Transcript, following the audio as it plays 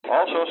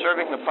Also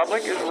serving the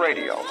public is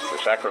radio for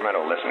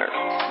Sacramento listeners.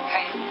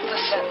 Hey,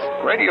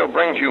 listen. Radio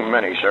brings you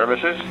many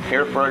services.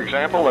 Here, for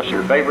example, is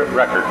your favorite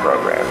record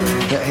program.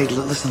 Hey,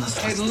 listen.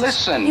 Hey,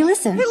 listen. Hey,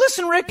 listen. Hey,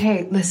 listen, Rick.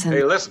 Hey, listen.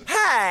 Hey, listen.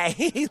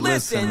 Hey,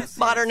 listen.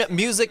 Modern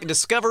music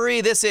discovery.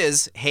 This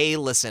is Hey,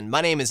 Listen.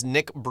 My name is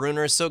Nick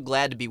Bruner. So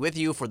glad to be with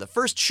you for the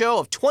first show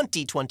of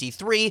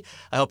 2023.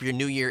 I hope your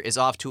new year is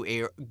off to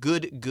a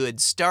good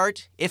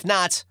start. If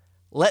not,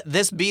 let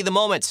this be the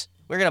moment.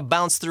 We're going to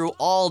bounce through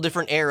all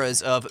different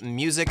eras of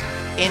music,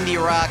 indie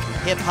rock,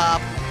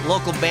 hip-hop,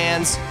 local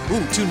bands.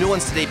 Ooh, 2 new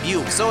ones to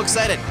debut. So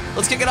excited.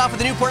 Let's kick it off with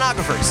the new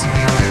Pornographers.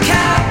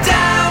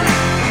 Countdown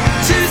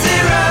 2020,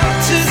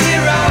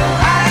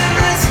 I am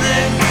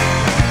listening.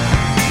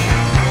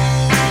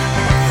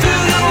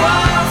 Through the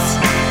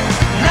walls,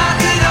 not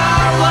at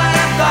all what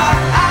I thought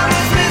I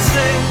was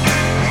missing.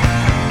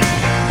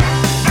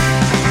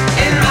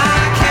 In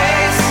my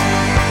case,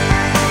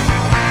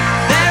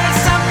 there is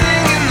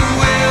something in the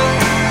will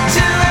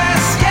to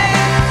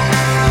escape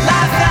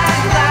life that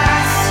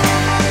lasts.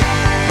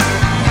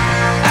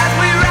 As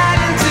we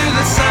ride into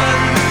the sun,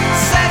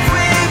 set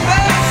we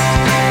burst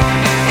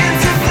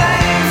into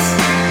flames.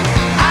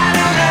 I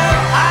don't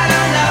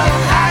know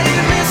how you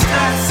missed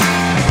us.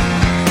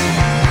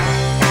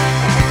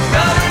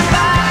 Rolling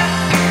by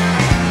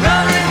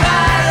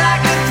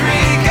like the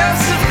 3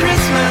 ghosts of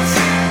Christmas.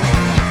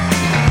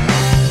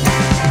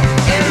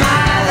 In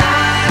my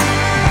life,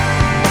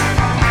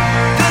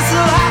 this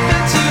will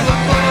happen to a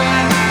boy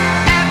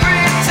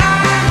every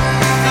time.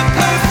 The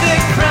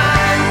perfect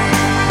crime,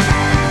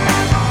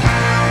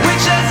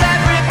 which as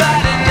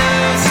everybody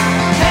knows,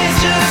 pays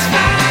just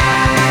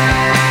fine.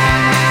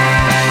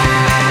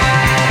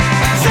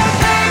 So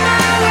pay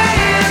my way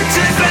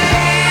into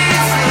Graceland,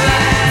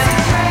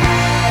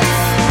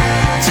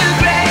 to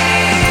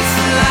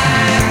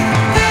Graceland.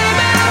 Pay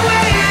my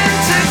way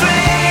into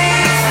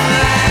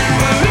Graceland.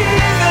 We're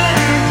even.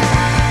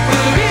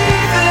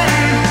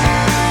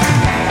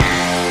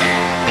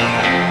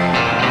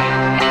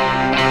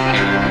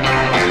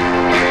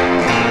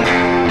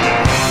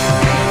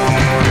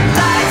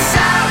 Lights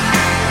out,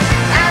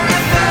 and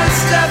the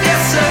first of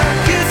your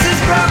circuits is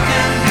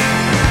broken.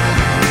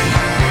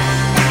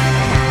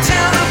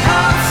 Till the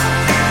pulse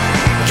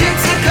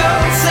kicks a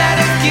cold set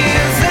of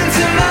gears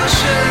into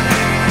motion.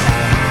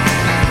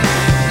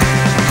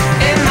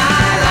 In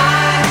my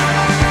life,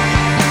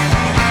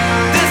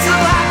 this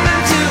will happen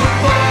to a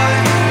boy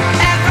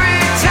every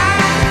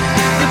time.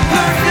 The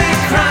perfect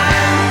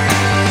crime,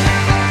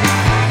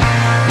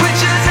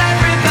 which as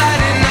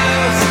everybody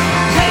knows,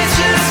 pays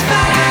just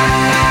fine.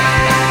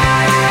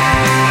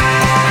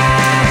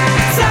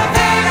 So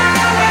pay my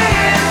way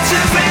into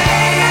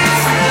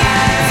Graceland,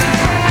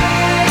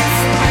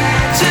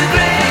 to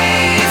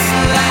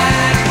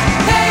Graceland.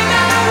 Pay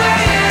my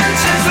way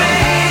into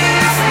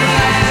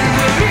Graceland.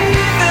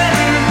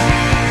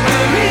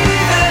 We're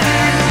even.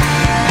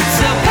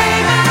 So pay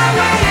my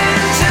way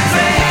into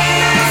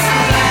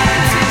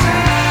Graceland,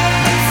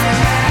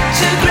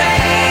 to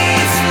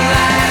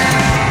Graceland.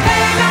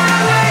 Pay my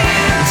way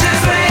into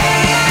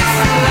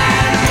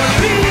Graceland.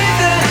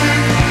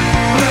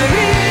 We're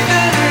even.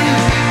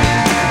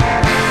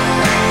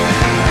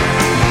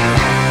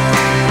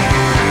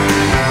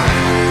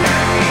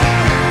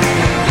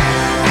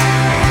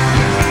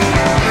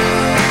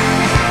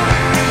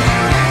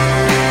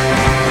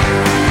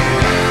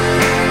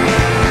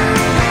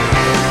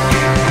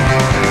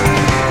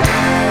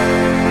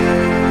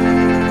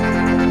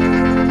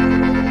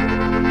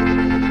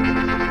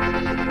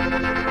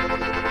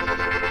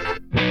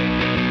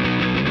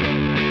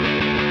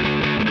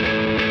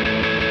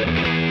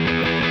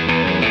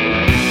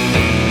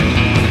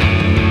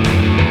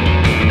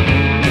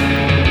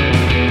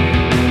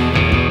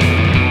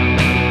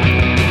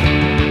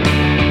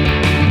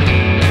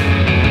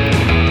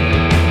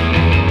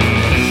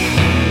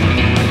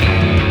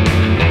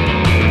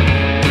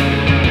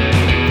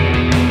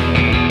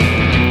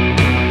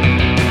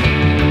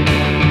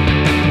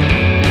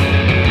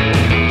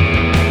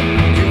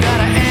 You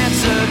gotta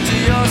answer to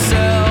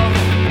yourself.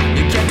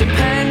 You can't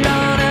depend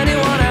on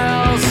anyone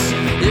else.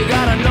 You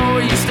gotta know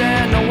where you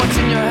stand, know what's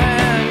in your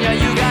hand. Yeah,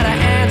 you gotta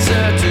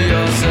answer to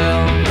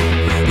yourself.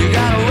 You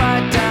gotta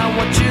write down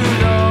what you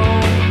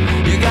know.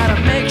 You gotta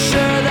make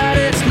sure that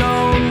it's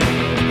known.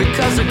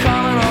 Because they're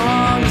coming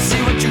along to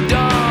see what you've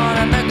done,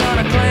 and they're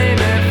gonna claim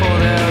it for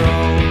their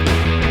own.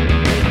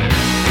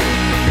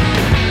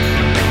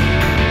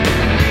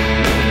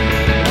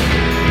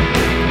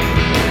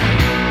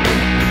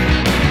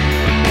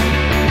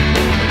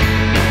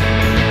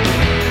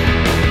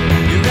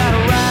 You got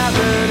a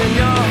rabbit in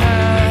your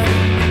hat.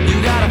 You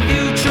got a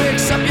few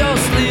tricks up your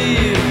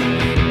sleeve.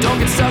 Don't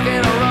get stuck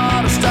in a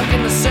rut or stuck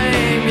in the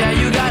same. Yeah,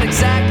 you got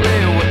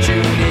exactly what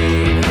you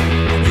need.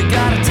 You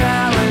got a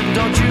talent,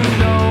 don't you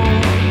know?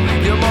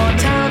 You're more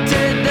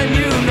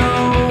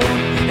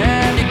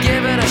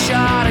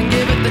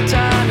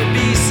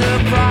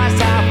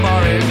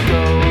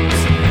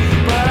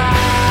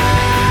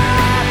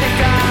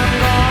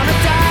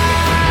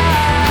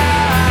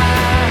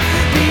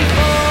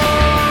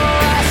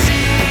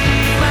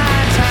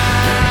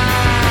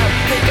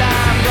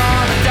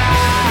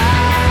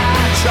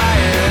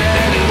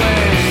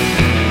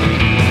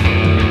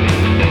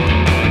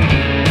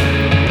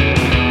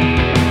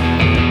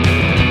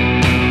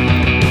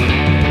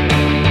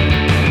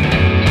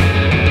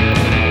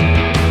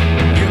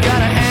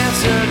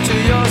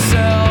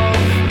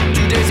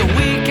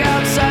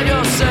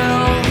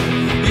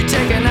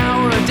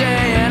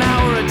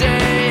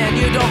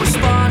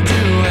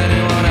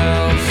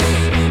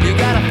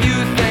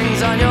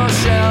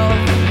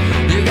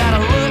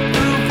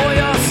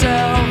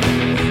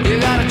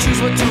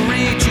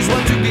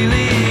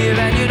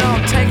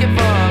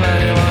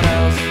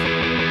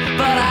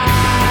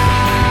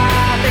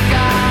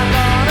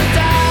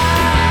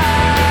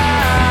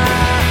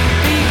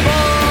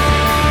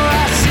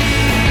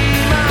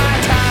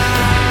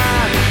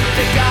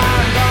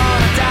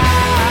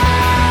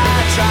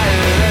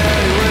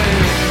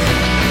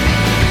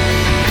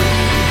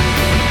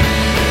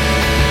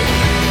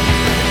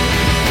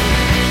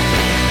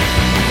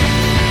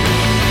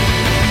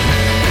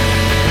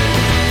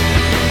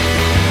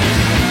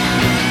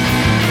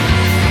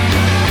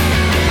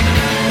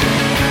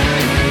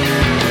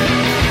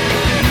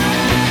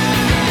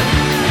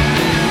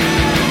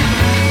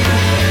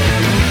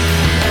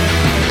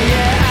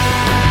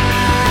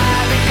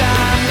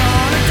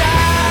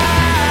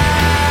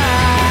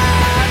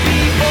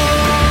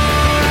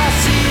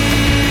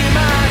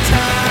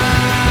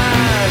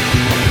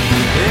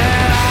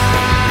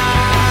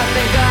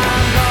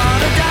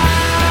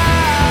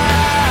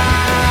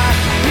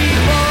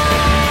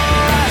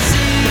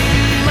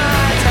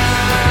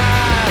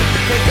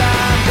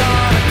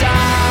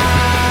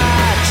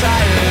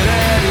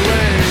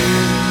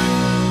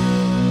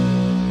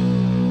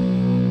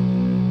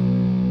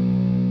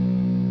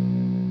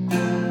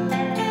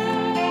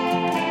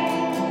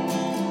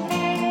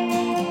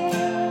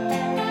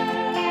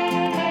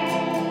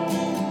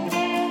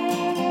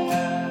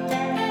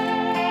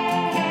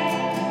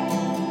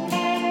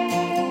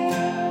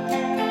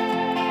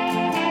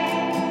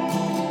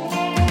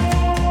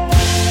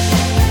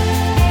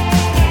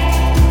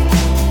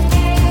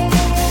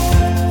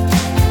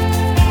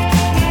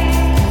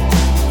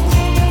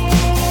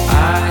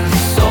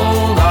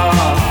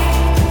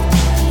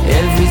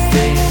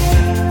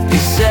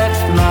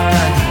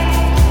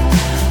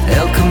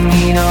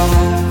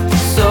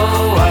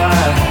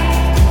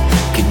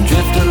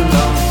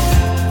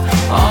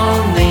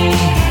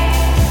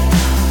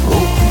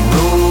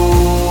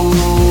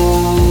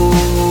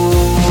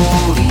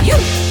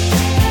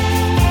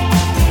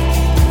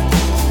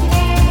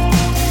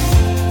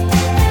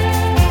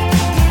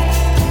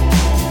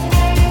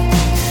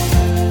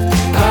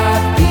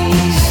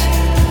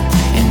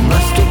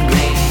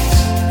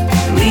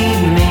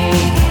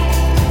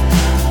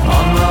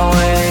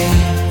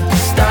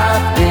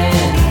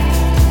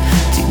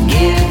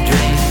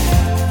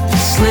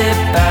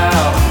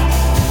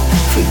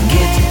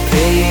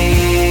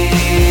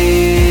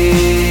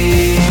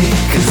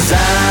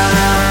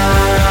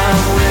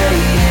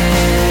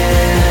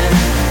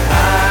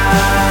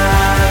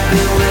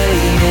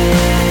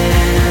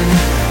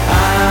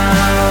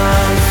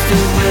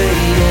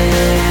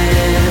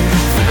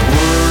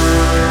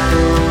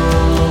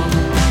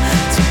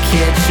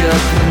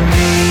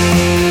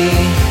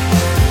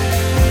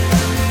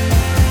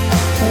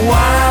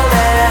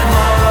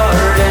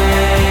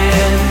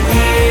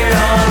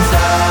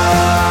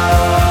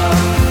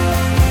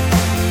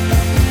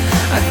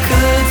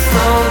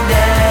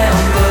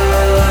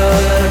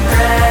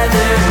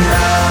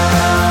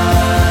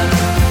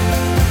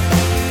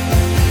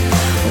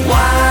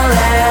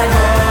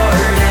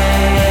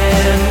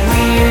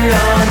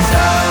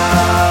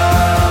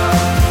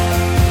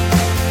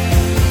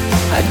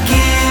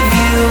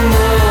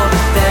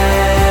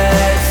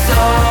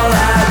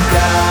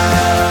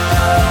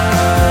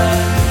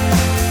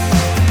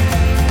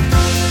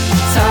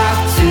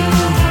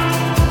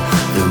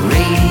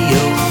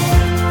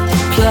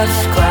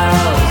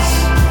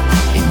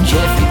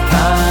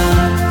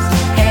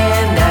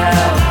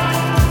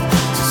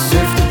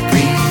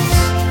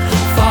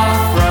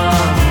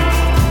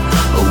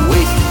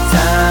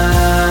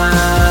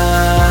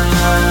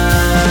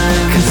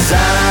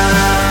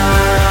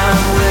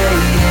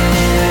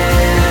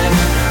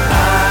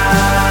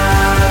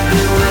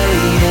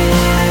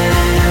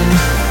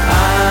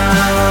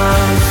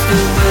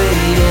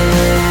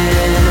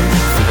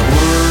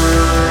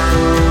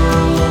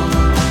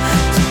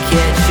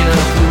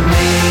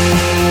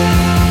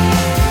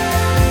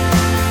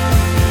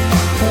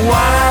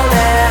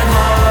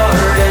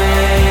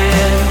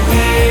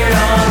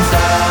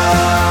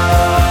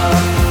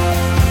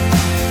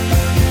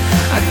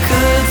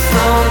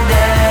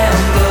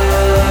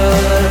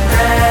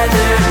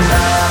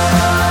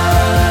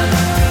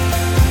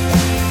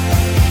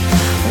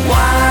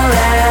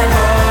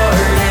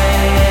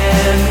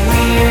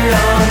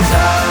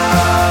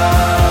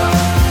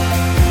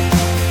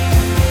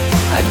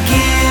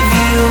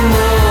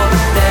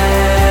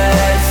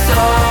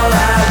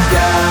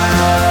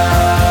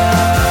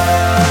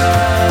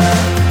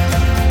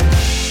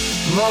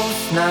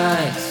Most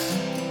nights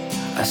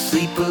I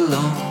sleep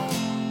alone.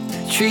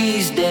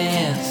 Trees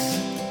dance,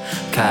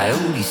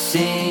 coyotes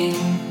sing,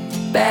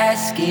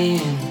 bask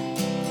in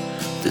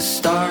the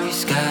starry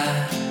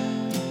sky.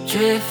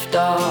 Drift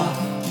off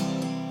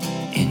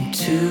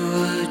into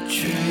a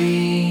dream.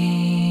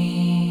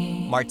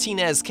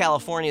 Martinez,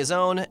 California's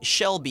own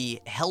Shelby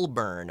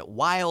Hellburn.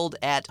 Wild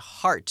at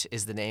Heart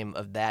is the name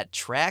of that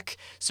track.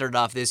 Started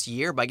off this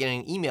year by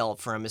getting an email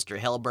from Mr.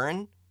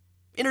 Hellburn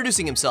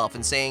introducing himself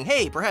and saying,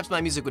 hey, perhaps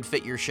my music would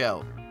fit your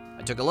show.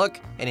 I took a look,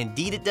 and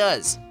indeed it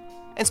does.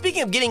 And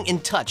speaking of getting in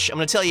touch, I'm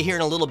going to tell you here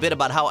in a little bit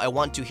about how I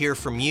want to hear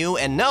from you.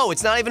 And no,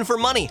 it's not even for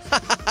money.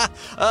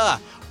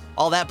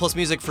 All that plus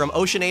music from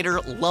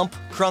Oceanator, Lump,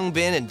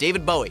 Krungbin, and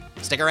David Bowie.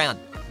 Stick around.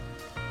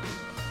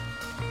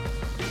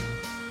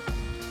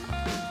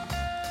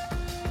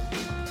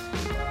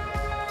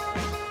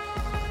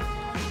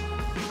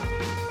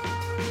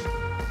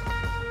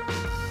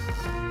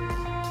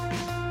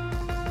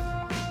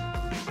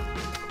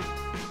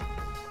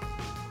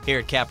 Here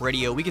at Cap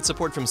Radio, we get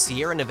support from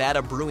Sierra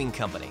Nevada Brewing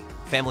Company.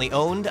 Family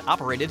owned,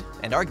 operated,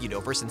 and argued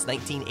over since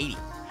 1980.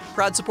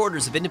 Proud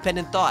supporters of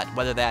independent thought,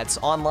 whether that's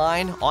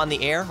online, on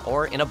the air,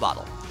 or in a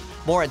bottle.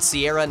 More at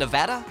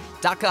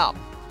sierranevada.com.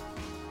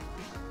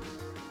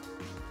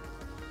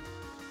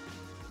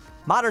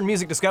 Modern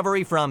music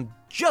discovery from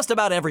just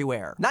about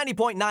everywhere.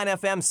 90.9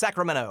 FM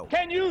Sacramento.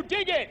 Can you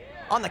dig it?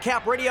 On the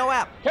Cap Radio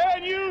app.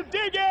 Can you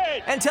dig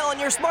it? And telling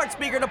your smart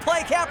speaker to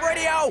play Cap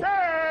Radio.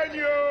 Can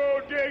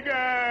you dig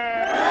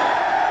it?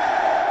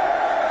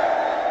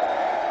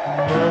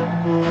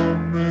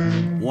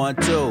 1,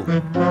 2.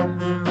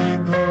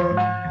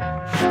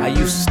 I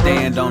used to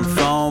stand on the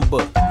phone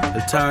book,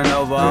 the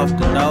turnover off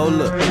the no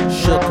look.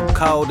 Shook up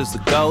cold as a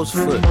ghost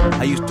foot.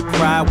 I used to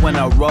cry when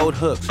I wrote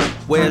hooks.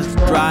 Where's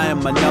the dry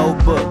in my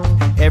notebook?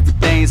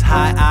 Everything's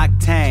high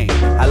octane.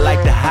 I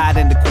like to hide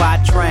in the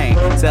quatrain.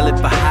 Sell it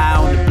for high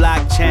on the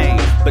blockchain.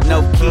 But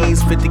no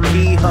keys fit the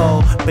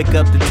keyhole. Pick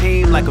up the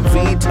team like a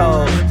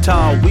veto.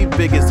 Tall, we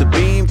big as a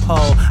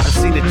beanpole. I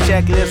seen the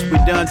checklist, we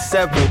done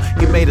several.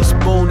 He made a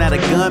spoon out of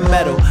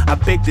gunmetal. I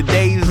picked the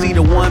daisy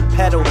to one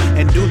petal.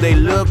 And do they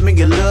love me?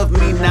 You love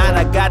me not.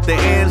 I got the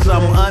ends,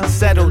 I'm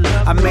unsettled.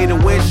 I made a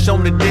wish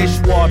on the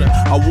dishwater.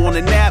 I want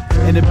a nap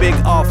and a big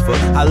offer.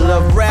 I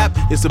love rap,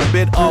 it's a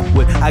bit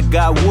awkward. I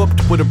got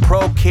whooped with a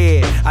pro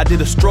kid. I did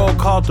a stroll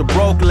called the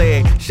broke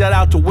leg. Shout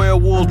out to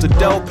werewolves, the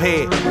dope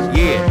head.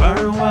 Yeah.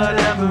 Burn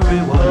whatever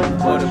it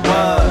was. What it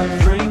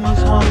was. Dream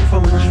was hung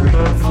from a tree.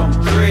 From a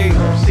tree.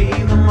 See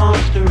the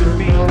monster in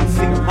me.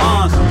 See the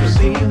monster.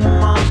 See the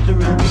monster in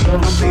me.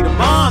 See the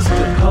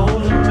monster.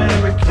 Cold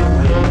American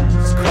wind.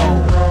 It's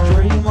cold.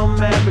 Dream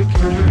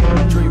American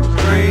dream. Dream of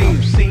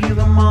dreams. See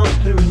the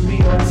monster in me.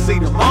 See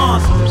the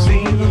monster.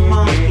 See the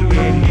monster in me.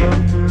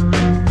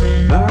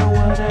 Burn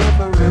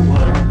whatever it was.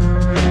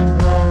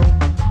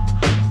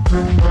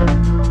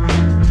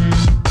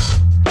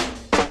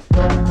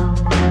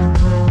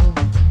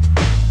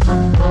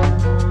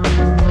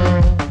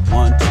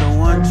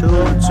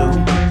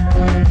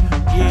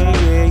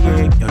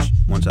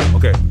 One time,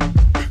 okay.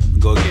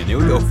 Go again, here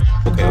we go.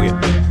 Okay, oh yeah.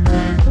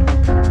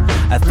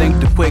 I think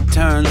the quick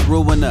turns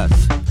ruin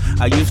us.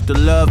 I used to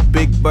love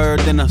Big Bird,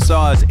 then I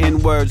saw his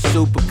N-word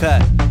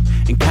supercut.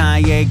 And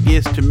Kanye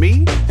gets to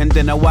me, and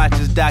then I watch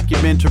his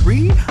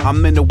documentary.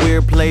 I'm in a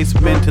weird place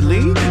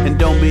mentally, and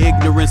don't be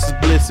ignorance is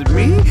bliss at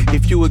me.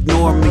 If you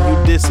ignore me,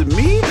 you diss at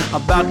me.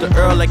 About the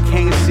Earl I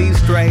can't see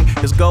straight.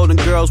 There's golden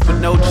girls with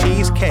no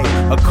cheesecake,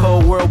 a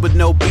cold world with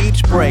no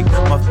beach break.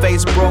 My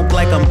face broke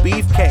like I'm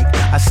beefcake.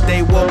 I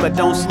stay woke, I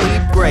don't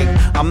sleep great.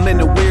 I'm in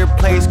a weird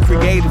place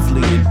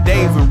creatively, and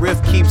Dave and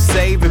Riff keep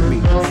saving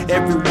me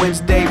every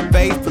Wednesday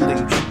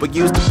faithfully. But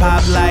used to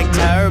pop like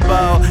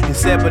Turbo and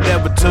said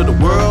whatever till the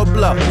world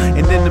blow.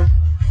 And then the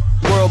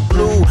world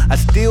blue, I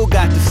still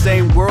got the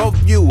same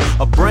worldview.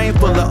 A brain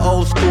full of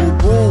old school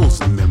rules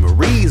and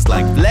memories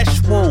like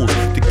flesh wounds.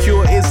 The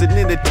cure isn't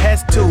in the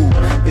test tube.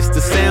 It's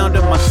the sound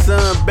of my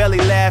son belly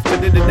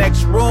laughing in the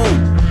next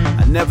room.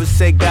 I never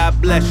say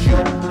God bless you.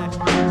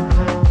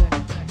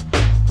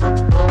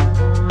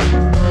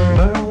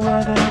 Burn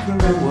whatever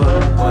it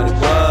was. What it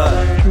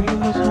was. Dream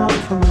was hung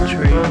from a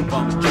tree.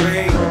 From a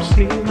tree.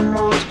 See the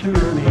monster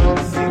in me.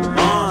 See the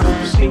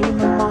monster. See the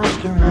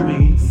monster in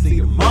me. See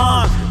the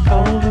monster.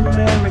 Cold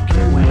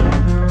American wind.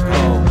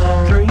 Cold.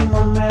 Dream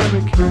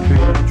American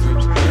dream.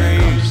 Dreams of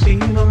dreams. See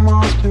the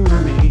monster in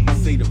me.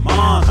 See the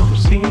monster.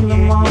 See the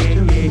monster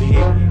in me.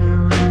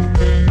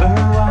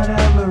 Burn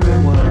whatever it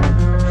was.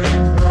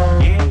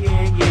 Yeah,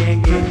 yeah, yeah,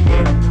 yeah,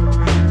 yeah.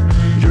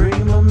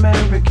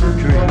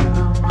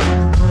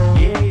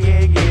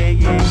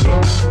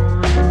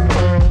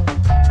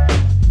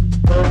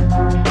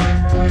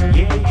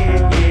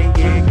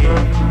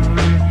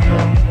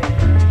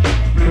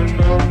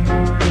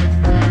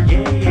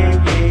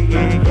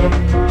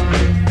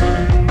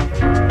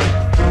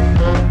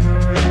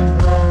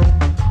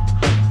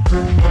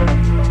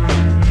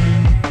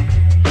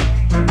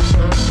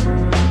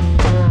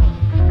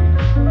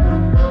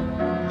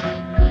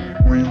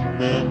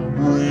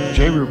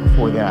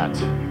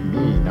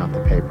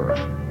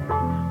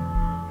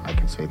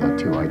 say that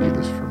too. I do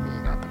this for me,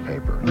 not the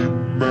paper.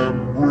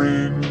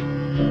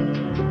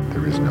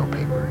 There is no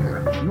paper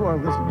here. You are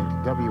listening to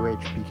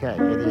WHPK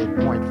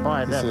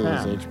 88.5 This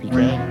FM. is HPK.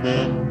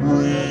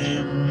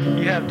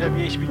 You have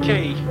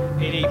WHBK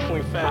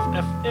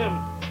 88.5 FM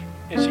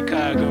in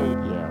Chicago.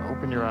 Yeah,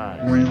 open your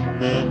eyes.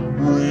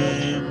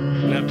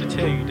 And I have to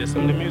tell you that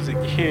some of the music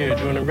you hear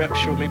during a rap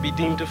show may be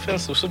deemed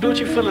offensive, so don't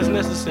you feel it's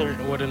necessary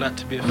in order not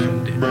to be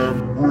offended?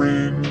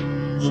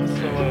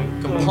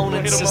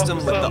 Component system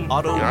with the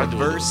auto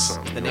reverse,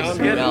 the name of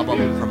the new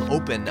album from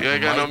Open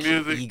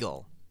Mike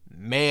Eagle.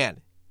 Man,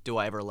 do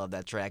I ever love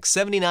that track.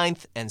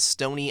 79th and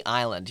Stony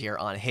Island here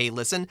on Hey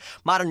Listen,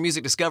 modern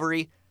music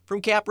discovery from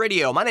Cap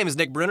Radio. My name is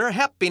Nick Brunner.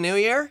 Happy New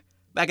Year.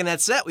 Back in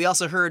that set, we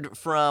also heard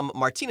from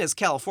Martinez,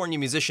 California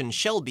musician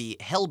Shelby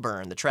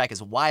Hellburn. The track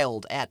is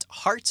Wild at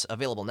Heart,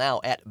 available now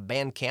at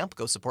Bandcamp.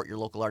 Go support your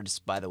local artists,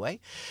 by the way.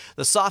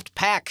 The Soft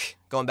Pack,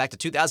 going back to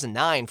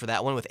 2009 for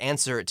that one with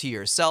Answer to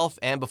Yourself.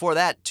 And before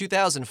that,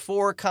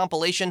 2004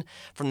 compilation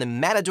from the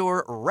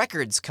Matador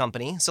Records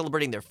Company,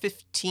 celebrating their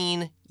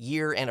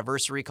 15-year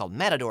anniversary called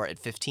Matador at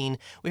 15.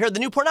 We heard the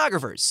New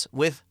Pornographers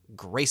with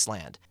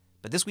Graceland.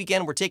 But this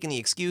weekend, we're taking the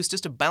excuse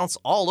just to bounce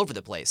all over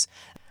the place.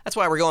 That's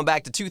why we're going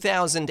back to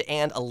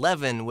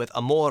 2011 with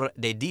Amor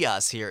de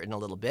Diaz here in a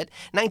little bit,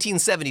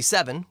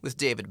 1977 with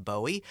David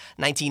Bowie,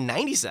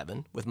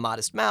 1997 with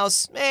Modest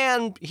Mouse,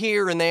 and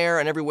here and there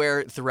and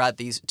everywhere throughout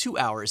these 2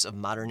 hours of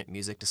modern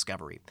music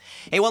discovery.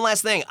 Hey, one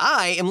last thing.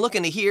 I am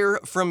looking to hear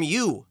from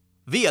you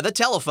via the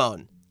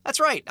telephone.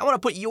 That's right. I want to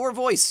put your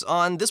voice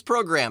on this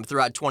program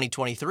throughout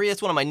 2023.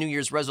 That's one of my New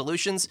Year's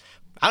resolutions.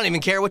 I don't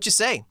even care what you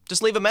say.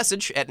 Just leave a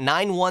message at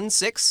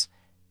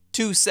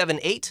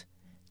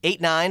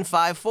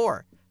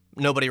 916-278-8954.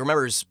 Nobody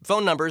remembers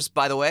phone numbers,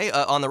 by the way,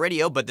 on the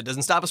radio, but that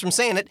doesn't stop us from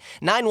saying it.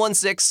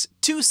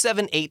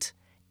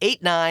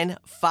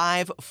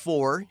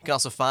 916-278-8954. You can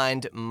also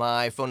find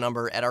my phone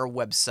number at our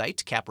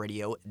website,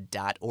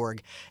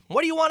 capradio.org.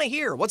 What do you want to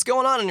hear? What's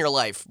going on in your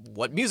life?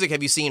 What music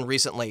have you seen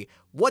recently?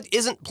 What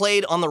isn't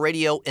played on the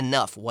radio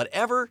enough?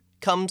 Whatever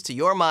comes to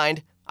your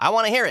mind, I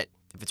want to hear it.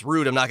 If it's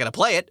rude, I'm not going to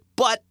play it,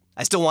 but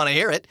I still want to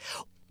hear it.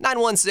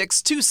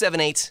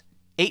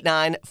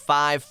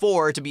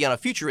 916-278-8954 to be on a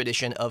future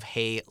edition of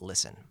Hey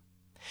Listen.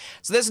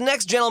 So this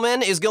next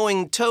gentleman is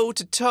going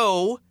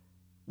toe-to-toe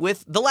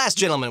with the last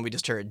gentleman we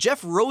just heard.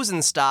 Jeff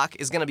Rosenstock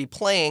is going to be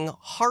playing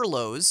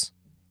Harlow's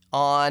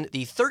on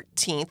the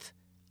 13th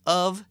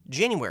of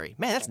January.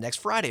 Man, that's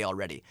next Friday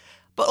already.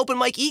 But Open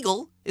Mike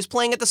Eagle is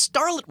playing at the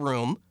Starlet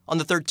Room on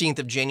the 13th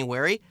of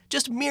January,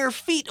 just mere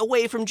feet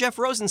away from Jeff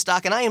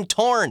Rosenstock, and I am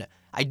torn.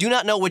 I do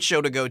not know which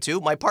show to go to.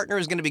 My partner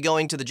is going to be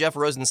going to the Jeff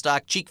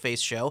Rosenstock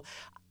Cheekface show.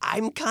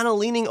 I'm kind of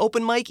leaning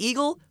Open Mike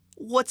Eagle.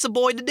 What's a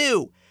boy to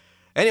do?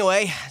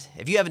 Anyway,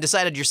 if you haven't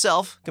decided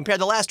yourself, compare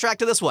the last track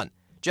to this one.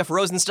 Jeff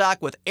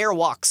Rosenstock with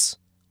Airwalks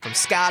from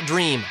Ska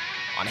Dream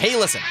on Hey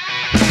Listen.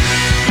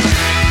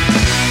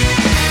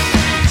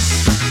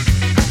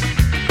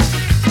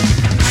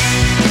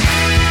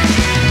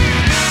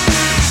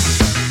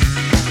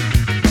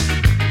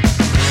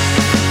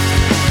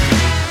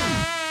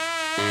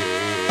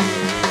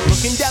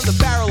 Looking down the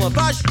barrel of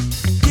our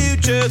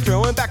future,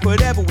 throwing back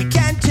whatever we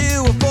can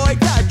to avoid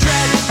the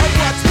dread of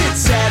what's been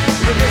said,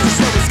 but there's just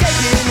no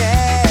escaping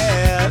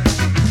it.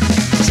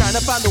 Trying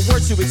to find the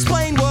words to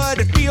explain what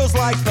it feels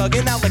like,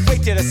 thugging out like,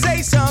 wait, did I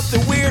say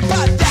something weird?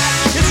 But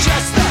that is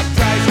just the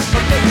price of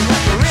living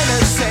like we're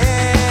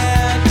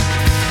innocent.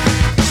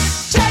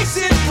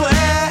 Chasing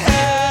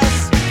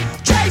bliss,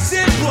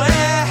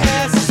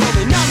 it's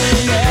only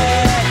numbing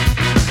it.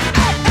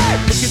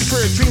 Looking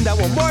for a dream that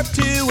will morph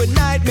to a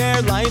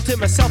nightmare, lying to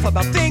myself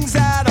about things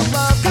that I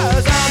love,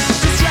 cause I'm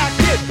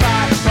distracted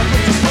by my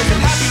pictures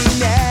and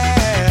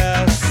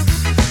happiness.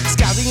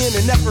 Scouting in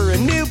an effort for a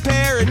new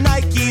pair of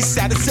Nikes,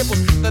 sad and simple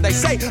that they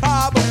say, but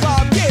Bob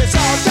gets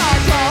all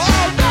dog,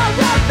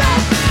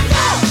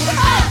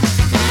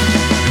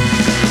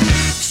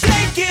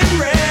 stinking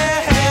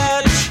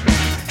rich,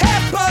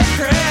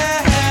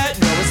 hypocrite.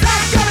 No, it's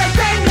not gonna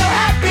bring no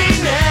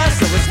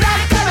happiness. No, it's not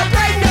gonna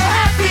bring no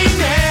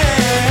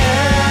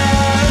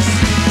happiness.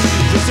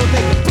 This will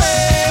make a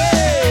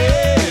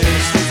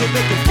place. This will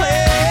make a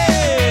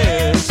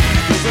place.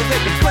 This will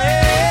make a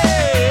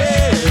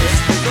place.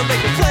 This will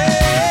make a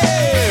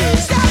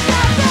place. Stop,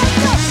 stop,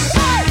 stop,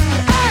 stop. Hey,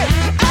 hey,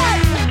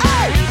 hey,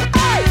 hey,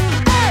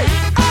 hey, hey,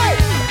 hey,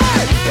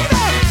 hey.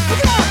 Pick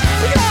it up,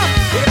 pick it up,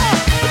 pick it up, pick it up,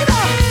 pick it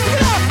up, pick it up, pick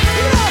it up,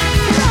 pick it up,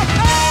 pick it up.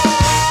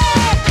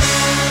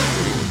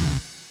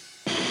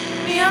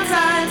 Neon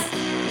signs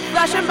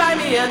flashing by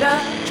me and a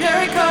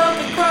cherry coke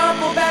and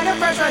crumble bag of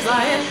french fries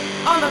lying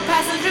on the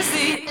passenger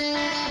seat.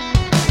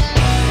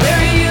 Where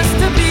he used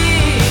to be.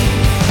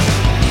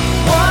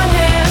 One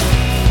hand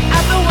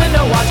at the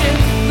window watching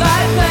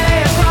light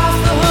play across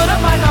the hood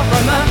of my car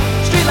from the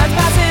streetlights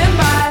passing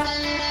by.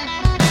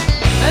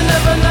 End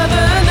of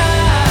another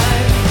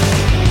night.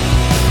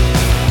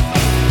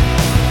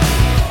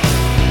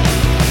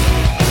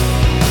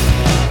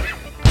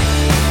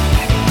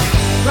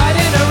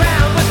 Riding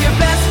around with your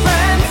best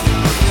friends,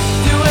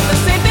 doing the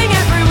same thing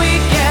every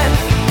week.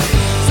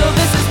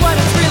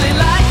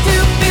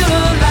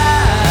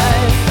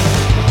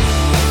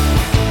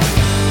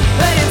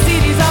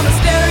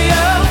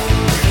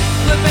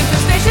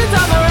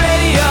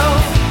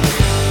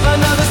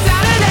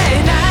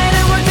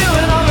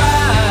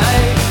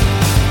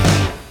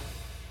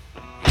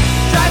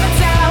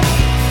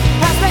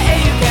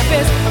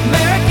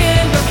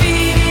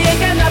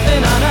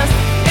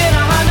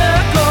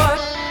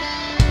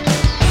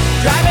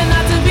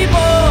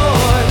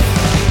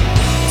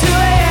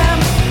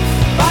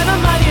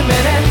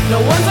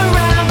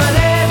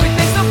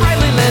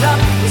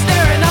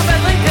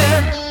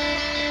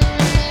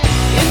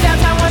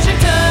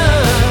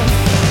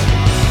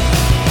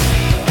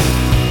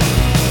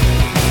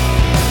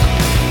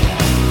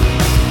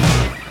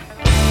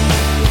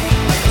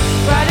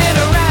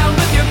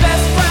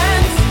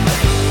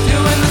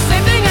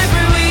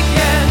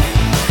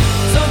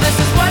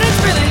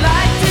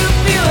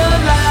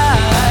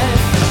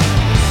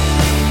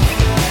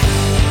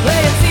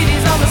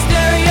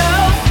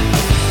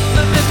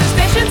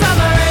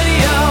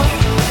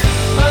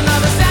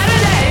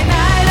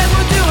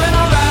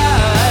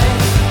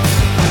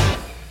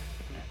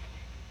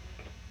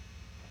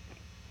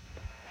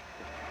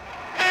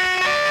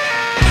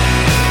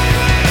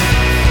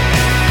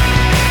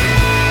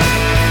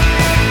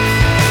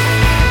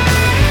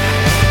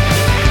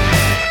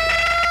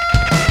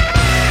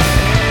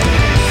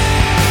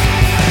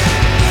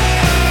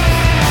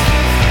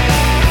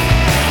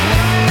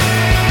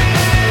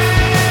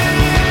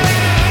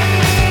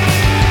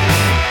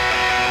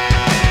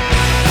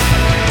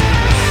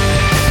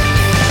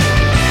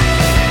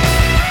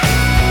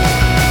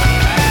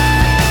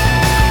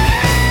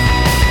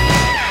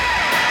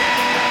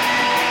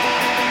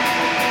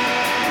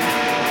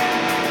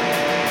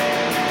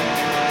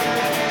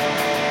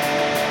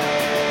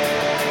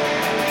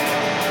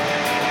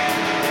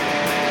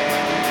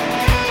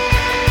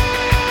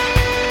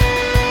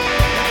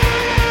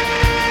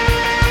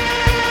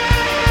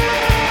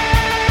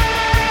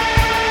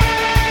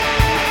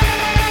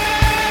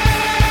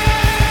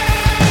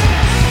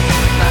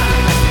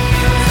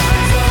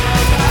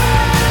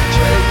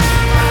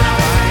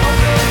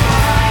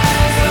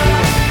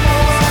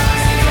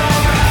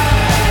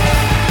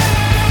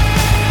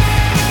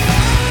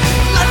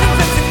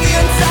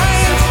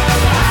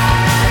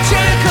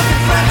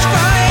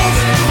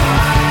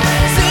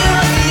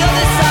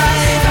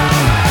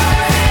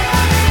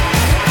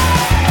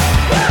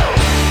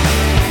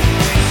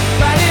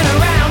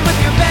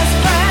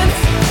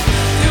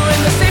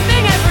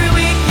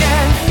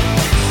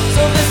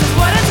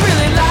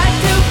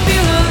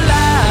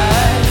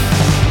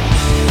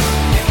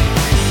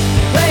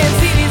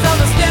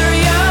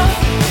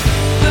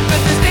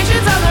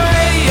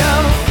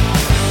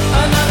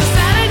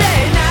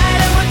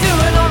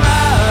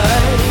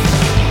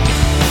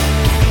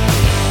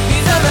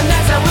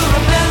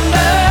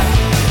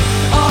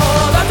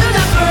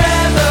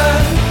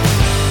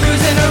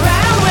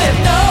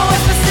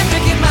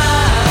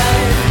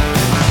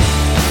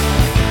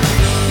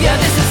 Yeah,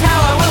 this is how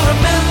I will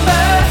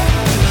remember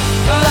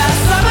last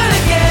summer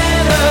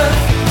together.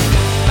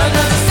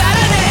 Another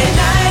Saturday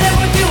night and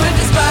we're doing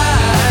just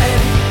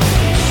fine.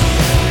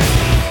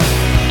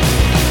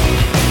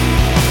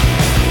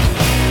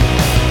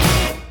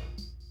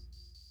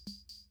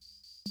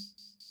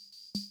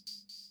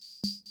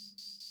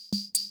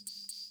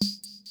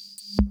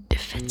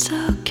 If it's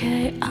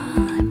okay,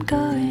 I'm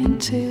going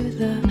to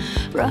the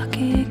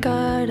rocky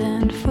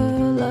garden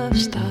full of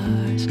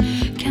stars.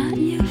 Can't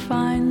you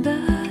find the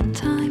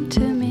time to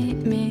meet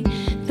me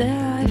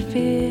there? I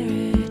fear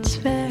it's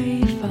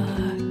very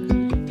far.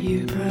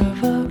 You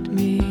provoked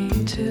me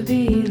to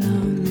be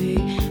lonely.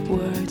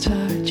 Words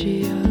are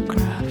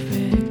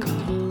geographical.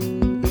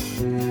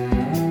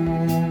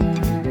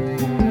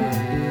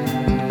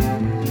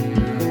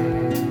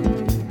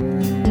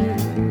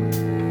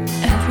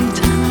 Every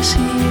time I see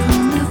you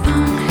on the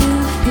Pond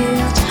Hill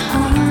fields,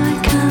 I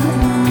can't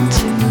want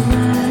to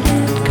let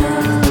it go.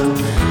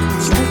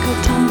 It's like a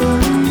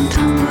tumbling,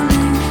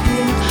 tumbling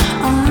field.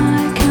 I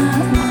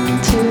can't want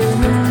to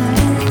let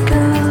it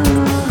go.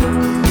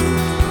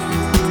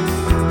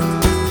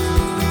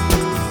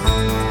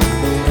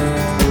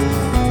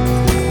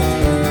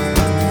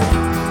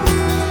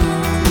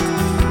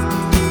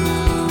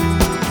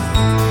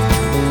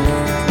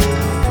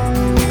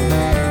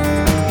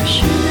 The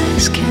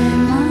shoelace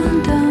came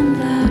undone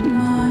that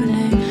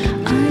morning.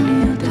 I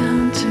kneeled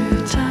down to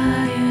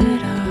tie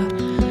it up.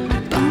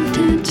 Bumped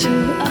into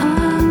a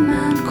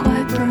man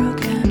quite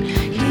broken.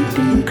 He'd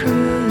been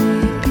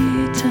cruelly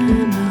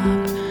beaten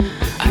up.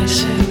 I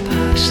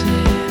suppose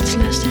it's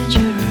less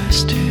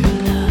dangerous to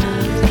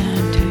love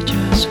than to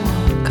just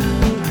walk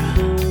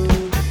around.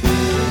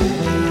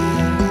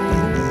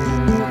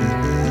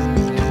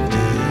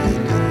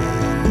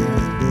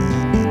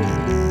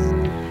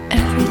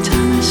 Every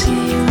time I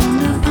see you on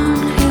the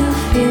Pond Hill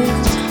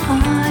fields,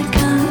 I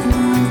can't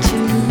want to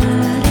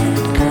let it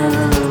go.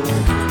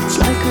 It's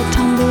like a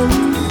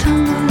tumbling,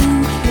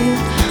 tumbling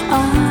field. I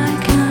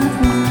can't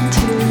want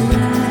to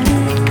let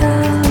it go.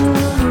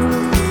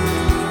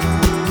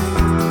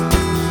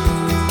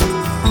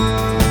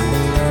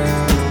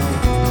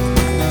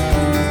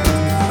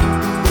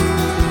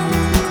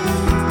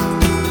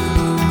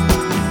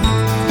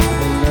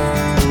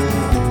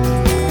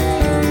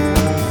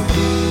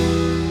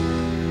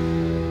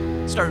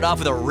 Started off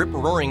with a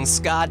rip-roaring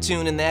ska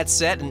tune in that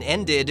set and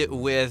ended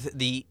with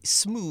the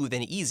smooth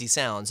and easy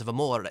sounds of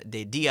Amor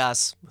de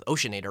Diaz, with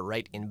Oceanator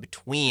right in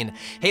between.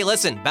 Hey,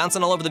 listen,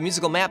 bouncing all over the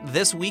musical map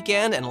this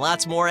weekend and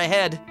lots more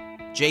ahead.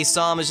 Jay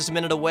Som is just a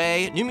minute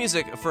away. New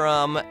music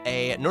from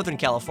a Northern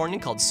Californian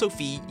called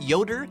Sophie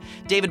Yoder,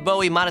 David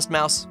Bowie, Modest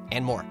Mouse,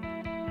 and more.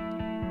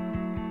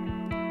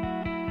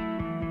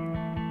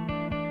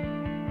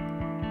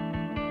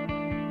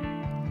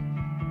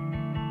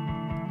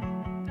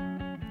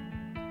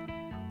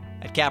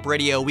 At Cap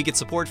Radio, we get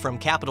support from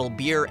Capital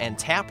Beer and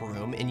Tap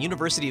Room in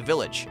University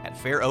Village at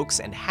Fair Oaks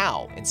and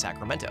Howe in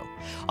Sacramento,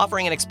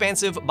 offering an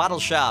expansive bottle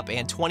shop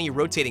and 20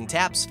 rotating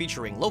taps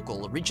featuring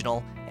local,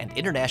 regional, and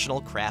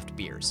international craft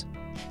beers.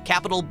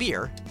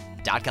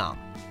 CapitalBeer.com.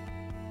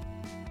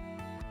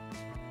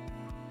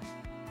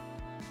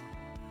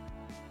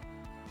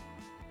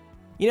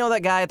 You know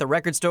that guy at the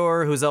record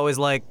store who's always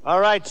like, "All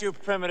right, you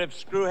primitive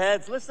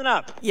screwheads, listen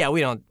up." Yeah,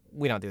 we don't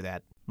do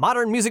that.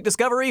 Modern music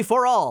discovery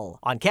for all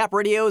on Cap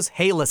Radio's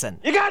Hey Listen.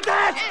 You got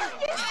that?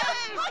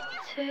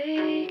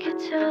 Take your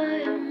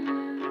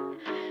time.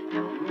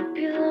 It won't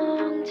be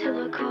long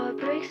till our car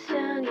breaks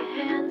down. Your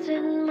hands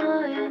in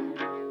mine.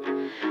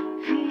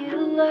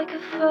 Feel like a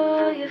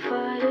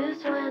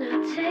firefighter's when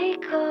I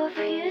take off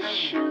your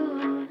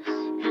shoes.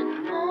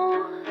 And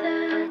all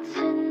that's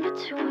in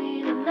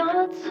between the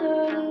knots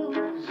are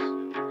loose.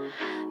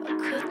 I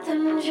cut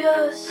them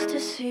just to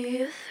see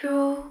you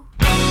through.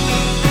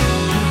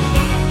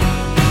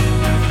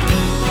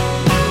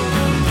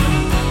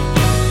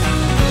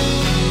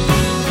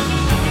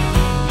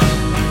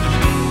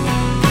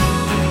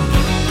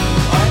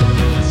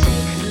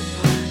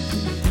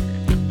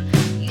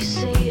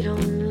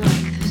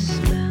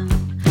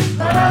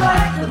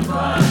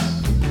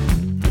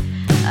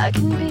 I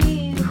can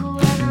be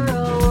whoever I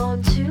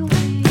want to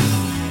be.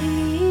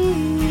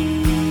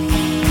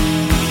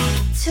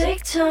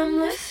 Take time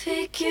to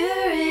figure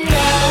it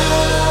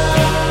out.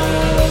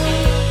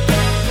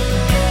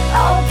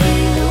 I'll be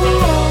the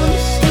one who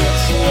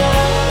sticks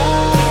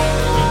around.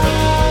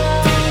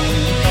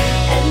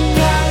 And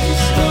I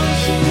just want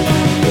you to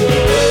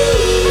leave.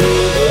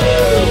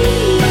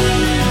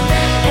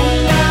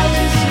 And I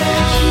just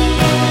want you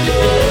to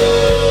leave.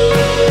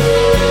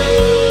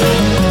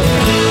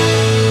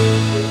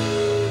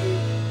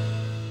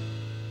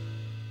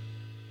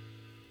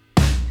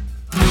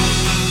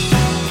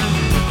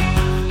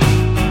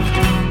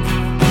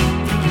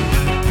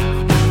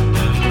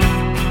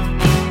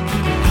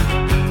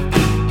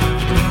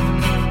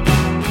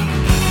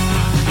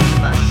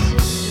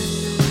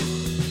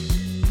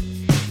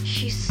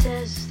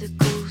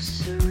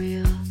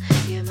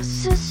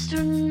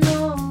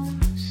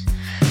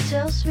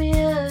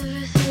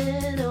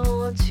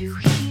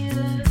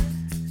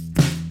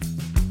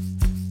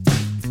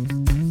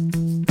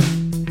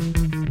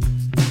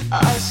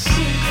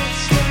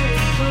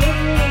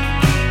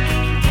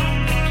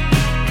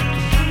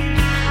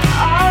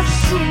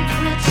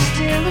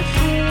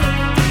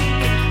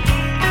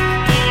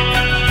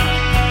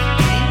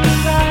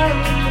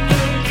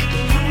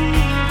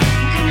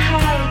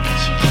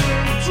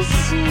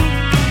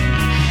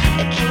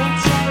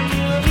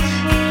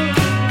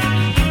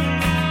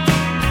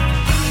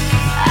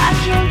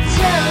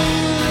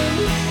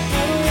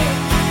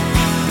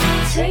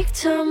 take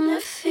time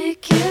to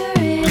figure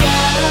it out.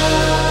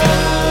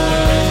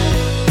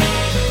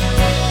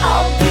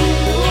 I'll be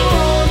the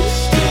one who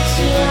sticks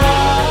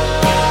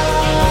around,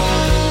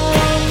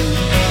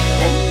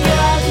 and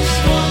I just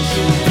want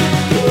you to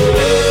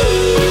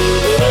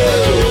leave,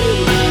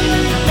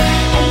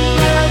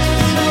 and I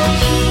just want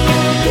you to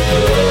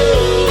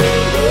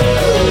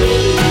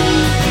leave,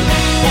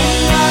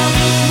 and I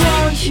just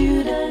want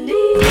you to leave.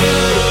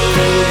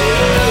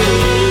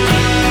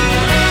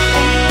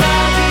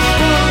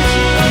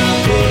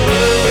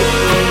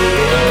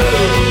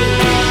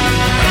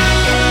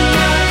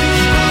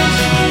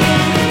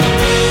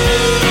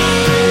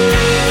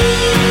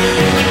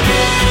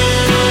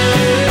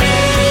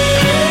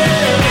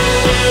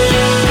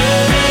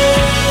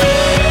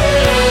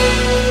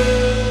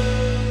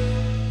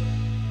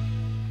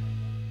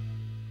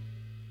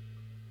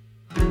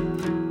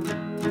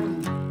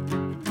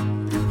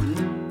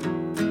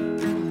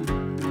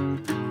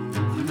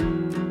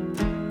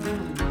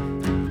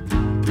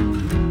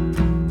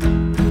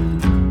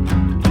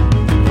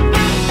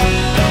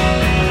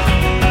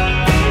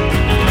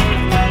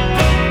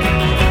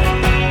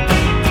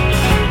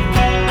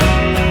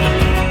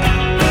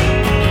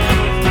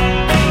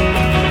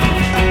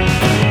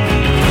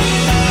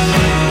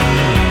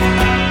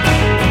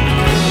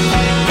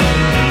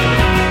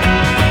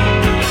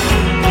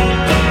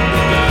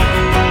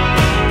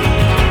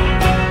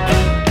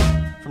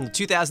 From the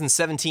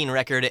 2017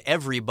 record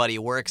Everybody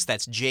Works,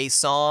 that's Jay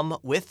Som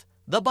with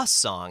The Bus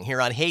Song here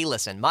on Hey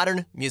Listen,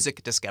 Modern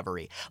Music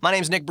Discovery. My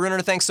name's Nick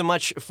Bruner. Thanks so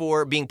much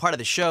for being part of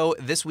the show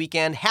this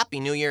weekend. Happy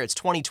New Year. It's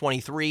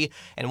 2023,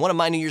 and one of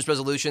my New Year's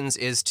resolutions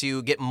is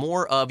to get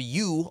more of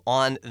you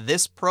on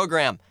this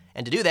program.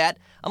 And to do that,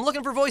 I'm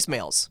looking for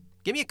voicemails.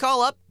 Give me a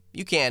call up.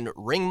 You can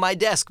ring my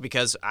desk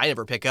because I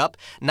never pick up.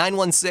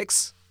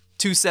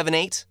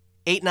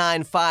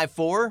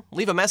 916-278-8954.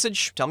 Leave a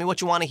message. Tell me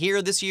what you want to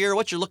hear this year,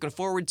 what you're looking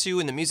forward to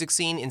in the music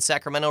scene in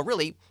Sacramento.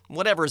 Really,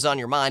 whatever's on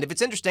your mind. If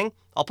it's interesting,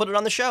 I'll put it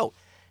on the show.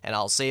 And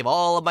I'll save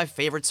all of my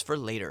favorites for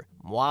later.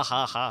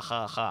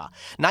 Mwahahaha.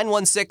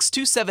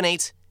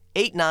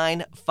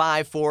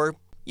 916-278-8954.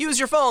 Use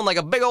your phone like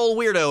a big old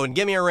weirdo and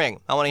give me a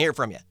ring. I want to hear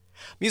from you.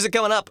 Music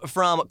coming up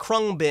from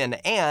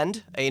Krungbin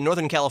and a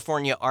Northern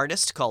California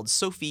artist called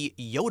Sophie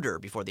Yoder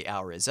before the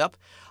hour is up.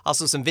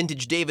 Also some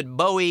vintage David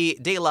Bowie,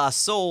 De La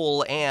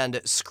Soul,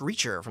 and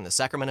Screecher from the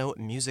Sacramento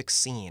music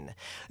scene.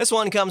 This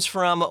one comes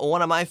from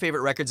one of my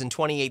favorite records in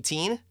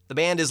 2018. The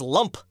band is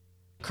Lump.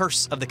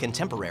 Curse of the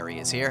Contemporary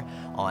is here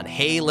on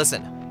Hey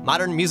Listen,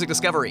 Modern Music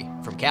Discovery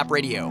from Cap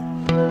Radio.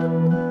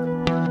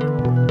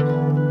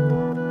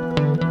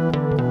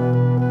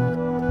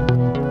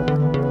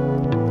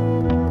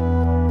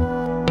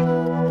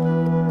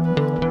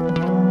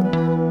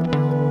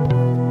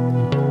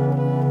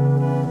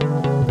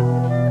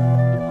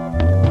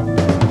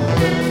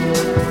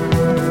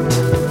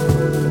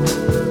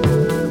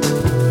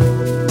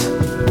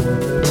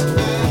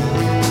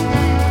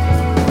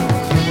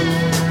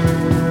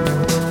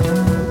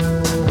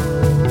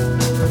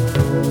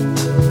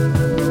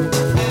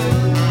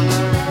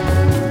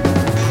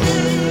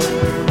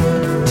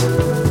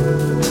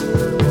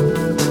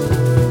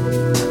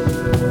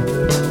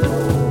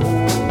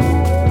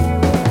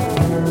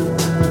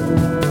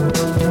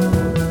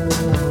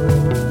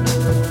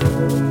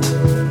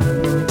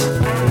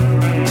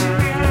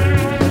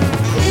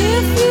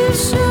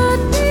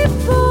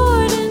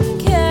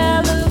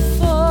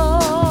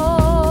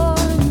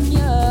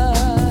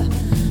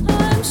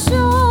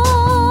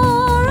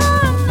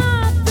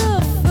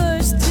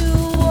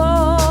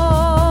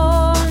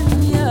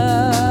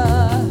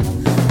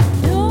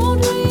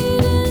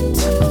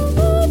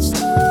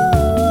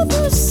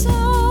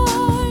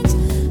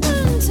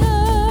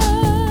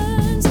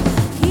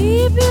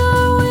 Keep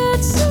your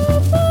wits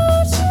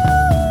about you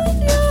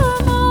and your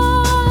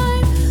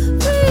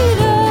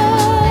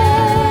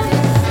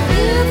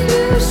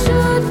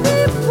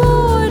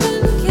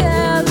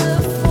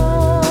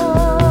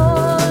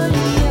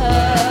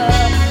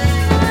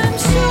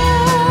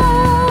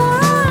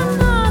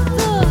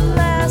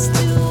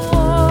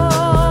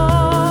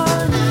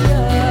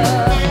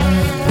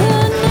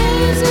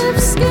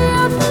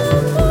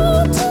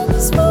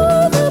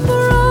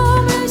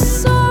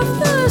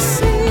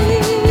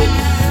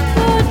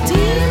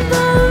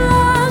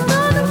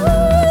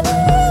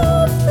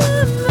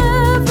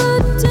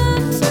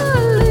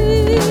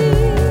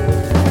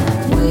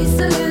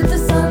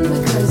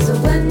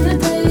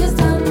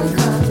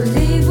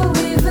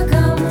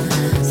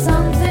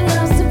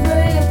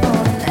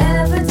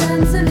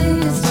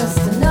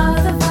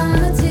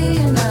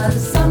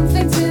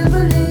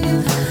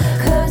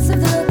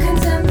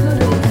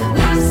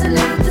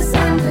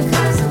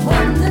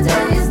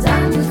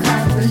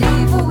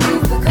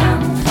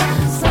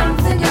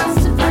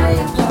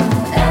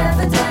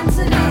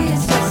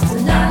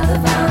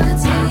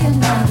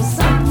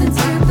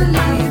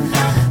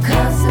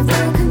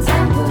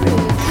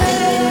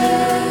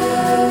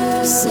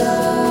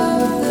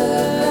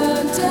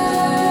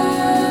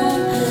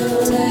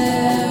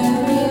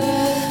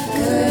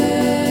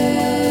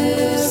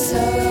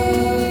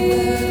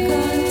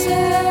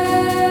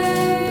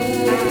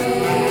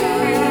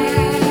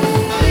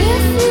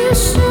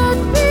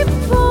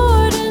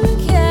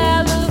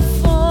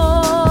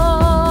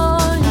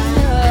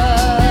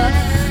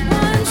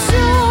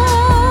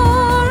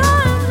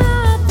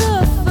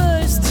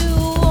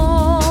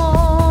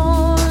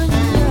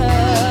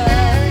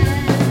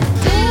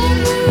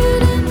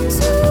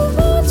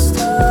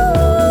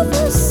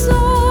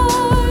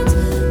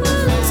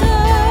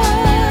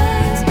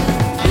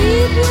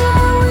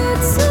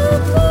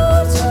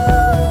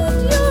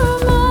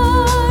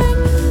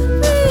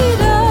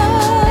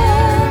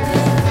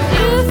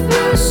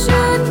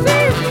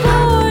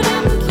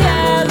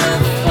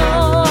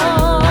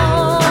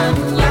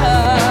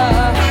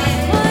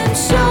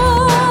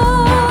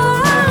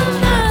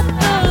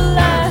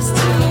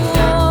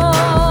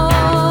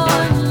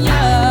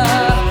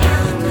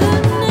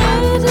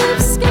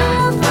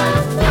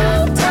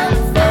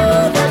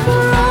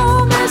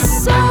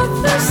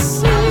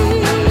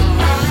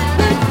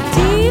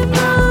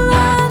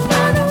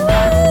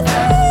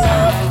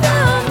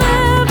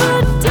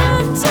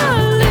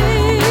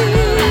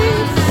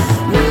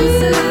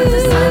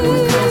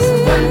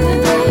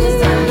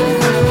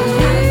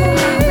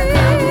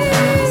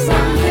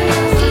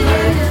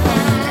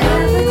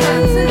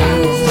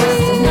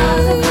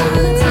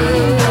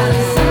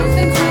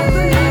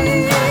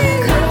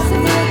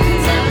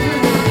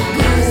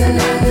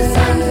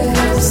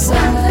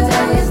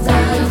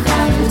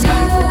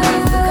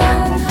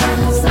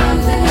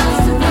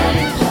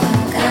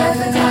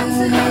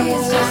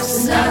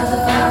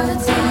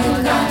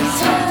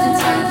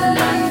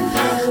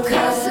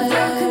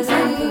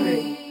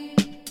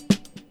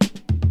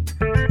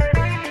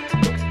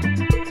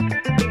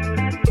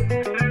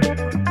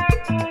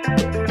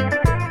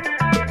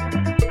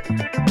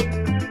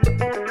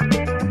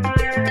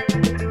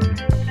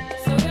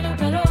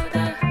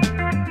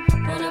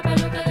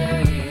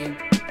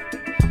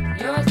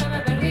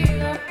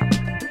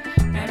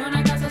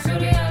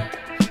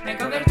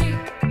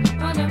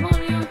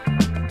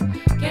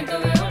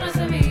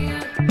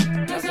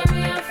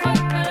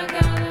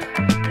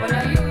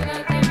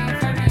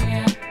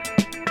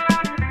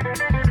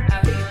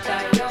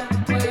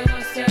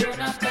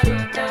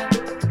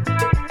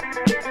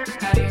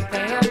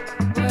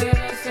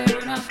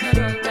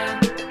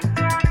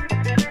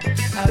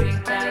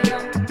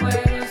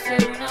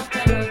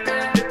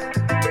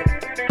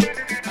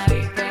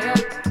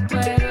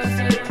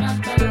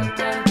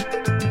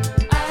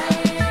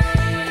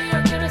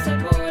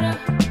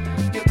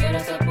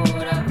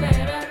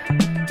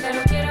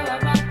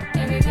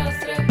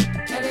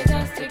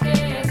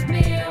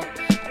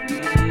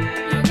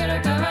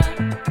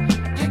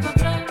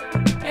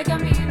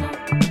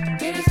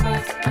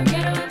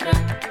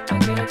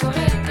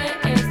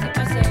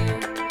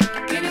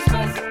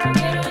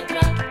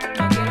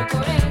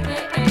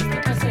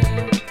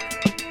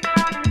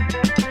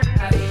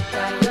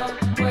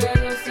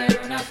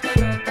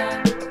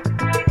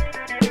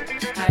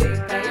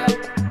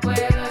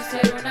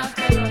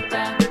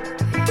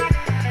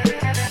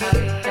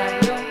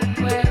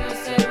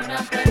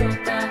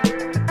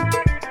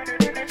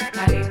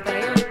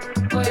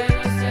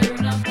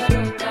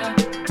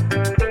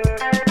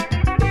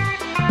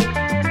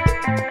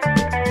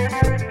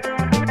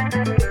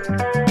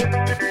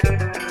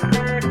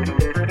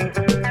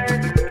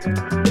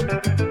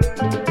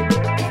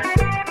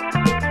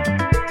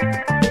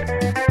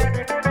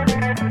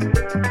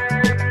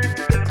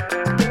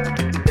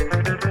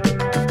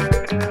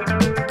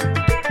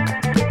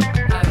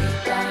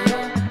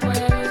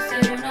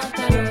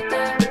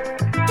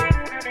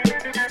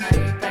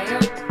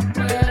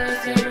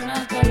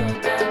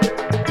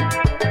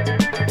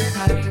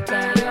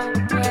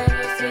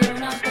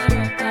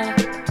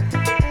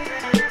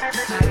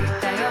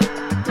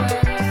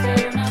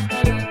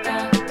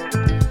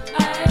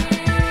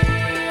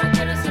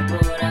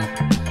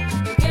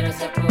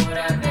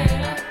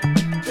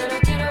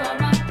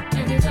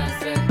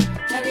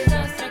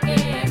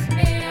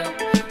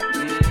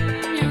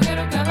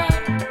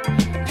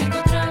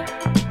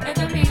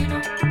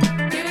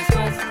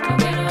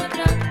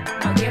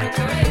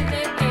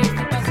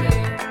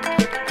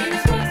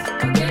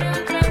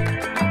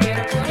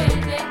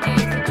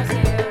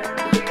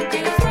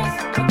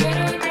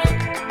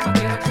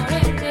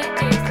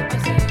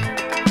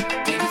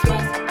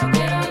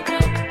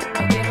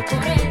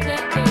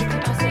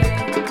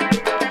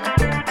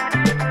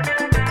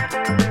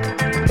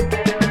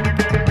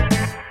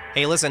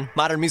Listen,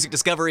 modern music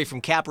discovery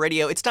from Cap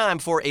Radio. It's time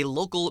for a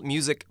local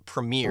music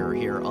premiere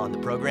here on the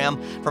program.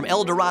 From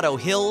El Dorado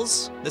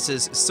Hills, this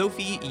is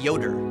Sophie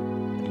Yoder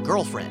and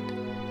Girlfriend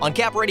on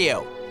Cap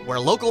Radio, where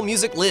local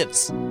music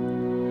lives.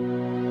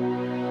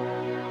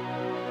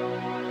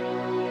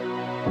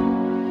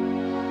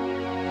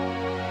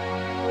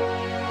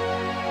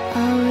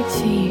 Our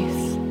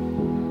teeth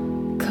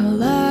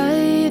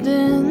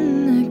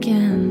colliding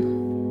again.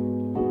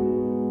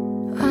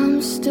 I'm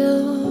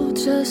still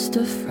just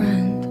a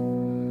friend.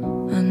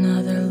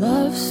 Another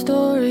love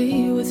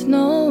story with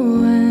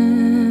no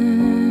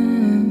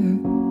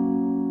end.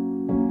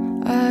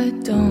 I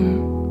don't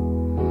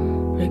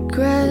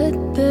regret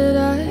that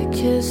I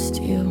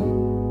kissed you.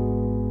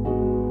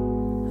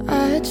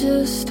 I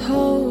just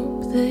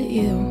hope that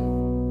you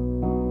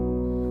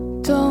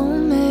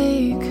don't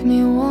make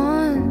me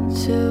want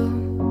to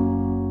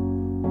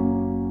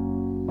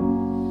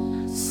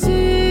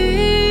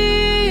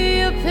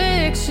see a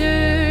picture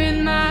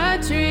in my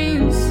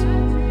dreams.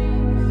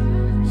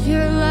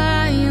 You're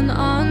lying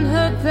on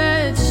her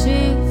bed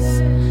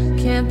sheets.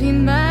 Can't be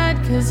mad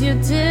 'cause you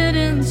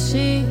didn't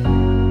cheat.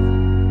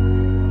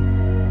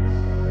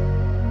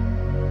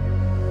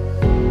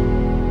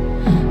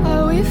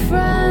 Are we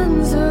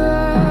friends or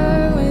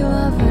are we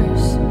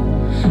lovers?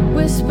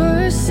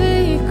 Whisper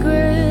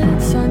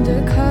secrets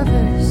under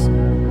covers.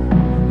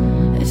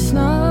 It's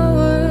not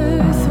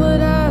worth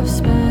what I've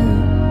spent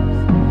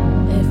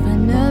if I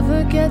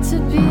never get to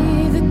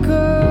be the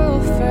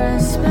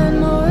girlfriend.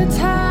 Spend more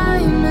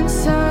time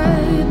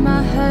inside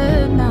my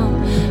head now.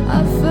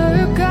 I've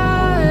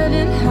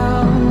forgotten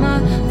how my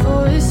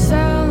voice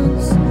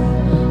sounds.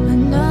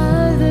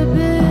 Another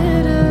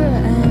bitter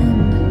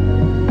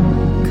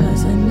end,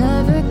 'cause I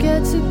never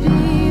get to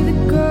be the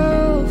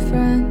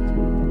girlfriend.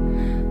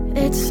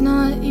 It's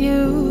not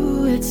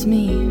you, it's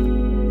me.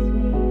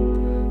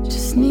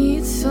 Just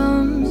need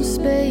some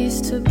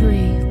space to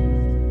breathe.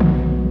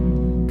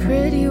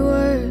 Pretty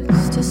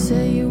words to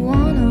say you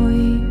wanna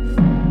leave.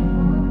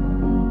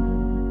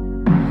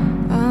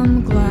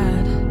 I'm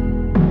glad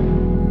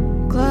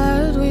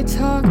we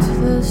talked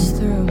this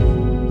through.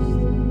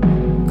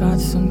 Got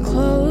some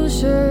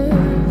closure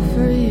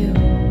for you.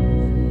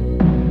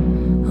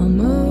 I'll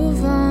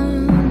move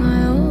on,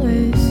 I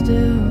always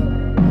do.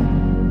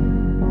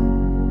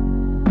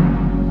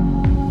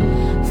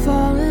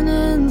 Falling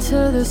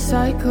into the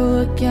cycle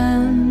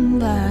again,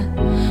 that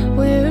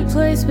weird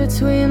place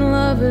between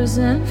lovers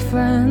and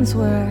friends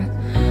where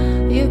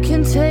you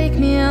can take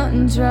me out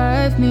and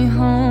drive me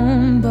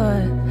home,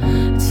 but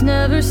it's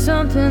never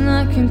something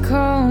I can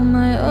call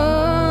my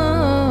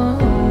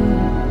own.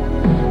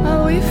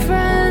 Are we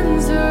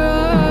friends or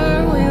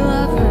are we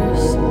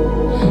lovers?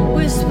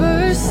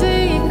 Whisper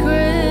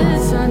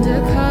secrets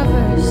under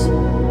covers.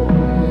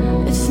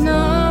 It's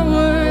not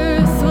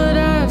worth what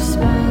I've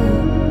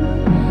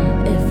spent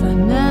if I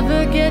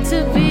never get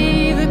to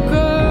be the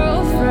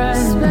girlfriend.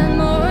 Spend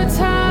more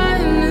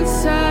time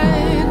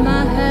inside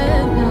my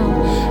head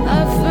now.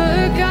 I've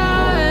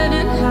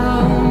forgotten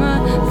how my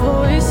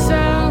voice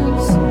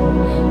sounds.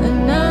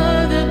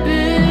 Another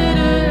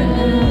bitter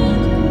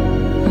end,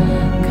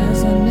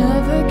 'cause I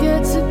never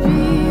get to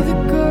be the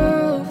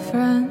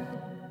girlfriend.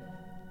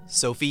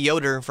 Sophie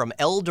Yoder from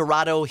El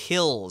Dorado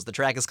Hills. The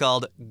track is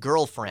called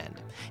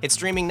Girlfriend. It's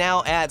streaming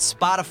now at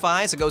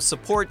Spotify, so go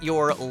support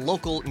your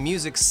local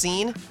music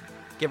scene.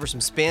 Give her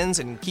some spins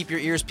and keep your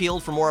ears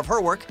peeled for more of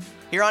her work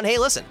here on Hey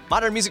Listen,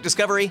 modern music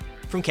discovery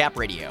from Cap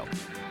Radio.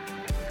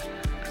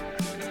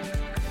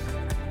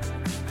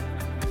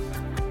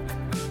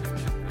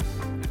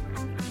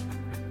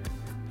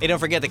 Hey, don't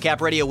forget that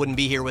Cap Radio wouldn't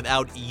be here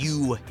without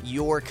you.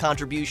 Your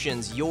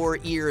contributions, your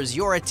ears,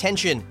 your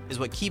attention is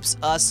what keeps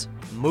us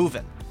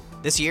moving.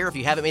 This year, if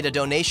you haven't made a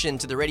donation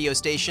to the radio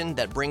station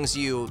that brings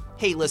you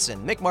Hey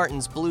Listen, Mick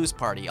Martin's Blues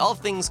Party, all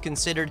things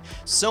considered,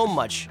 so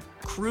much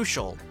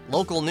crucial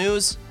local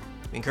news,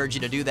 we encourage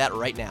you to do that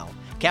right now.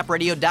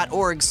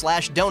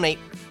 capradio.org/donate.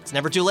 It's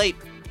never too late.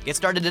 Get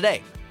started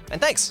today.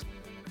 And thanks.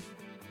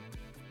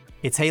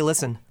 It's Hey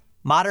Listen,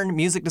 modern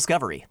music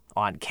discovery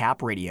on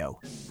Cap Radio.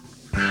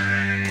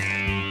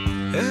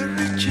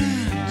 Every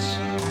chance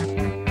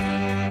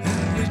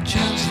that I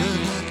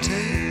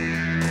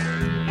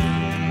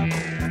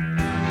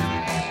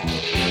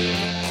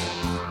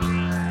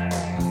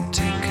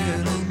take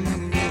it on the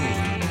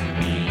road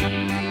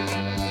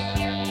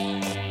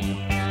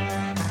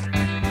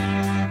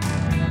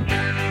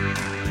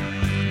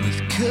with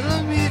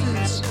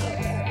kilometers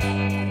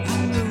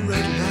and the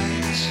red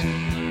lights.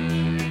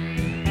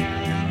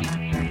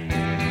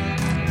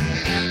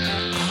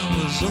 I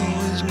was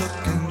always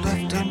looking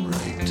left and right.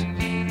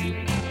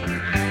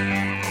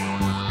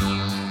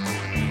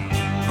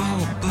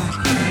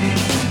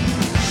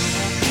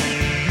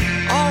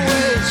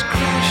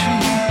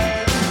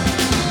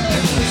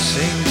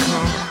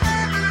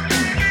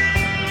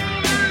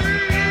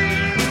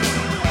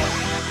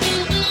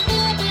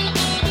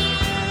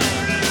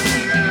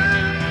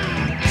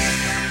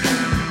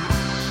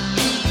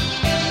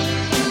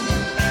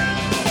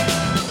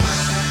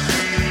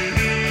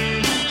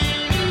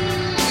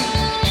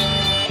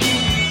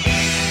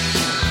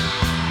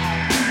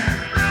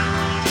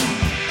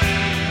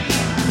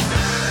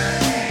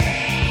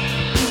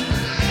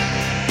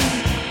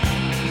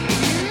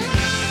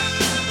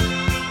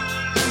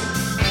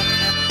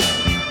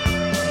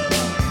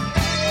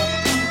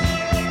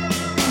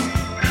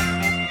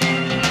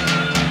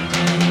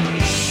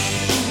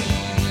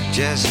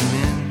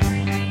 Jasmine,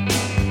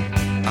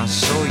 I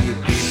saw you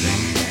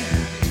breathing.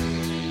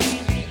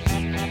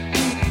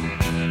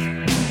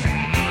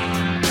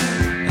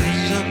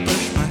 As I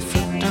pushed my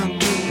foot down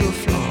to the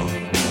floor,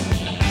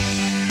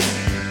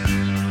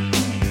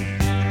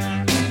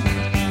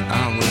 I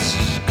was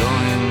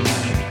going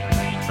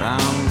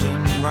round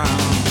and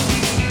round.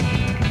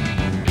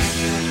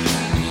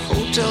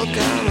 Hotel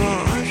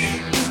garage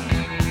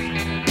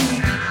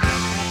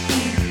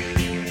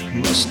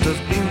must have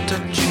been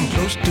touching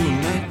close to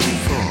 94.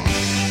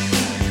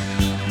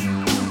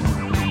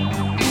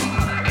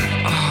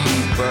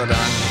 But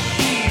I'm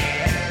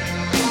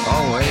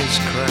always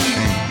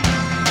crashing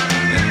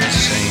in the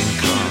same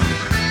car.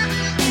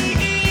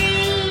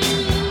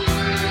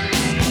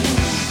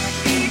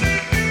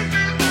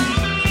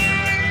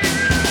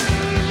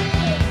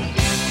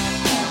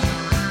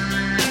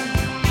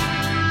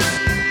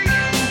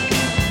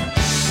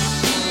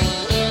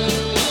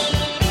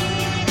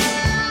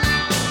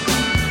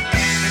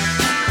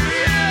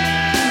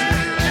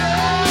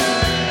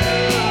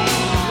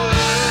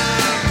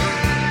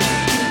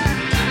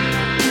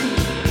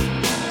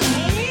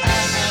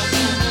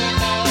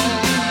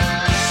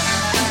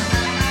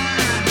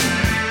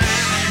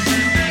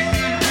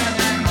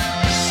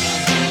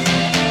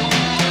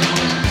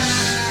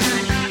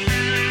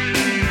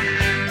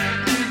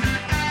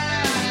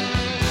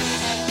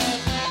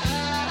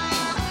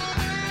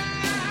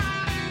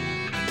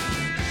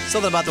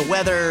 Something about the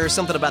weather,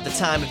 something about the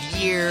time of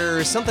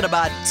year, something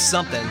about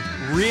something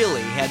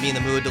really had me in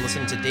the mood to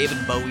listen to David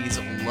Bowie's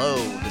Low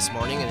this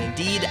morning, and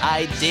indeed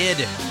I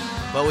did.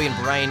 Bowie and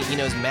Brian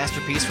Eno's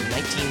masterpiece from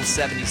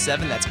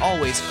 1977 that's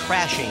always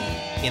crashing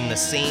in the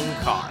same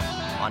car.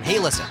 On Hey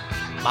Listen,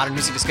 modern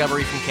music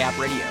discovery from Cap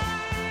Radio.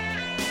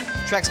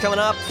 Tracks coming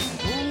up.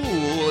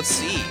 Ooh, let's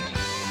see.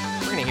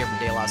 We're going to hear from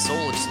De La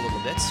Soul in just a little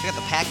bit. We got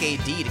the Pack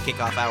AD to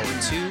kick off hour 2.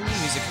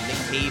 Music from Nick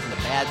Cave and the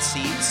Bad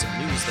Seeds. Some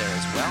news there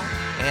as well.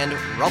 And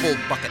Rubble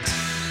Bucket.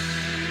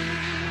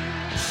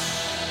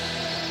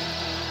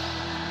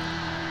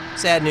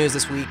 Sad news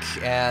this week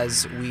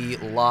as we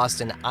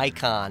lost an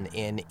icon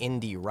in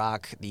indie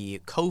rock.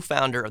 The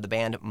co-founder of the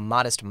band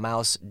Modest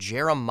Mouse,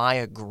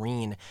 Jeremiah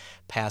Green,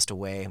 passed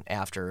away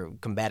after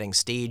combating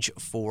stage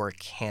 4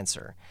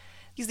 cancer.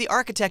 He's the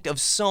architect of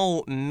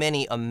so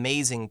many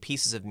amazing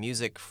pieces of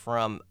music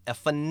from a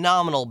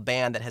phenomenal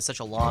band that has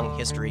such a long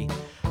history.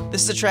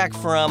 This is a track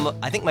from,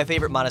 I think, my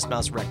favorite Modest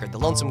Mouse record, The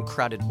Lonesome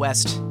Crowded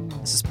West.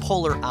 This is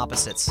Polar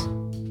Opposites,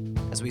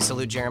 as we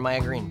salute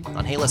Jeremiah Green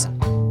on Hey Listen.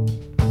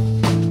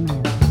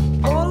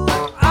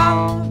 Polar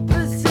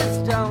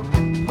opposites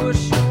don't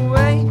push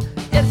away.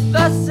 It's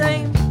the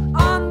same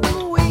on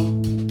the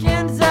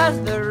weekends as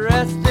the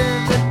rest of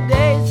the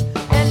days.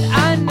 And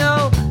I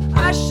know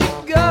I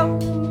should go,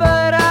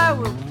 but I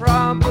will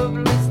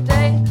probably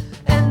stay.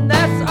 And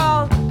that's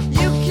all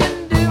you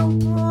can do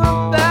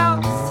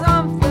about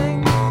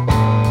something.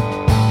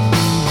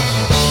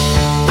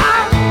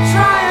 I'm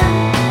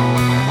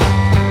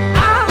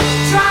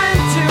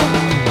trying to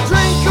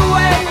drink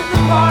away the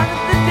bar.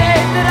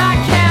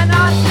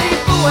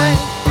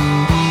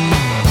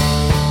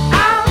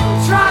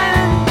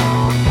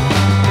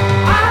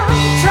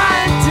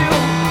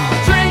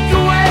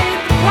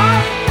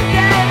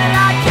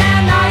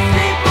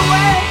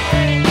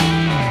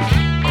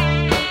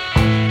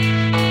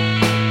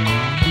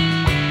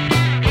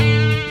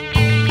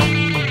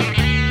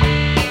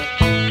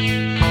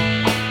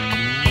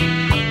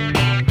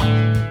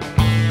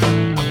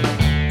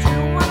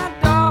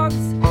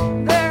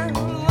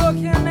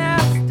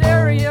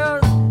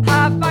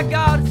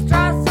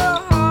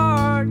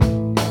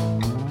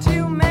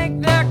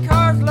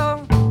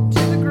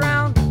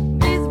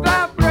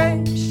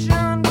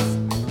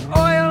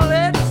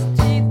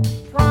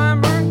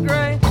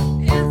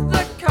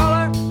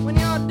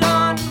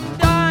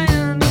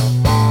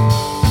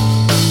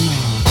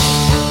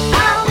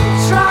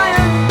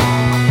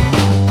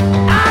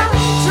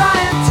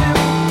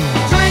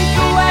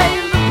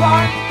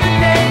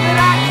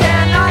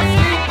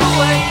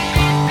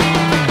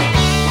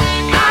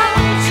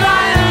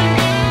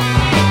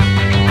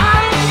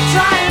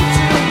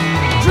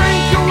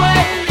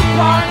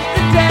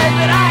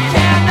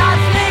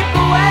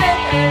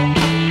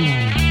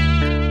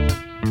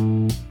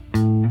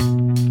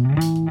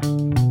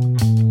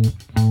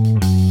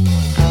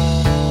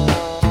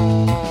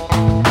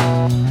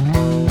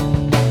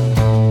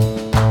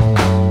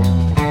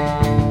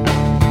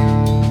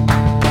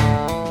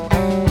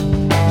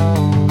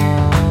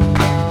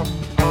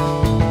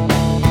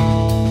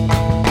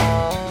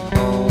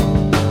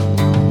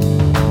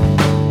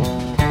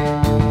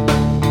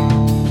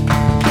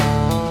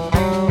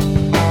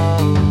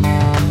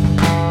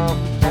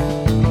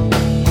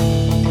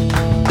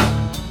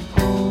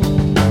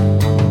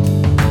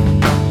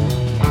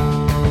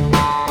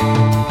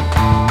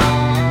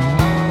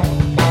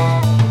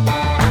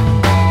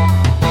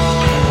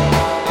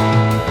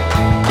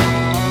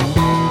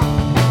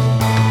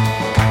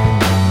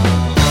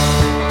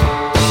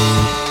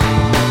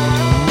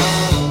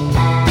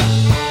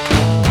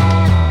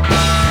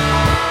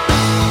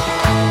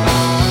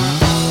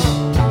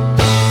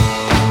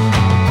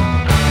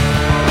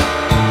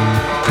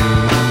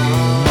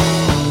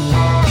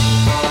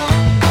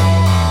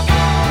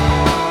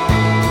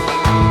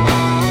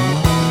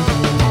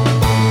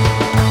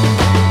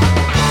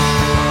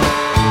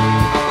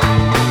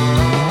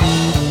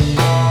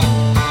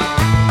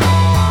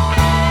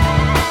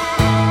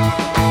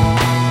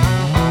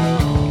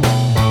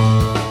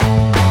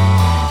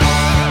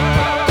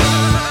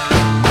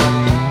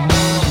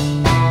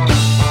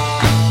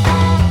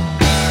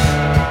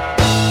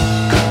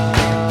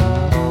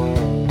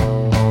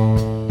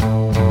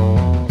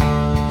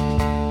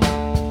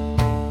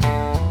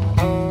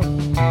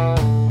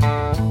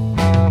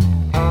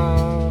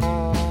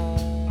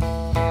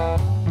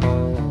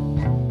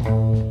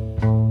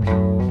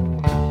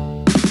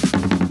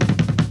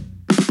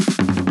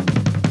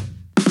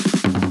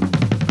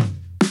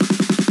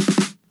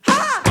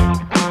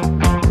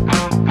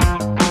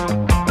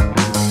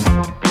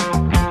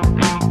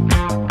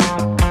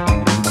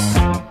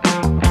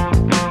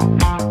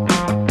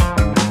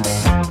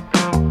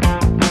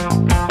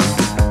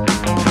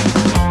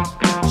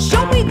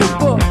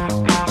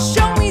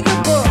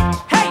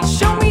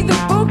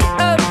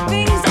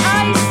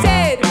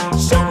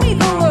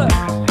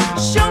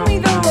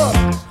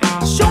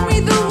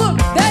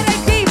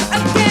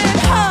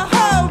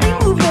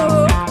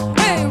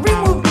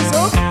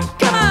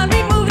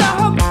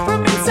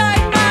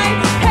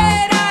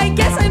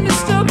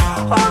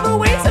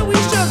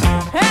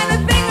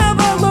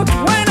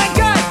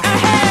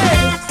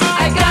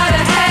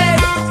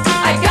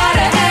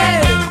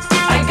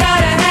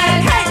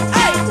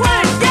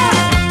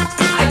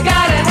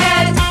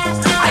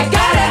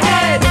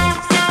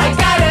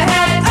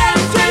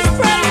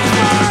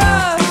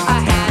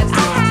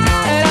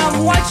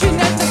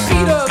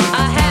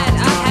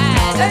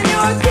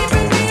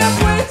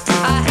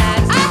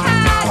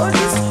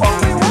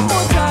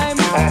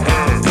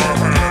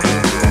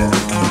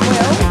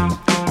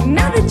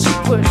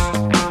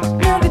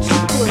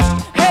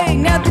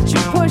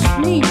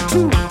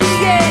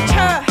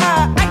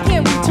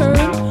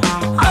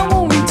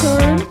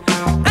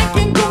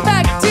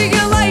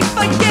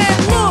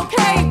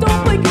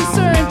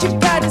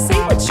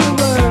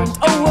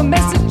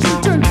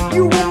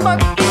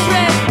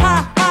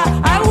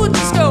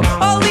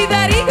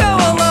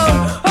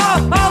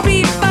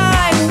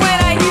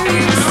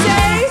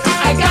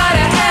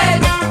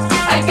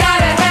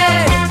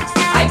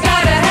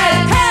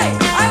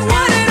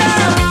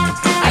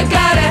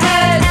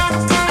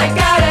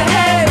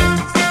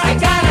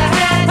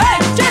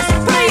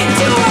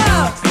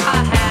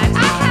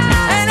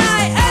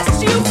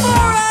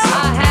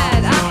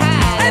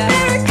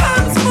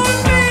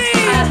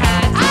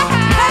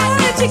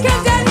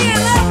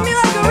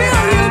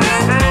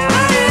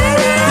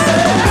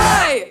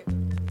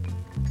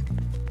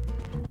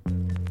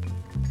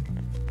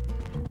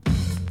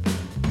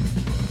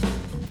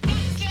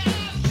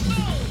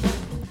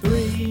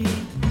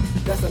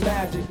 that's a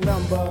magic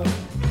number.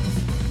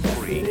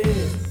 Yes, it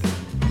is.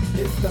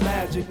 It's the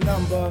magic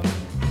number.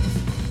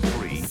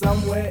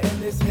 Somewhere in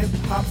this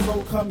hip-hop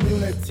soul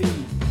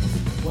community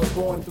was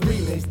born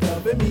 3 mixed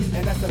up in me,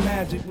 and that's a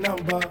magic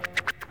number.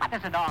 What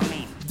does it all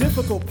mean?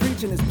 Difficult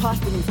preaching is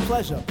posthumous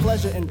pleasure.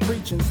 Pleasure in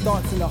preaching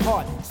starts in the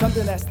heart.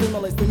 Something that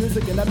stimulates the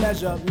music in a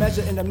measure.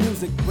 Measure in the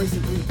music breaks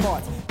in 3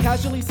 parts.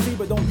 Casually see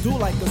but don't do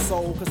like the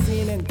soul. Cause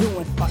seeing and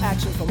doing are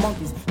actions for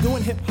monkeys.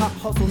 Doing hip-hop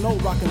hustle, no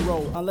rock and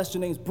roll. Unless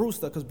your name's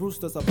Brewster, cause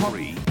Brewster's a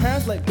punk.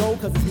 Parents let go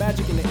cause it's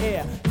magic in the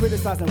air.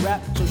 Criticizing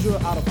rap shows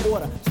you're out of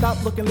order.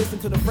 Stop looking, listen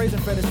to the phrase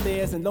and Fred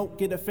Astaire. And don't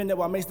get offended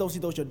while Mace Dosey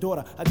does your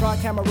daughter. A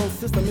tri-camera roll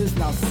system is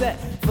now set.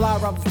 Fly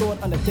around the store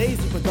under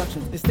Daisy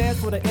Productions. It stands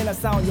for the inner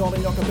sound, y'all,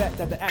 and y'all can bet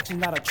that the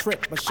action's not a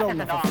trick, but show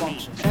enough a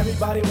function.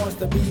 Everybody wants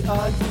to be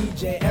a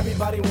DJ,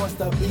 everybody wants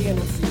to be an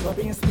MC, but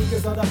being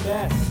speakers are the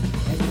best,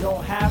 and you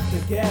don't have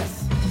to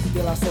guess.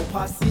 De La Soul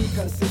Posse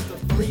consists of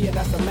 3, and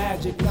that's a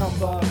magic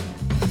number.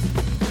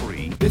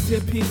 3. This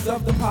here piece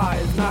of the pie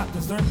is not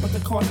dessert, but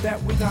the cost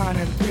that we dine,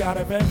 and 3 out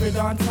of every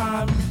darn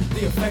time,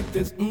 the effect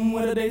is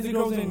when a daisy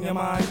grows in your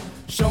mind.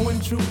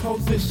 Showing true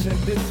position,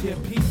 this here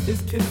piece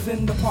is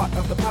kissing the part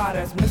of the pie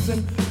that's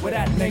missing, where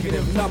that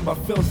negative number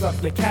fills up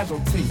your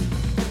casualty.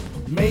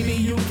 Maybe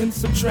you can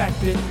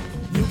subtract it,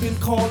 you can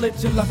call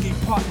it your lucky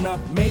partner,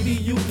 maybe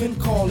you can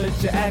call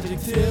it your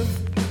adjective.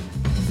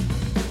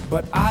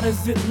 But odd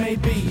as it may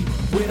be,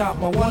 without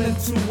my 1 and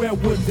 2, where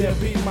would there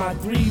be my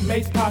 3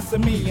 mates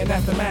passing me, and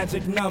that's the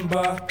magic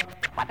number.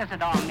 What does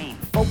it all mean?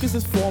 Focus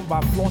is formed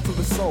by flaunt of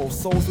the soul.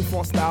 Souls who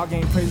form style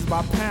gain praises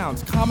by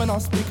pounds. Comment on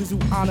speakers who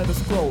honor the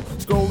scroll.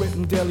 Scroll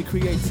written daily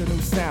creates a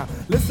new sound.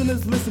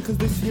 Listeners listen cause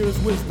this here is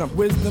wisdom.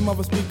 Wisdom of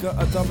a speaker,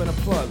 a dove and a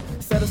plug.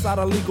 Set aside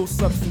a legal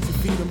substance to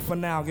feed them for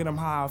now. Get them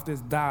high off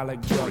this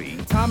dialect drug.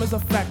 Time is a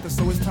factor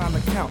so it's time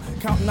to count.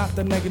 Count not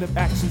the negative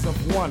actions of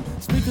 1.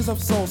 Speakers of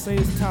soul say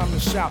it's time to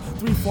shout.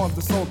 3 forms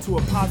the soul to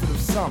a positive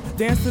sum.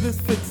 Dance to this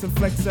fix and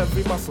flex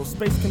every muscle.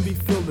 Space can be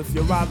filled if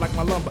you ride like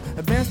my lumber.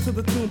 Advance to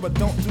the tune but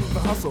don't do the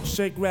hustle.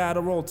 Shake,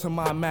 rattle, roll to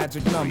my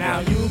magic number.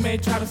 Now you may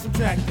try to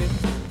subtract it,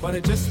 but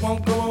it just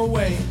won't go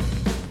away.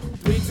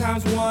 3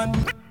 times 1.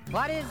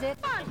 What is it?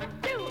 1,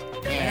 2,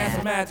 3. That's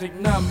a magic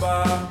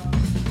number.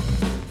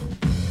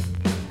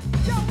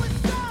 Yo,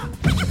 what's up?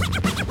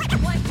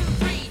 1, 2,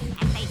 3.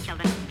 I say,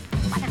 children,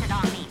 what does it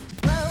all mean?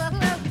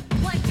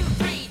 1, 2,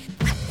 3.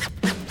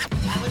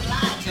 I would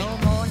lie. No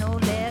more, no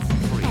less.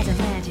 That's a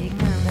magic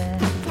number.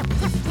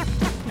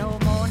 No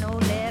more, no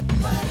less.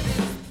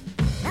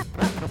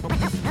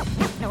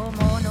 No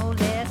more, no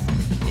less.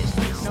 No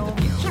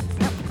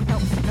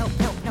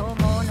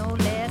more, no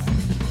less.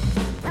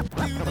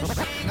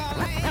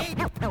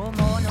 No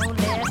more, no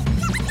less.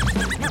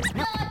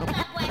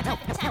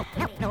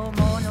 No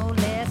more, no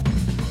less.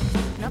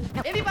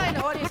 Anybody in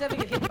the audience ever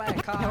get hit by a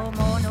car? No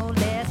more, no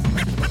less.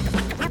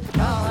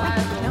 All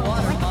right, the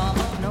water,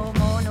 mama. No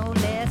more, no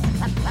less.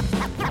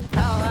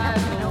 All right,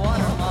 the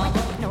water,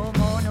 mama. No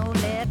more, no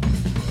less.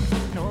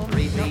 No,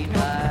 Repeat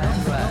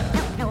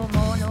right. no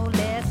more, no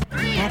less.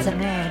 That's a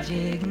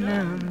magic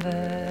number.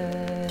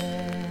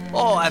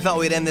 Oh, I thought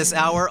we'd end this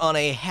hour on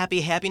a happy,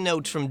 happy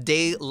note from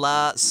De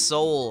La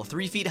Soul,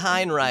 3 Feet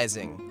High and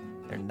Rising.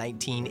 Their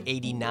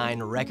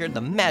 1989 record,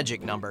 The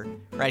Magic Number,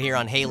 right here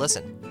on Hey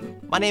Listen.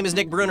 My name is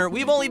Nick Bruner.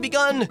 We've only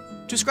begun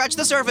to scratch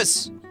the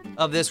surface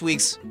of this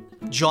week's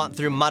jaunt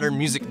through modern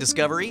music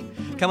discovery.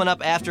 Coming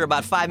up after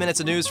about 5 minutes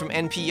of news from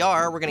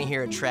NPR, we're going to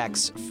hear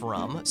tracks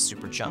from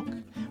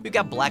Superchunk. We've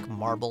got Black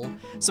Marble,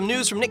 some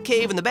news from Nick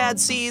Cave and the Bad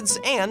Seeds,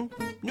 and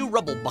New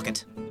Rubble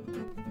Bucket.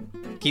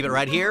 Keep it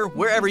right here,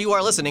 wherever you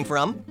are listening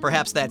from.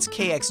 Perhaps that's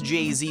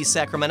KXJZ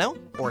Sacramento,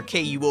 or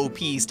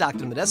KUOP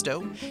Stockton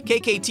Modesto,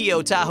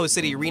 KKTO Tahoe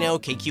City Reno,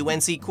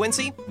 KQNC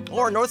Quincy,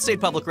 or North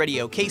State Public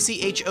Radio,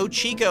 KCHO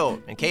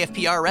Chico, and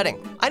KFPR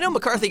Reading. I know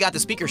McCarthy got the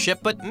speakership,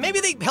 but maybe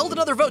they held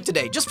another vote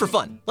today, just for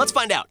fun. Let's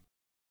find out.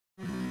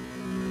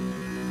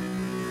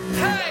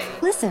 Hey!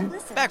 Listen.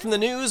 Back from the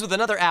news with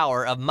another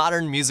hour of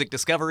modern music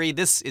discovery.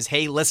 This is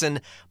Hey Listen.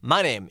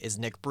 My name is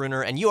Nick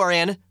Bruner, and you are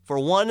in for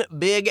one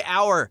big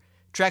hour.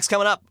 Tracks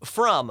coming up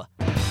from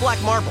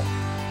Black Marble.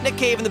 Nick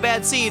Cave and the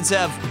Bad Seeds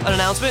have an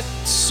announcement,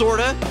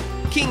 sorta.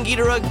 King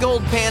Ghidorah,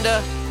 Gold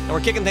Panda, and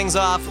we're kicking things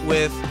off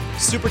with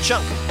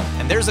Superchunk.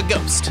 And there's a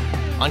ghost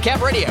on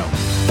Cap Radio.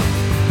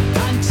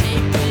 I'm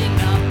taping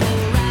up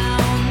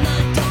around the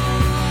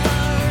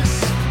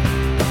doors,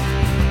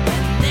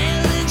 and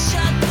nailing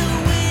shut the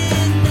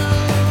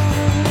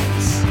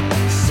windows.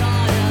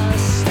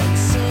 Sawdust and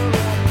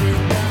syrup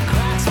in the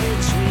cracks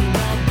between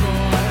the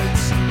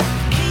boards,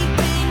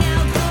 keeping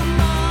out the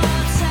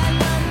moths and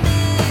the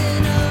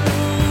minnows.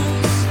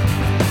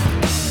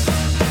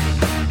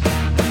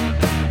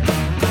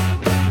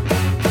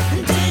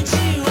 Did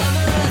you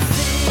ever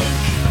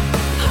think,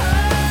 oh,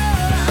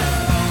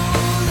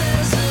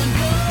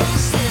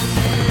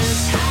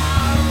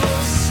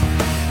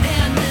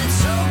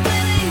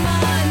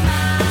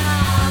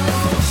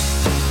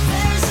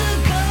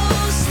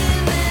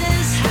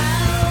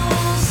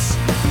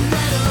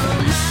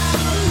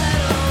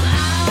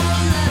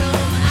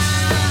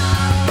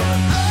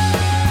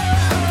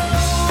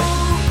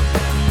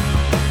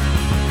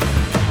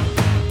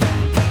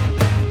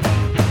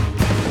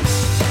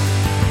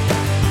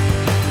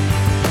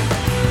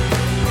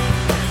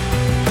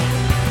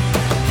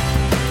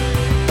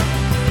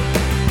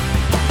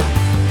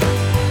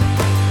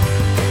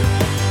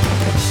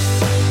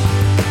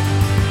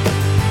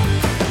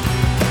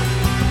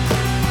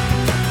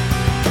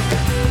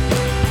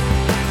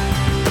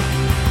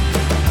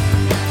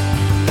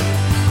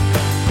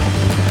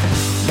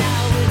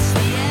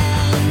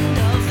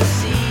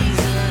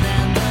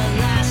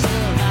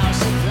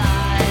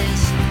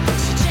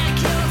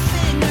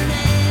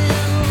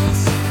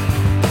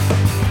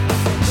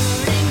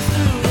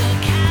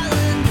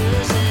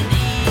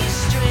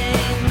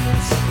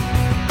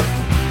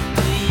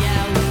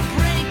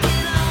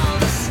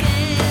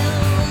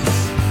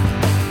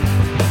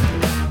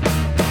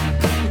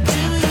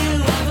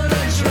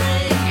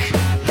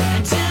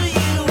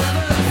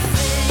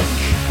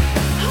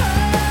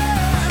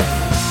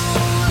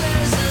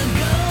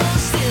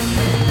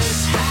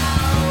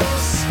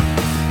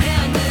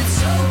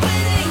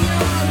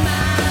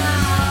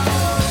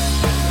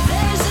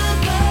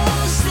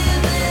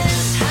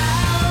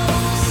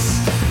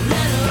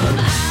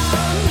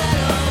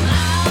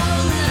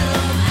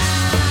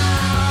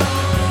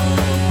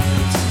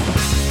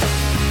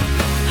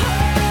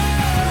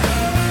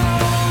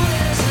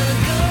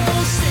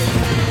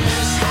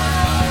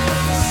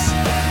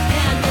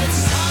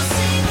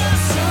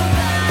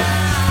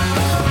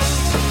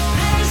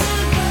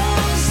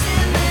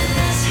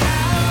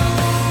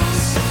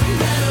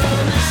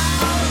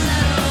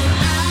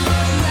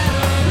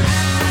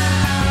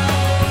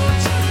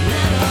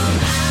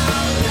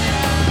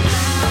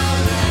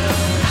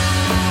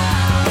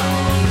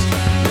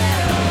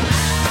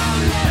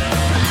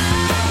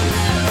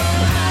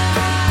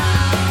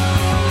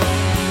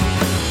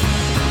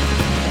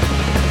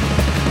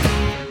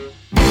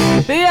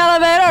 The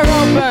elevator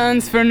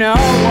opens for no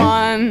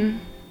one,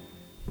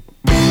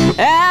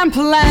 and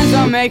plans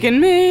are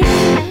making me.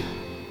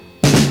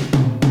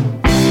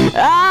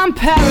 I'm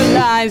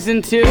paralyzed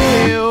into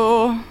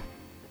you,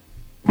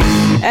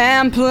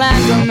 and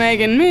plans are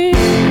making me.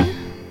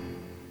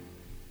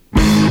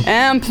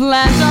 And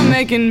plans are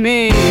making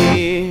me.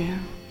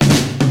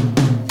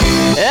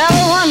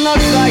 Everyone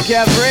looks like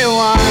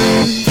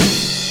everyone,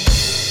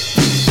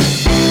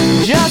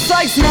 just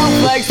like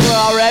snowflakes were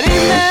already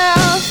missed.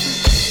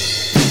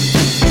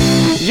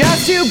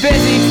 Just too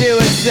busy to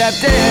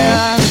accept it.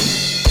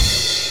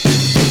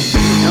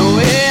 And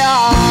we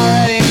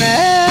already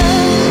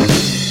missed.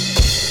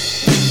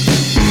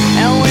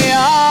 And we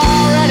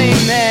already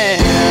missed.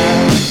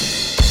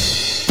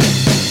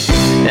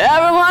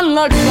 Everyone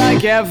looks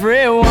like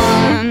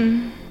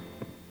everyone,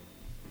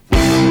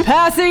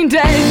 passing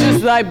days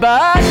just like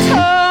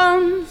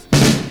buttons.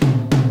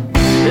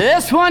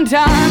 This one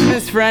time,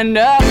 this friend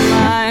of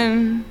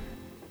mine,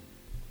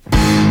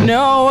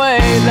 no way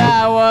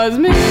that was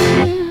me.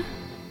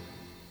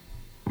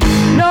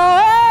 No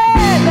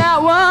way that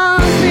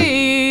was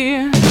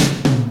me.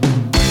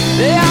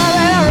 The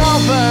elevator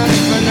opens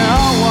for no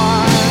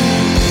one.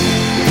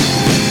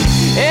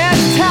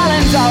 Its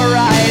talent's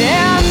alright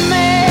in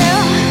me.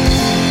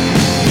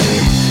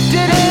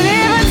 Didn't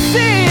even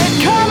see it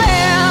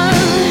coming.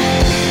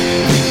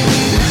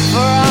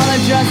 For all the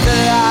just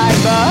like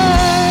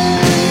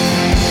birds.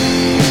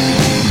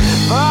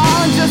 For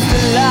all the just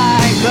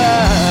like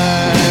birds.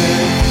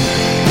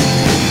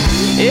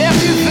 If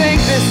you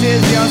think this is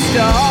your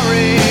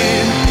story,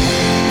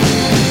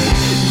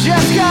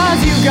 just cause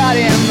you got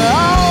in the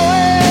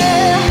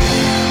way,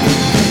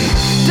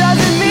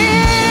 doesn't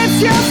mean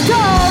it's your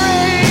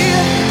story.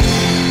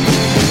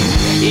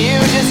 You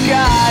just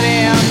got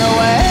in the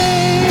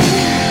way.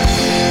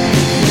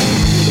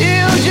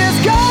 You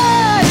just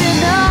got in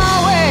the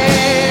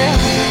way.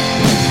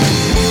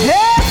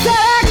 It's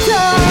that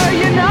actor,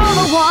 you know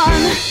the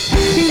one.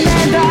 He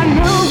made that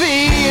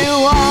movie you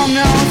all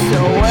know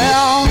so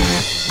well.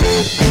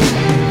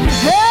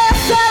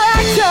 It's that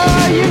actor,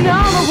 you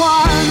know the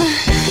one.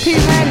 He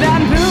made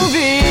that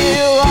movie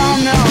you all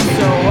know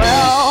so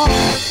well.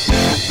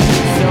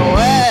 So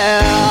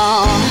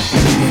well,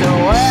 so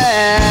well.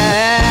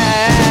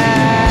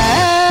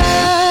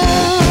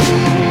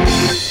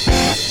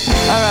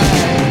 Alright.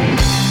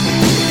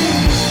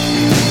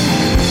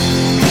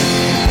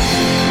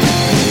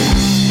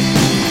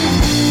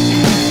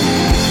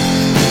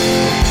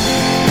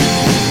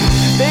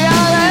 The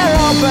elevator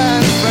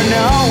opens for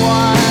no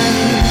one.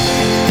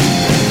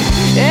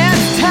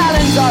 Its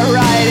talents are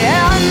right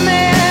in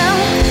me.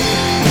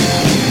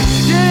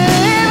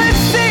 Didn't even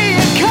see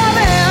it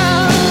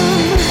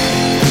coming.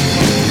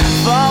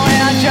 For we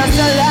are just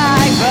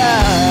like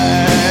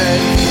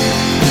birds.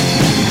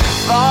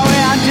 For we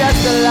are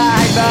just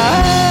like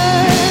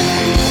birds.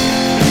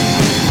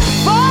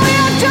 For we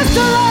are just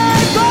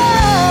like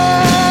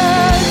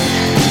birds.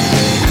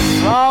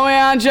 For we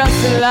are just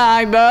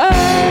like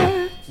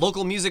birds.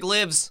 Local music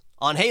lives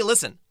on Hey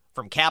Listen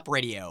from Cap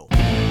Radio.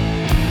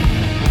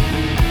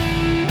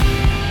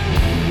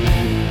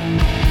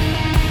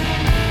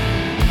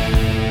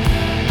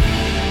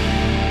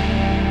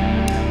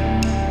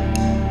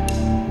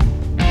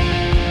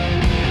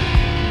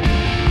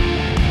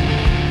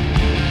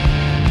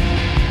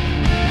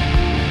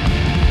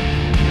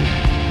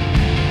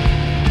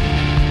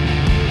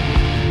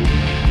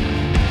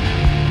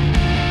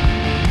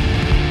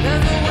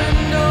 There's a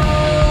window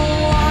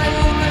wide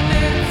open,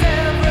 it's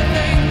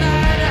everything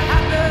that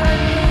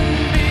happened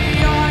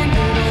behind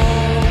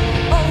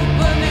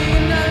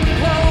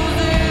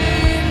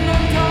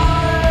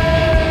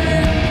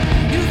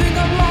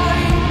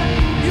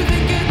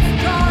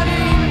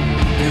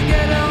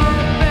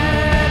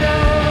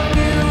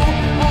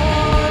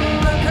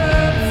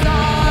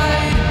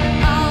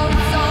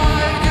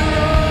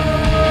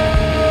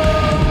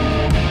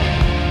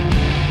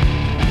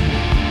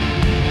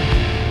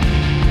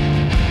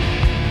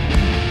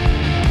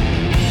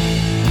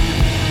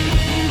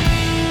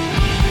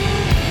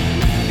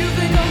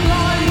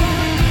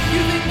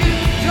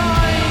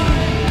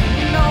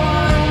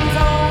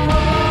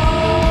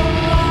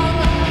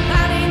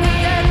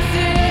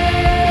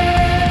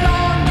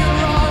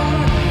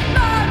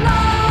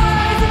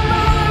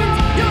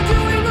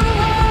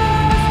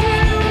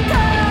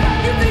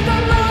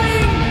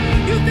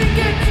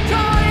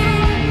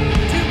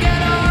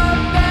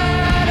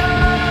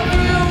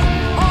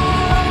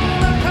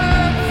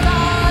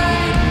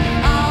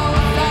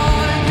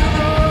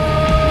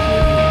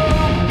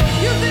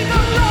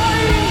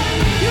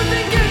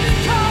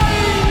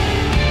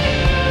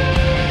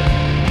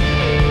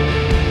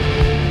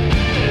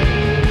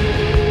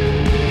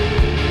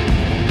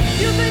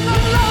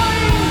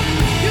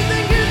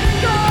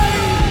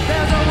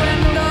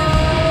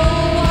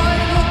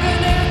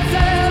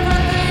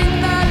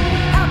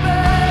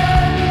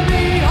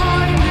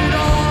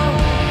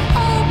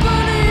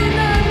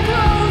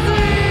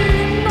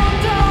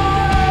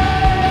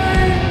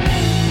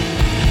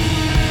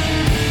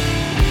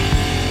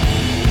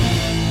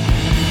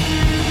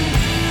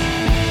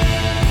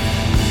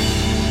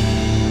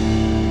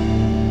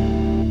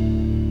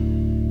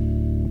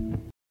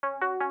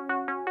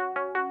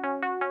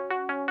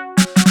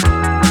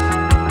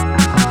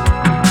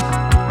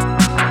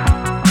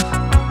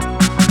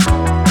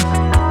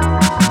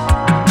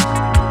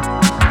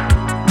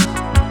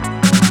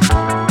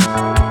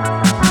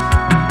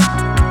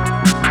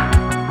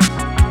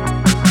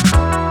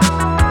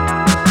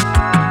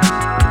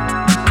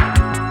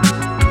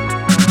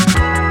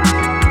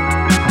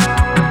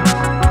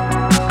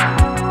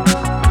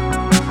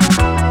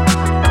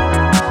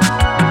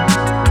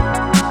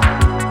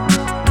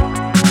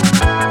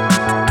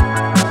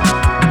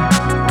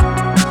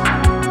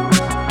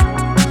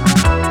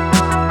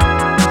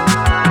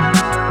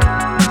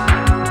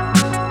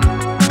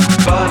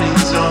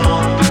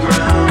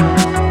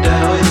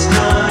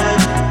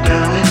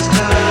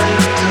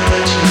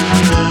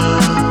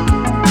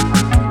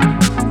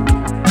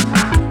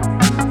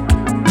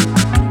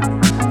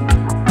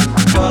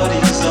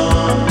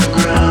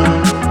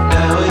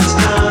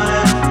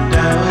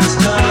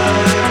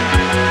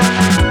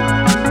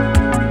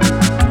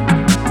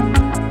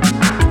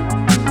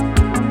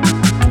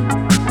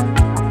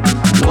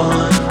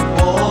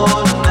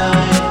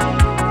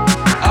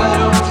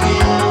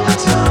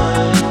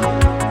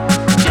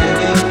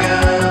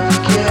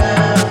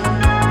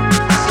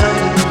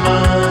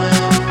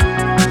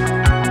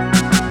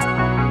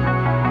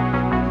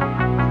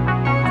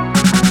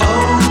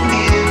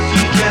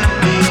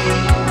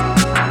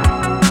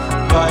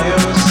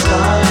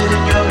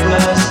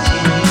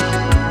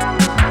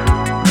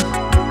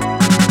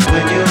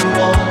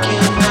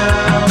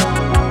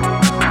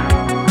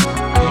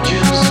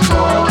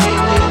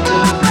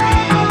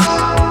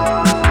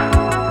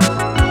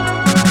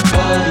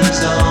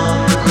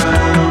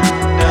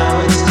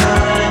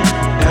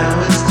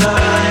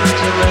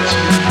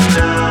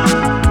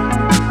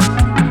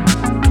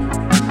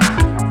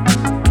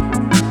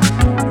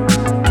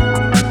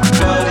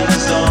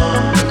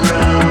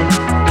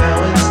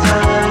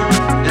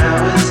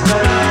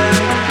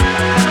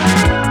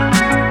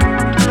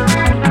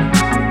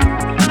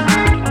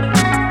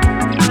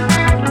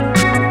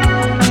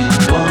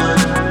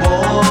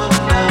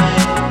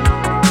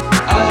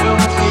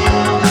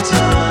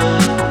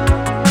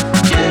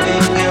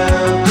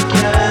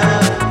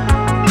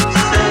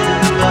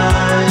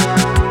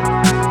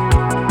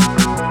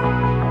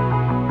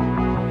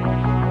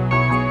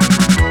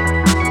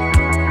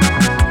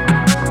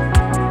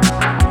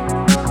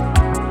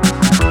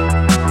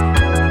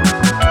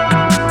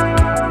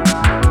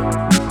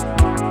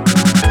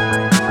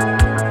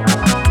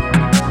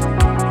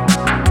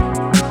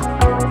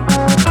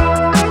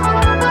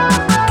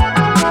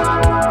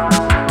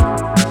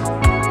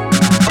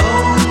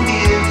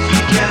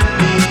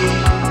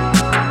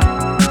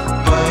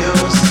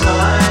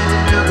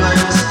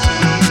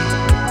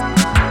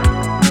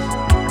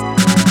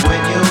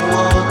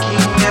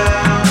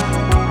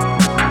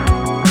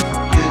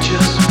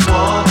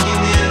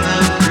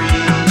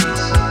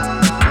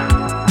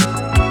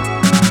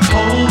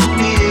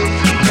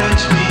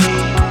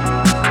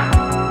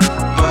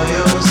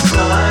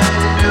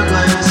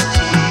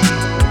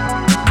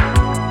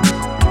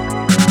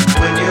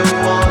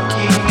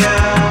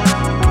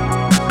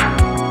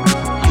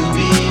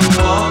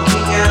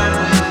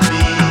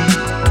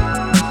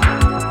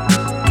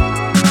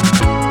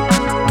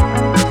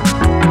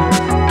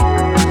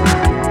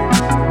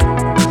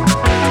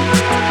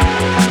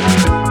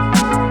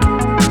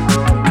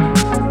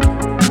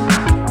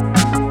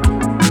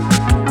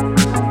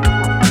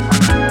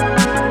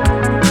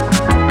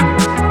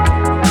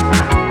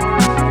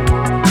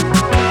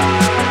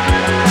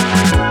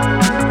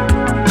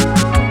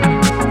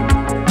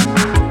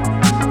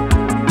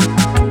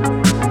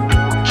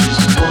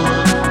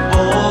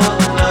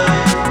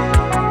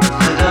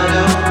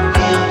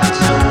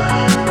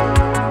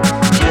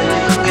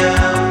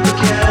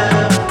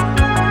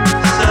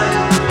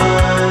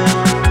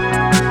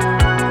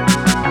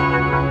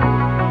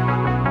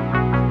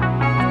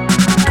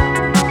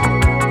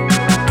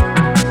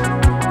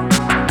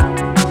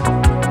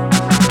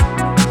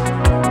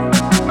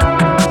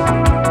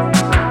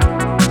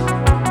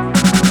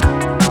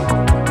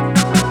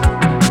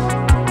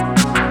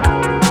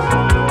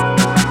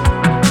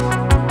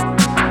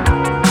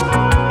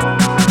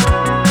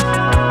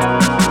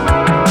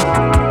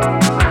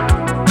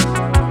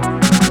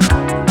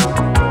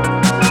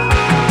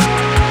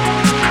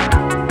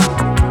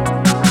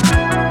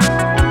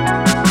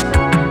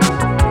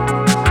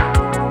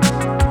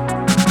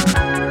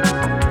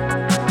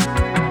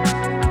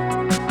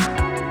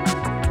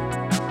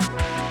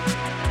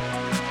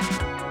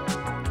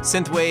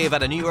Synthwave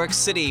out of New York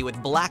City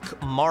with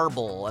Black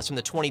Marble. That's from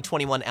the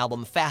 2021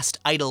 album Fast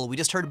Idol. We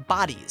just heard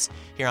Bodies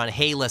here on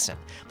Hey Listen.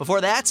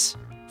 Before that,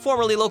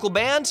 formerly local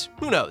band,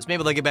 who knows,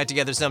 maybe they'll get back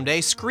together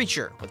someday,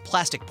 Screecher with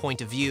Plastic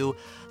Point of View.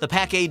 The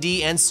Pack AD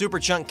and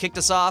Superchunk kicked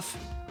us off.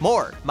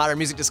 More modern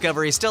music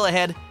discovery still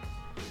ahead.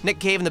 Nick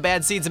Cave and the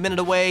Bad Seeds a minute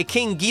away.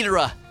 King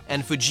Ghidorah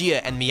and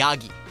Fujiya and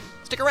Miyagi.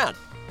 Stick around.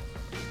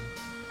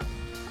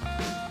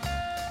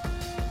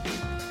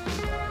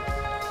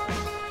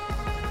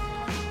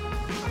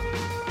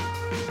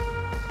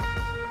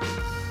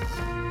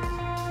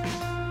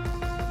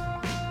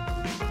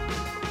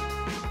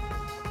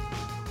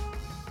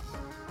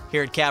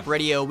 Here at Cap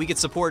Radio, we get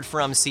support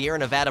from Sierra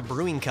Nevada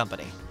Brewing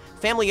Company.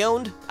 Family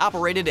owned,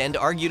 operated, and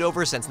argued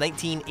over since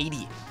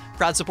 1980.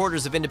 Proud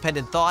supporters of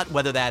independent thought,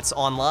 whether that's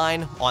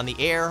online, on the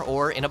air,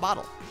 or in a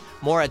bottle.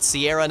 More at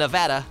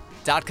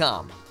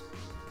sierranevada.com.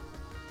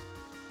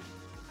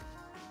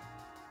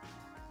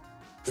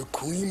 The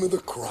cream of the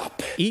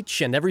crop.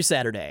 Each and every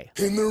Saturday.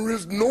 And there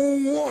is no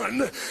one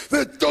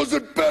that does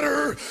it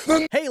better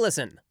than... Hey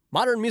Listen,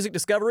 modern music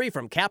discovery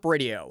from Cap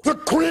Radio. The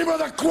cream of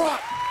the crop!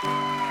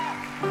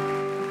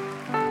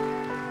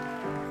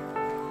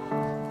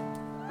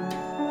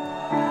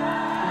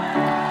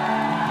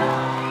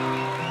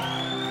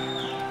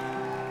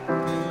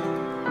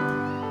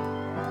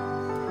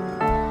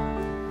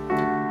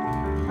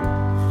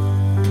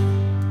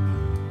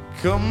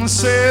 Come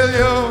sail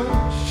your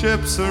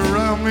ships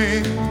around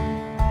me.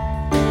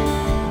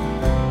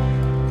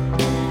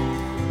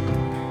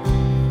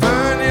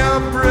 Burn your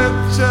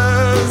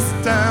bridges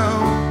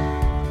down.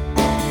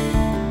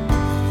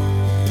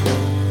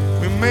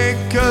 We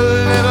make a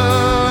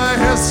little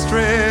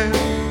history,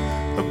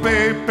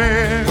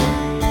 baby.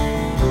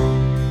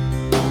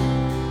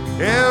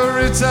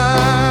 Every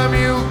time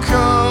you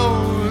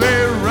call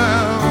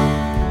around,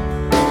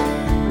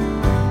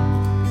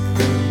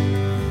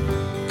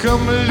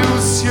 come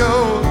loose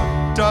your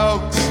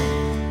dogs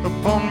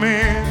upon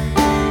me.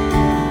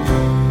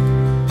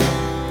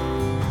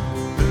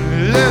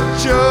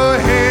 Let your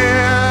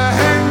hair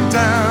hang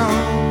down.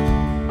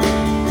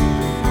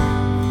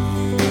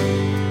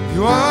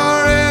 You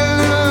are a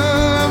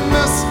little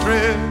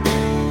mystery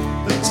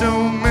to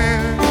me.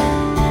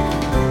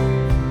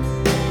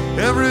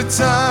 Every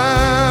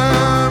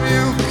time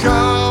you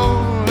call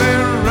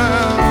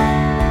around,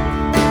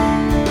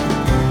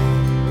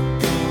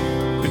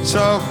 we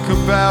talk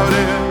about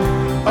it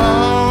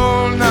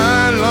all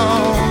night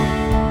long.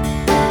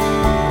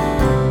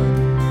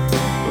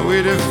 We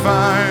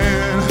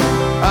define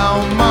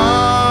our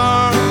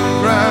mark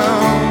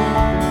ground.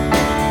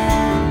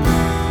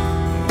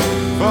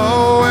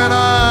 For when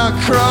I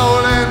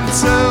crawl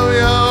into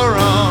your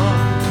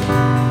arms,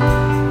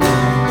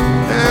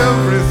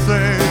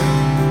 everything,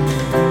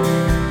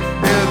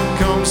 it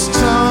comes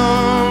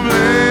tumbling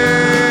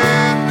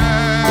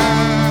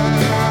down.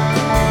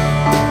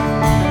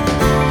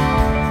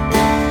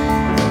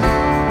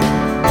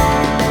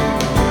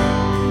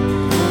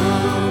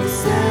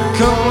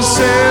 Come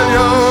sail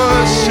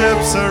your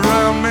ships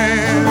around me.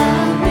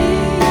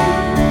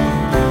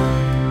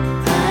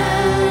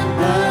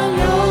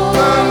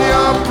 Burn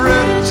your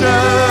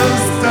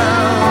bridges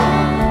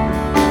down.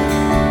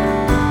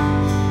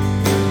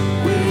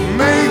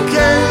 Make a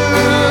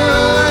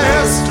little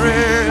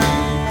history,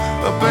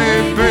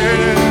 baby.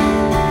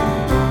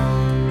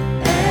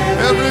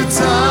 Every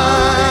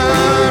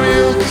time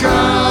you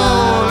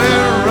call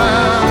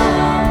around,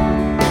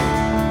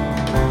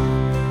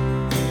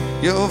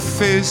 your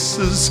face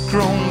has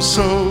grown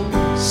so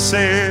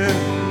sad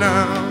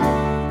now.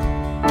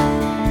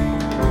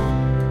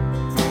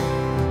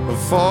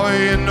 For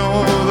you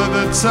know that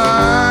the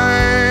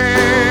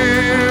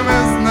time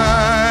is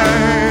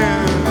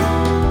nigh.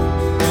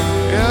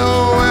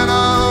 Yeah, when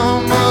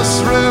I must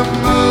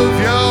remove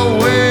your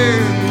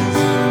wings,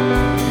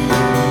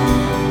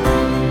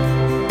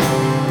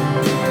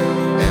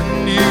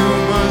 and you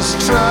must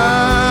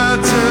try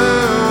to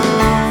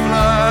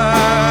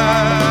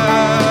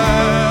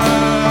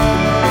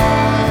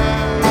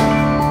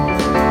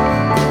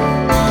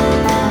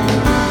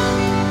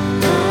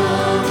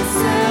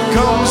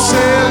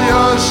sail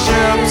your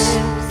ships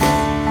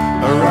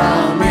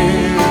around me.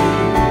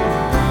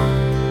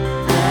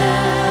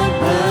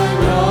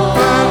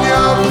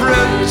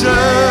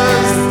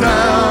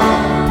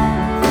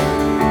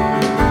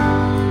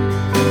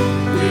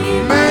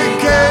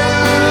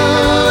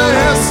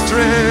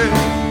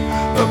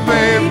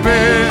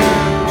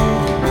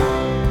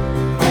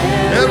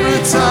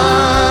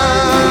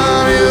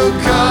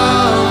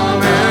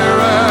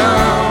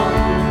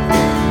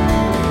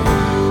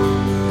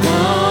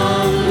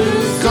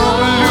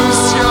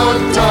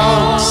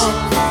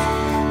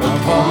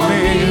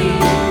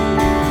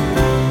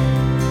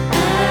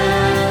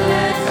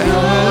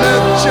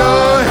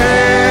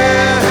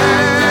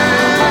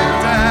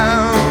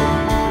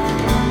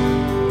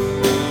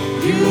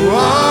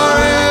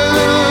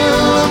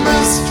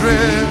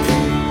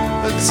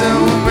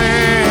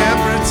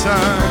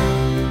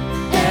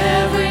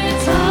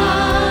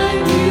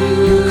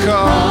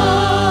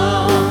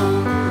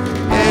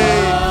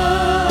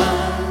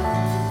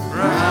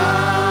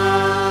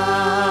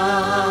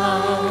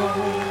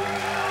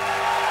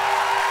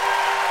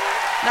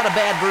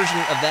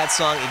 of that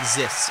song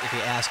exists, if you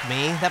ask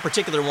me. That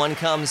particular one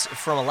comes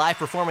from a live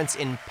performance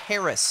in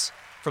Paris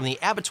from the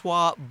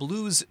Abattoir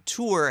Blues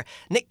Tour.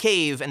 Nick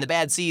Cave and the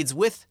Bad Seeds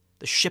with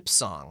the Ship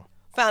Song.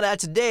 Found out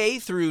today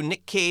through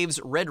Nick Cave's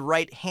Red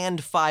Right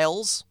Hand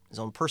Files, his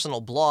own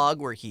personal blog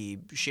where he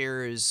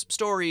shares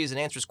stories and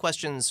answers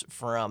questions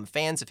from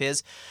fans of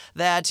his,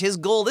 that his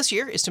goal this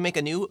year is to make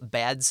a new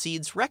Bad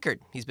Seeds record.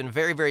 He's been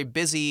very, very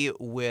busy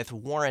with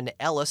Warren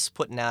Ellis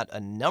putting out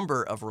a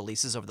number of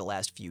releases over the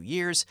last few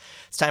years.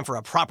 It's time for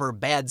a proper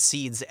Bad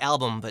Seeds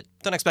album, but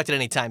don't expect it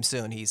anytime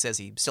soon. He says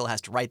he still has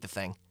to write the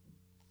thing.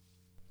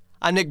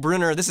 I'm Nick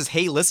Brunner. This is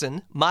Hey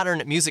Listen,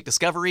 modern music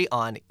discovery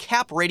on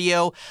Cap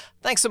Radio.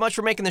 Thanks so much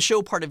for making the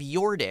show part of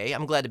your day.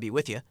 I'm glad to be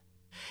with you.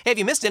 Hey, if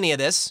you missed any of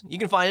this, you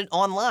can find it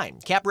online,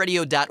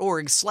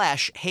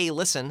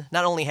 capradio.org/heylisten.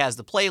 Not only has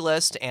the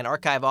playlist and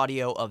archive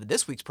audio of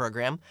this week's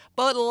program,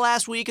 but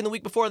last week and the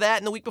week before that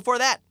and the week before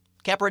that.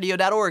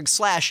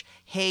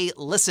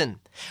 capradio.org/heylisten.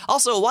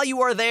 Also, while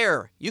you are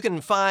there, you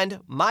can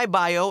find my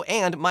bio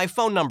and my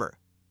phone number.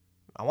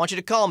 I want you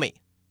to call me.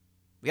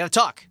 We gotta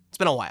talk. It's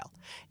been a while.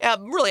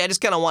 Really, I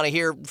just kind of want to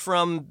hear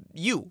from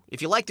you.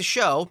 If you like the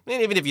show,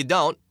 and even if you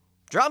don't,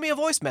 drop me a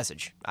voice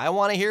message. I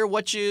want to hear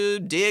what you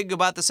dig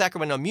about the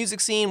Sacramento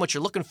music scene, what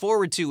you're looking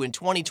forward to in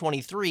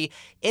 2023,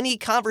 any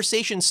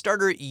conversation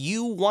starter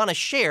you want to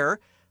share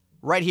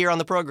right here on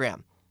the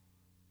program.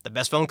 The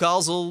best phone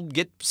calls will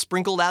get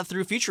sprinkled out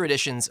through future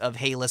editions of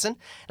Hey Listen.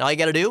 And all you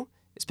got to do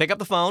is pick up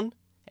the phone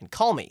and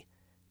call me.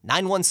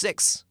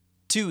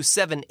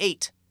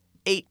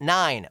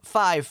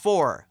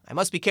 916-278-8954. I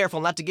must be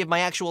careful not to give my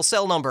actual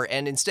cell number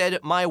and instead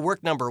my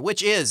work number,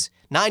 which is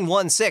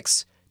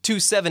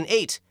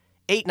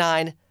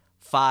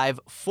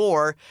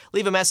 916-278-8954.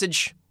 Leave a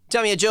message,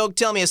 tell me a joke,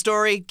 tell me a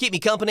story, keep me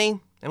company,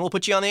 and we'll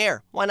put you on the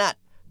air. Why not?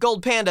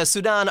 Gold Panda,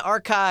 Sudan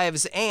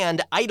Archives,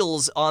 and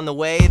Idols on the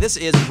way. This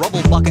is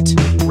Rubble Bucket.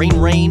 Rain,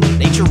 rain,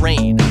 nature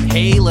rain.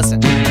 Hey,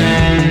 listen.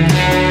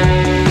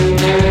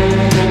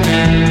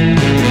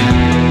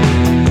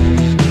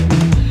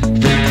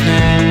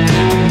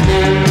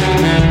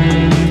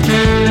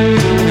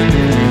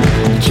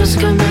 Just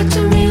come back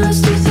to me,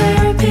 let's do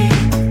therapy.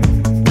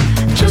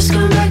 Just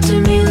come back to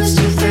me, let's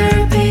do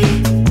therapy.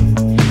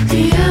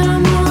 The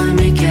animal in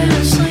me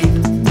can't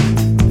sleep,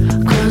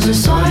 'cause I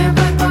saw your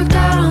bike parked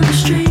out on the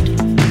street.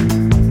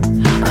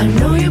 I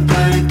know you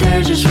put it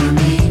there just for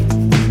me,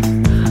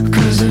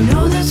 'cause I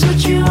know that's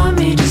what you want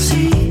me to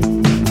see.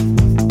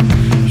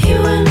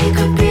 You and me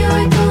could be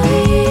like the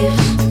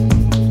leaves.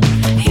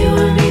 You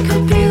and me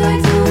could be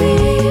like the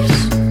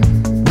leaves.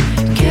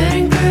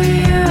 Getting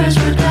prettier as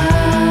we're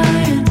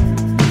dying.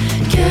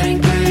 Getting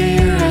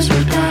prettier as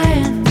we're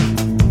dying.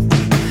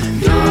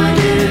 No, I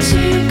didn't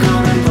see it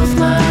coming. Both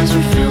my eyes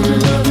were filled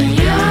with love. And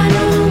yeah, I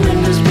know the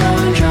wind is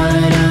blowing. Dry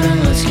it out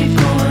and let's keep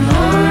going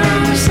all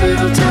around this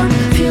little town.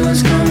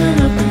 Feelings coming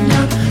up and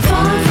down,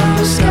 falling from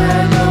the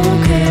sky. But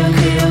okay,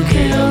 okay,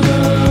 okay, I love.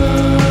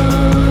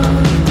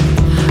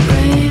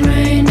 Rain,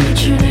 rain,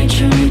 nature,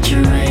 nature,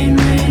 nature, rain,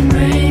 rain,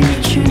 rain,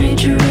 nature,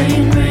 nature,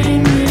 rain,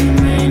 rain, rain,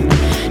 rain,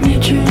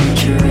 nature,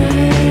 nature, rain.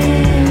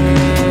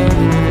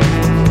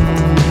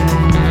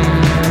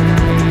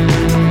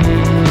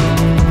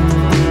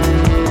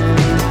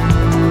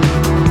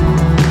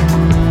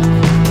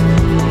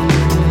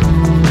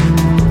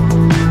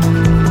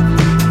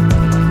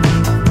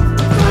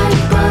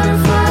 Like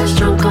butterflies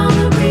drunk on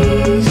the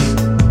breeze,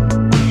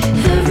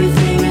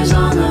 everything is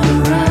on the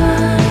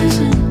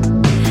horizon.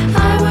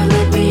 I would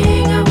let me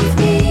hang out with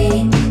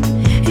me,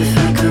 if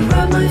I could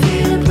rub my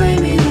feet and play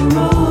me the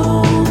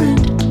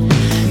Roland.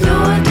 No,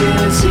 I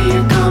didn't see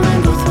it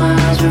coming, both my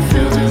eyes were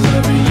filled with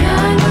love. And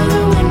yeah, I know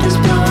the wind is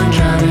blowing,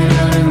 drown it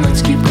out and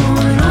let's keep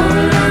going all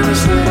around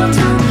this little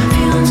town.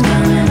 Feelings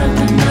coming up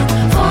and down,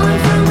 falling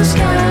from the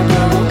sky.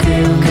 But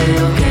okay, okay,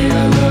 okay, I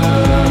love.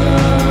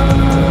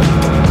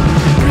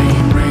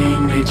 Rain, rain,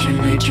 nature,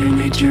 nature,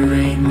 nature,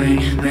 rain,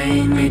 rain,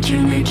 rain,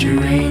 nature, nature,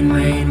 rain,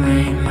 rain,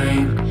 rain,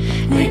 rain,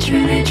 nature,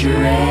 nature,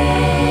 rain.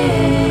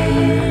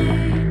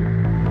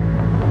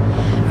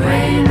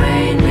 Rain,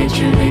 rain,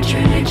 nature,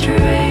 nature, nature,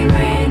 rain,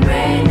 rain,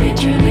 rain,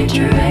 nature,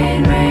 nature,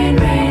 rain, rain,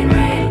 rain,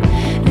 rain,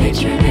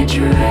 nature,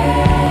 nature,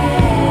 rain.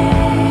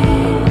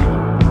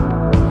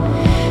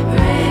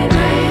 Rain,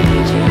 rain,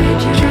 nature,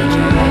 nature,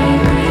 nature, rain,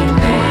 rain,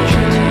 rain,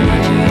 nature,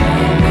 nature,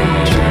 rain,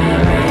 nature,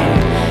 rain,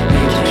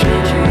 nature,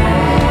 nature, rain.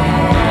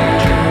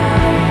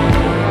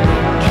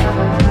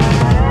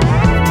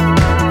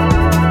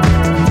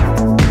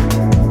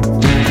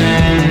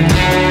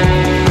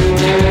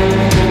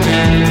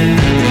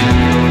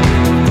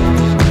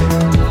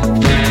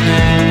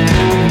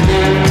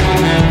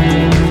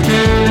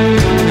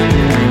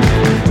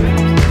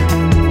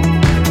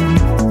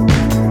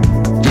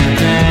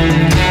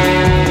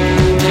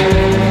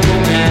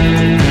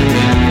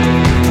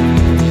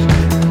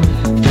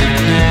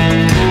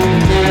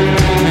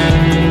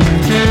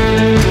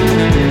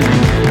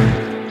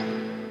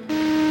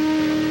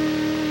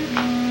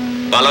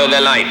 Follow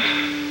the light.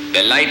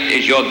 The light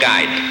is your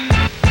guide.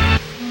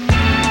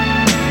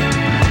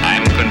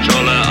 I'm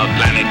controller of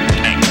planet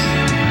X.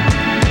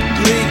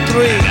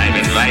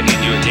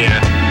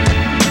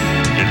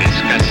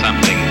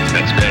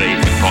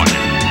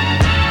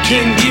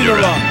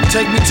 Vanilla,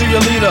 take me to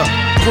your leader.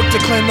 Quick to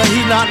claim that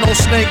he not no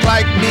snake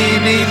like me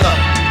neither.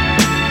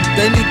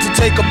 They need to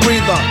take a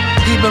breather.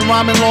 He been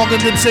rhyming longer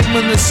than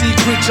Sigmund the Sea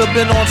Creature.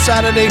 Been on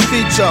Saturday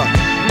feature.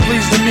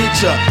 Pleased to meet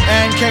ya.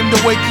 And came to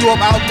wake you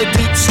up out the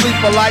deep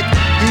sleeper. Like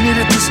he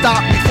needed to stop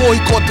before he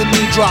caught the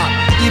knee drop.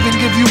 Even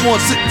give you more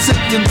zip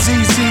than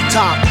ZZ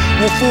Top.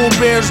 When full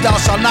bears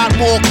thou shalt not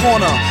more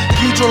corner.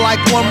 Ghidra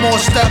like one more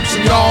steps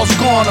and y'all's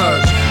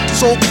corners.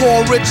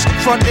 So-called rich,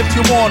 front if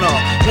you wanna.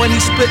 When he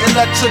spit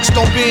electrics,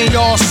 don't be in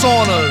y'all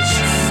saunas.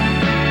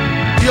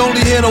 He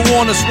only here to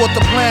warn us what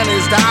the plan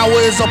is. The hour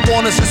is up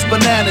on us, it's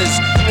bananas.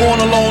 Born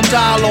alone,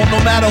 die alone,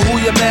 no matter who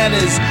your man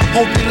is.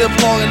 Hope he live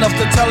long enough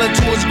to tell it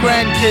to his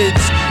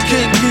grandkids.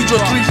 King Ghidra,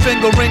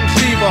 3-finger ring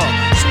fever.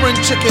 Spring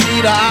chicken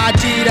eater,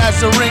 ID'd as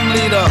the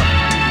ringleader.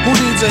 Who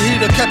needs a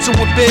heater? Catch him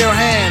with bare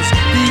hands.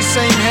 These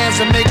same hands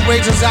that make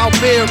razors out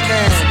beer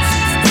cans.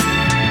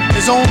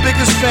 His own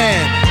biggest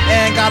fan,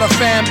 and got a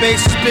fan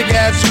base as big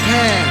as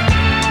Japan.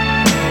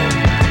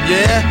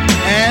 Yeah,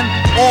 and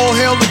all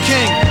hail the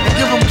king, and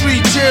give him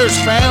 3 cheers,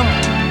 fam.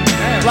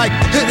 Like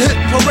hit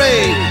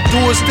parade, do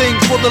his thing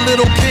for the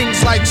little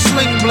kings like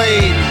Sling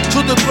Blade.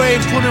 To the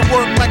grave, put in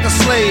work like a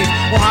slave.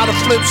 On how to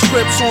flip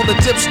scripts on the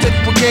dipstick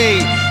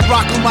brigade.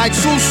 Rock 'em like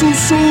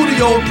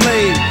the old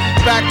play.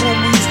 Back when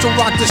we used to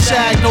rock the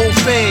shag, no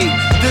fade.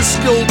 This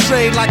skilled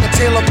trade like a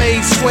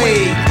tailor-made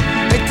suede.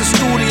 Hit the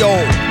studio,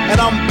 and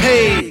I'm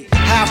paid.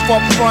 Half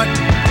up front,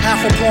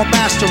 half upon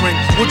mastering.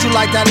 Would you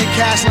like that in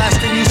cash?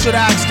 Last thing you should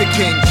ask the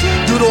king.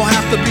 You don't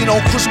have to be no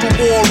crystal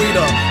ball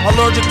reader.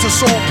 Allergic to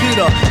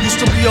saltpeter,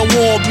 used to be a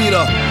wall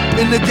beater.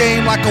 In the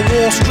game like a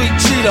Wall Street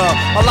cheater.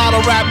 A lot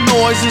of rap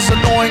noise is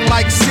annoying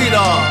like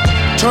cedar.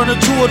 Turn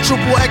into a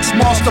triple X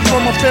monster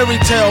from a fairy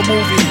tale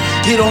movie.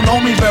 He don't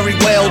know me very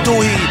well, do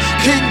he?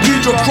 King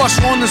Ghidra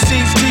crushed on the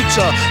scene's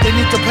teacher. They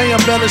need to pay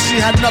him better, she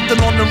had nothing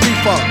on the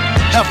reefer.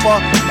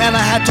 Heifer, and I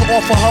had to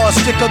offer her a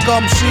stick of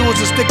gum. She was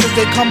as thick as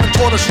they come and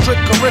taught a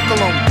strict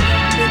curriculum,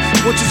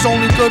 which is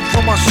only good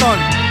for my son.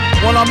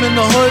 When I'm in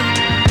the hood,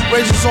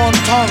 razors on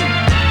tongue.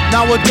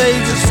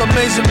 Nowadays it's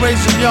amazing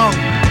raising young.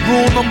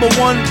 Rule number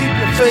 1, keep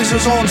your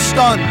phasers on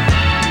stun.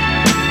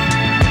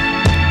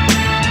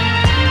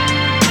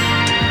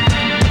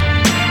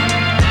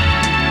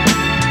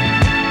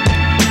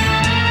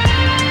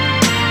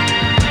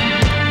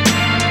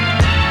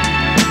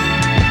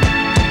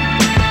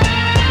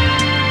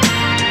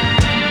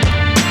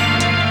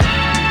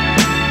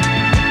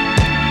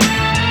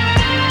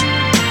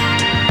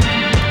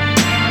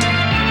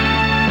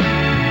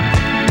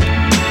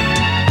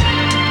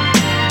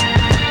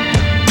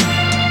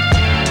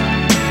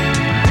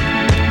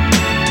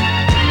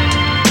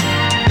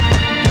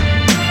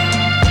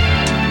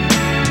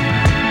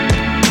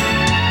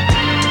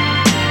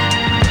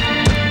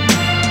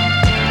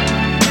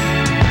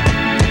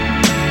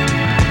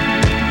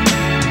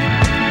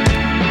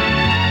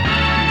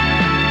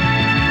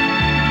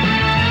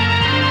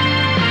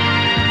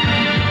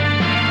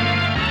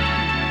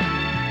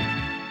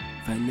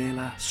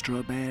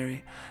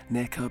 Strawberry,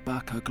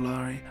 Knickerbocker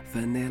glory,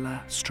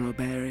 vanilla,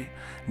 strawberry,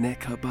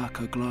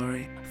 Knickerbocker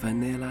glory,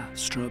 vanilla,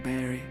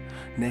 strawberry,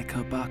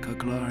 Knickerbocker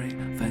glory,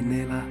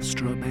 vanilla,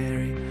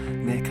 strawberry,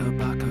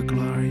 Knickerbocker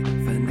glory,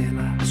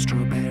 vanilla,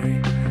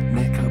 strawberry,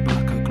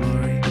 Knickerbocker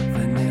glory,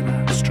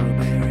 vanilla,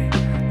 strawberry,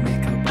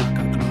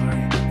 Knickerbocker glory,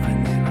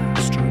 vanilla,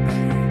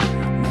 strawberry,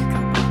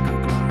 Knickerbocker glory, vanilla, strawberry, Knickerbocker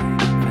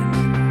glory.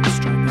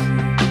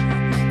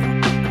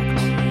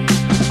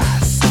 I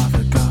saw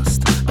the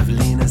ghost of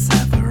Lena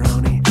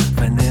Zaffaroni,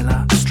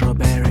 vanilla,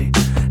 strawberry,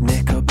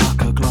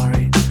 Knickerbocker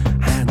glory.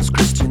 Hans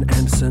Christian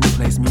Andersen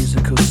plays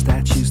musical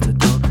statues that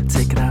don't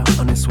take it out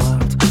on his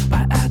world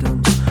by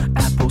atoms.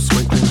 Apple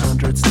sprinkling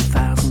hundreds and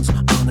thousands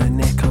on a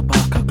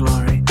Knickerbocker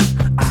glory.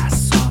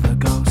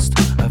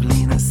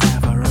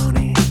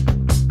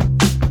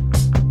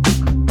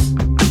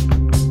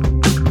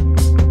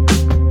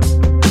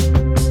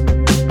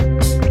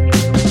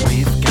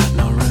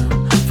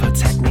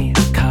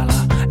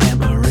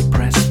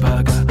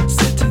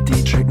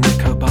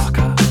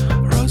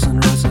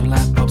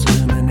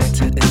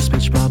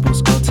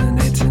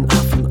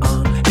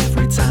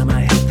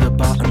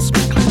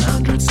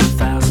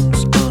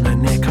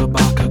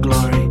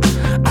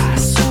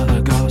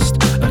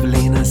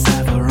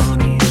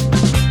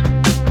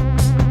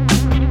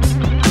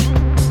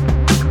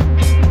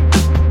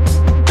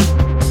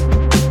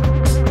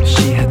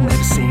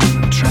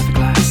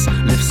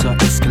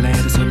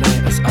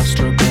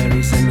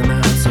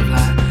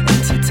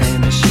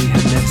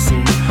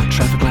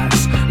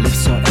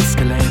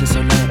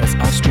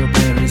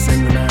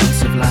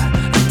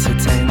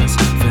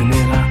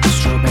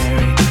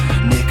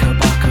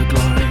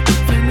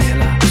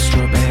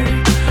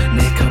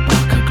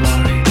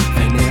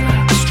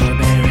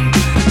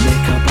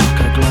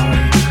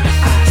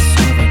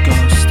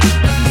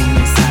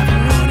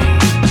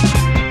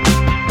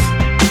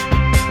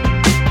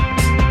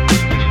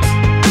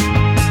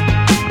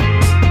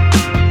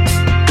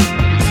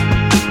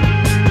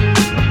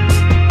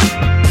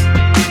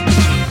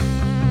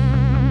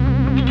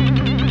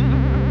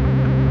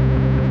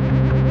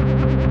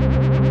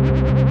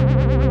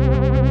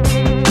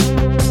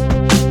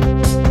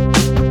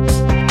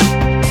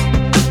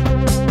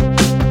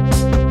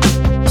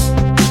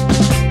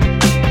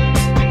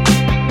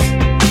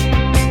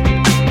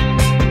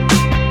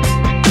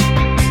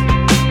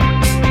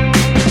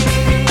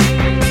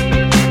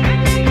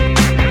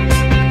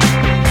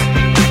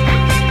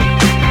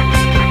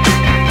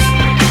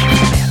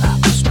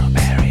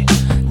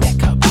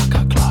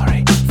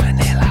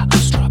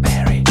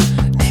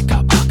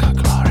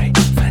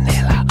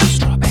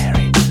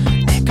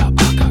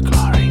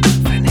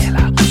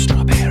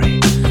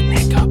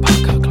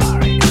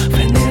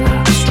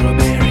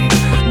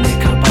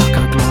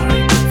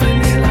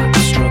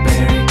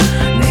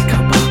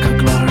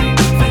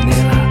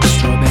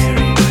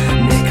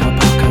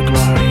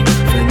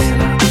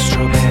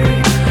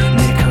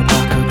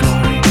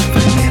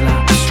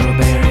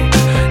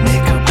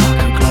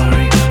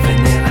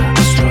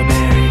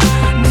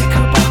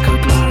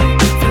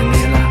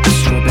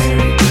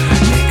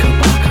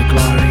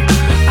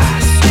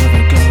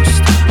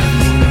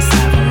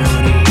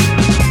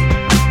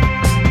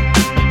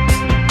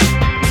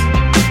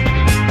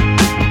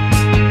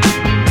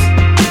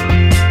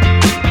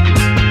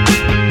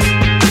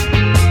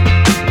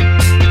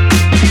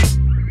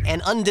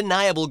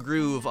 undeniable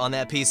groove on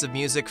that piece of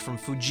music from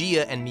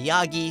Fujiya and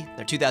Miyagi,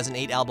 their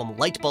 2008 album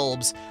Light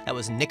Bulbs. That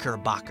was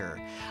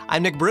Knickerbocker.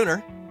 I'm Nick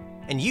Bruner,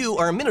 and you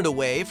are a minute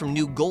away from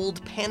new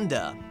Gold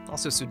Panda.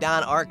 Also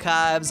Sudan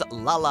Archives,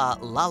 Lala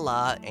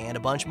Lala, and a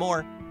bunch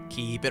more.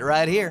 Keep it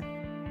right here.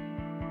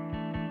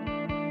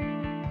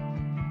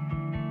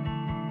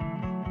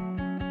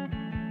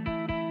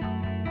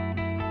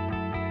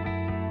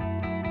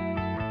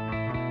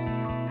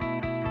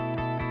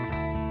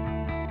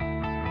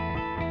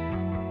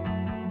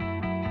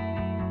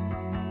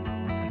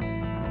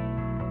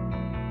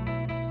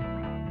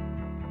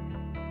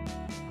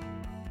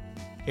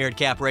 Here at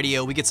Cap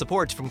Radio, we get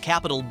support from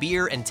Capital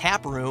Beer and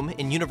Tap Room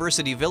in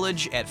University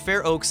Village at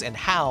Fair Oaks and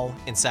Howe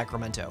in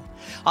Sacramento,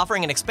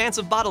 offering an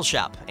expansive bottle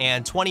shop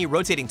and 20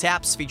 rotating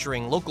taps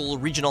featuring local,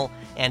 regional,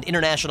 and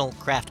international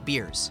craft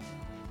beers.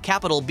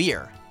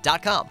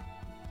 CapitalBeer.com.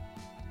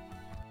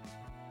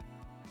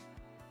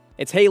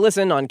 It's Hey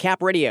Listen on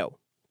Cap Radio,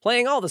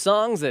 playing all the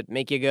songs that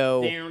make you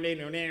go.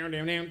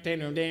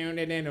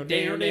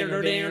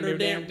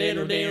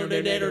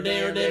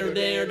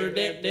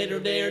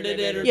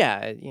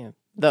 Yeah,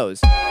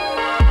 those.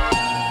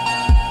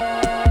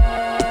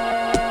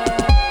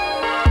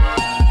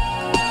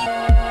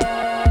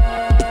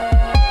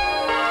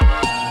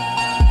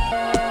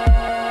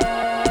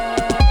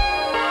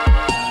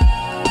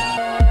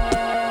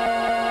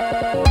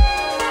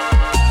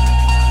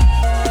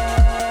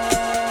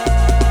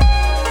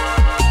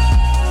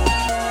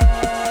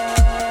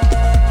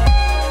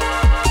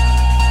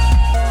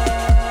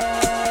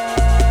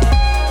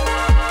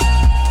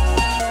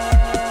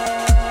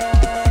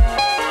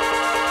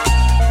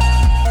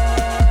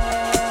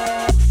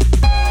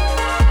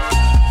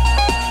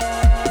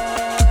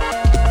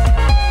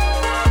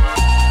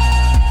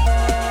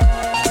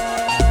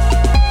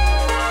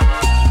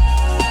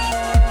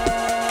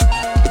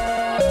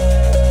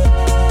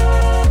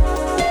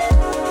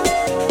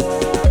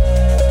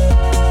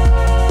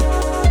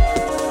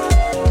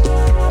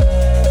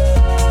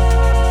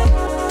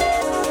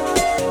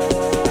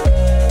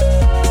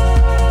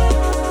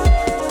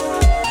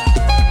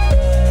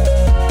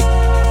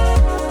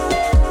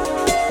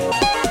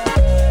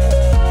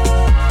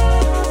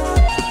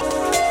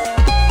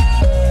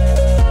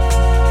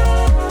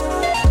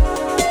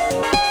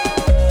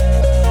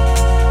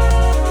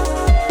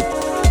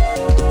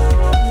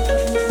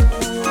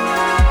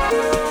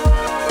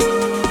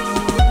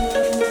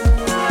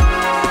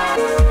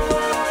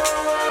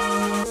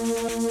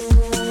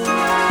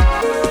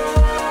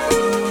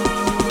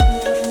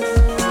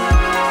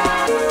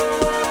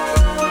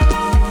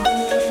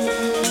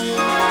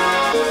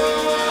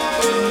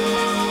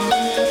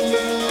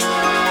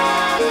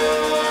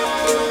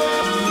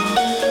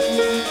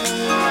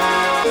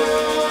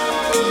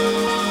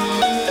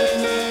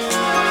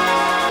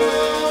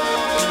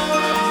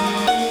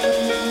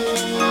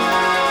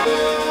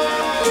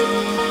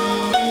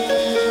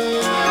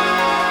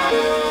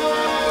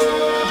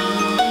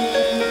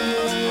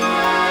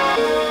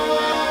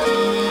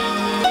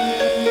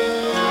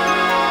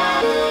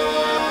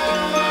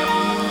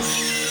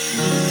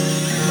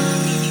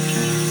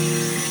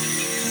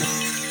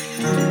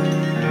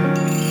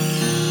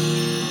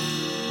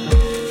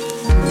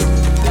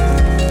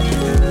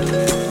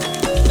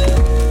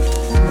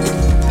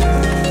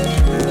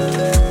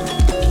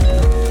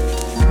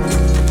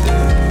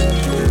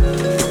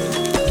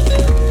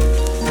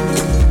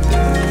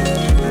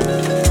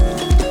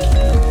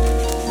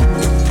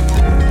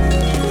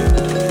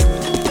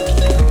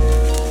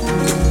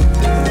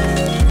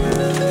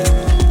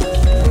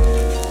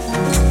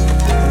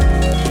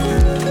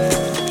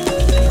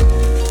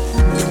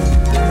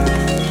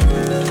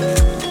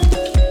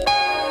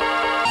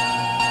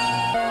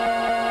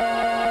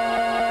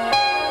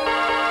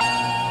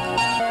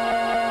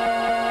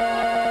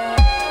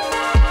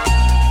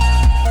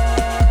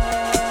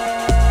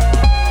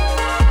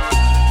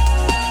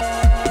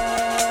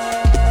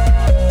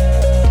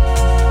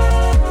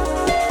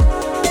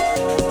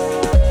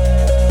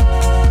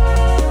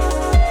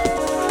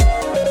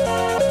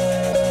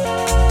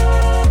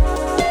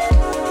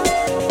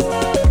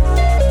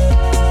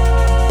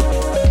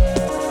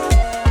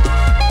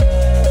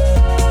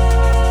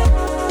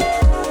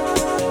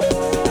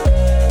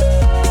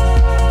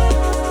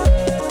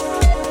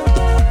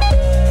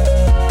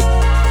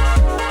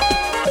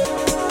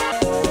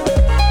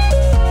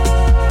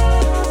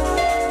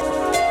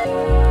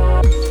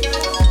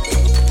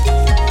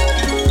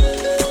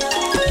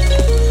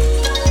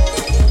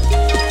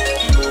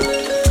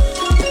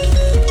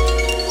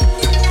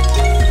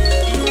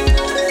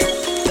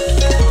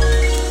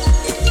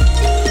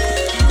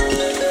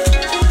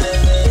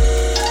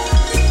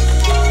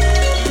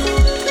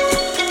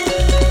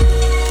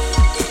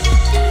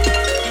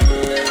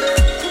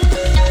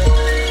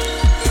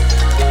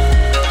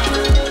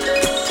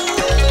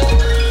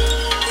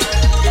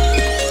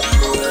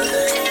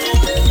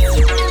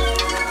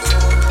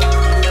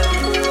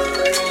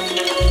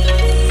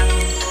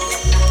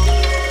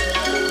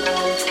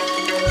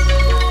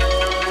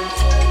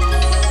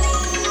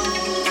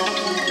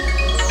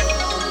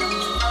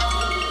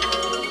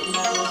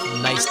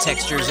 nice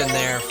textures in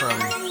there from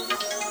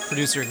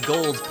producer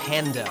Gold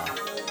Panda.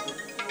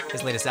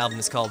 His latest album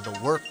is called The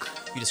Work.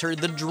 You just heard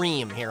The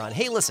Dream here on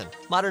Hey Listen,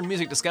 modern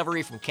music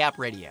discovery from Cap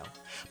Radio.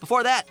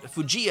 Before that,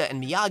 Fujiya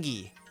and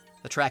Miyagi,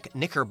 the track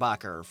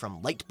Knickerbocker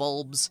from Light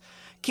Bulbs.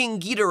 King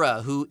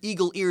Ghidorah, who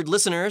eagle-eared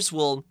listeners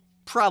will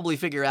probably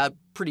figure out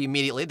pretty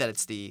immediately that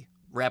it's the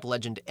rap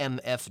legend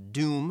MF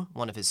Doom,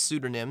 one of his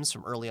pseudonyms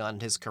from early on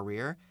in his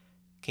career.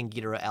 King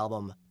Ghidorah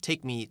album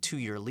Take Me to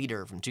Your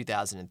Leader from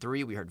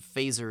 2003. We heard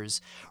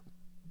Phasers.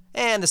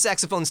 And the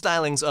saxophone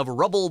stylings of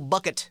Rubble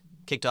Bucket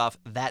kicked off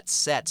that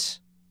set.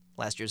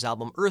 Last year's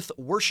album Earth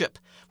Worship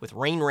with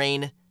Rain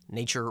Rain,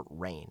 Nature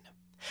Rain.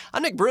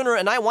 I'm Nick Bruner,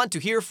 and I want to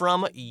hear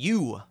from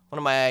you. One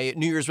of my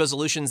New Year's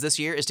resolutions this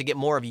year is to get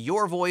more of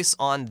your voice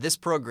on this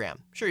program.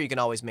 Sure, you can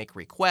always make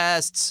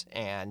requests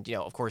and,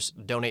 of course,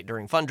 donate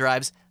during fund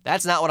drives.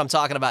 That's not what I'm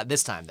talking about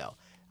this time, though.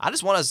 I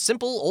just want a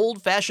simple,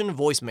 old-fashioned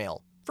voicemail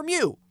from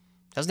you.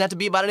 Doesn't have to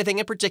be about anything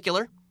in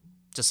particular.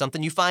 Just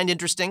something you find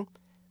interesting.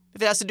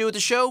 If it has to do with the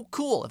show,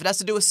 cool. If it has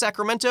to do with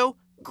Sacramento,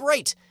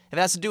 great. If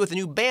it has to do with a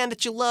new band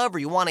that you love or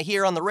you want to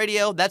hear on the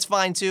radio, that's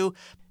fine too.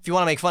 If you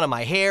want to make fun of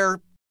my hair,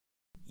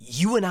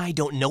 you and I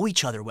don't know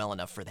each other well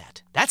enough for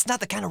that. That's not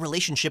the kind of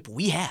relationship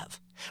we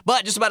have.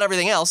 But just about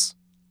everything else,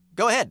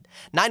 go ahead.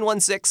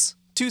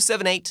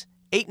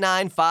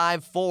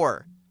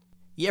 916-278-8954.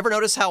 You ever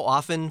notice how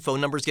often phone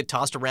numbers get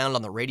tossed around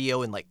on the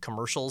radio in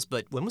commercials,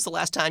 but when was the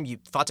last time you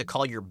thought to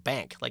call your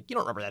bank? You don't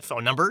remember that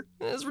phone number.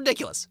 It's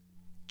ridiculous.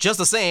 Just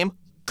the same,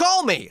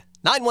 call me.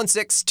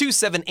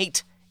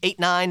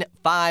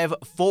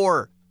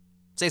 916-278-8954.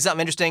 Say something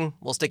interesting,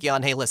 we'll stick you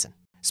on Hey Listen.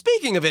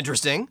 Speaking of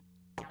interesting,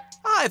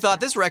 I thought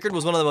this record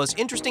was one of the most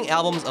interesting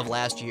albums of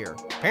last year.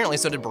 Apparently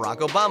so did Barack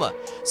Obama.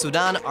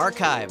 Sudan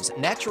Archives'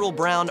 Natural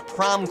Brown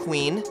Prom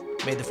Queen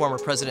made the former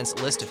president's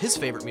list of his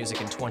favorite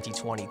music in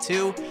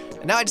 2022.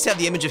 And now I just have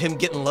the image of him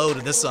getting low to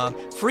this song.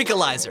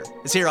 Freakalizer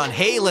is here on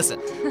Hey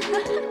Listen.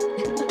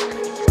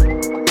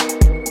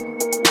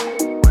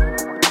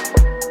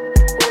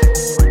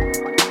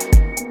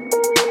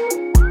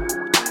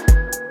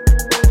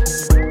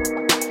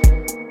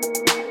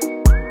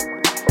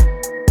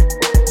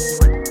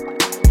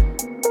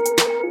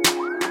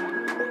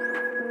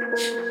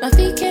 My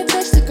feet can't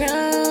touch the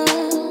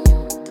ground,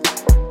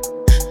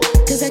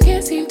 'cause I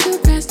can't seem to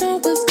grasp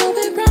on what's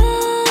going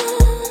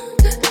wrong.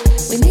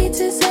 We need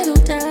to settle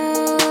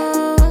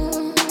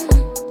down,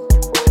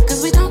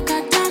 'cause we don't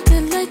got time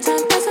to let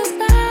time pass us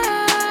by.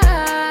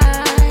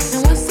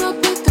 And what's up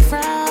with the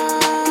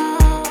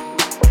frown?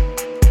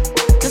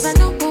 'Cause I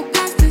know we'll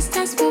pass this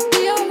test, we'll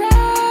be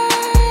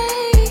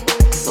alright.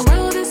 The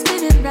world is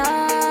spinning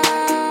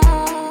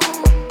round,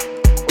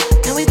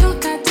 and we don't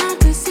got time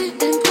to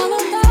sit and pull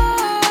a line.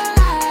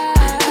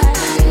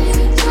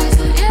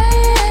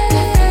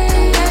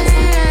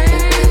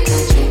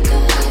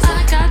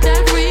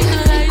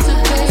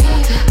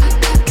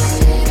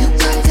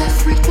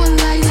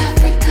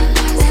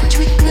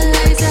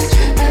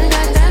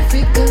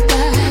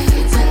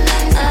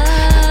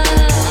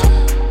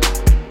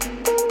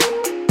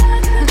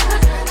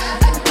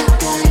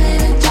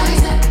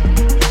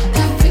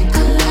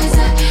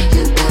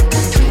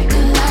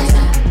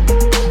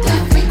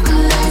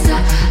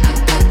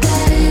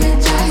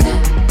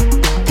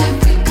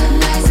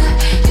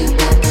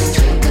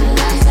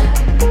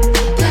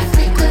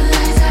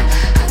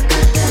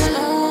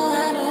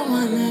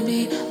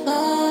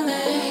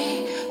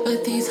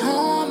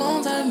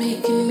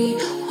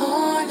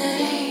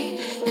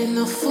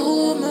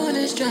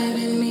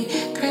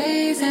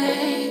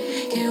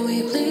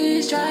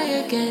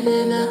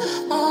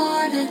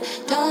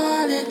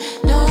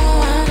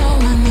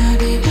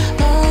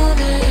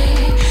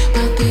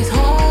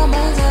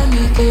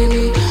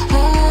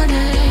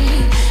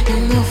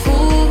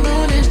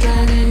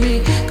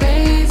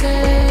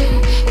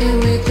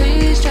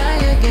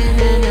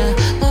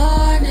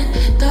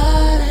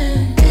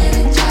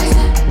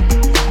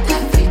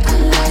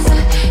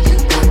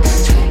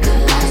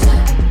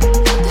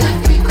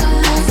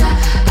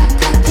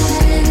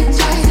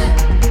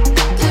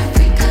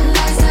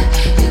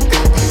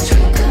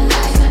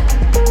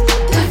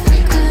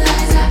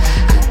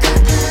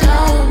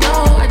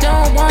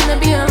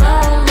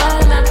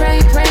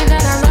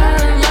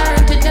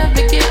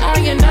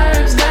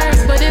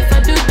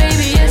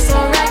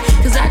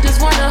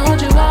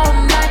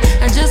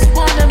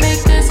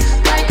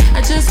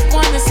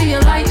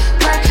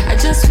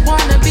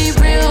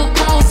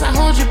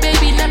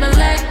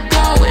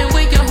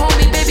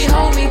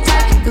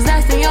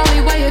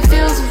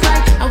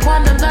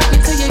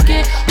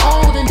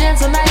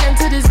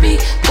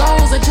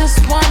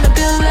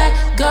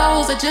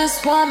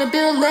 Just wanna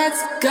build,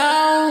 let's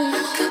go.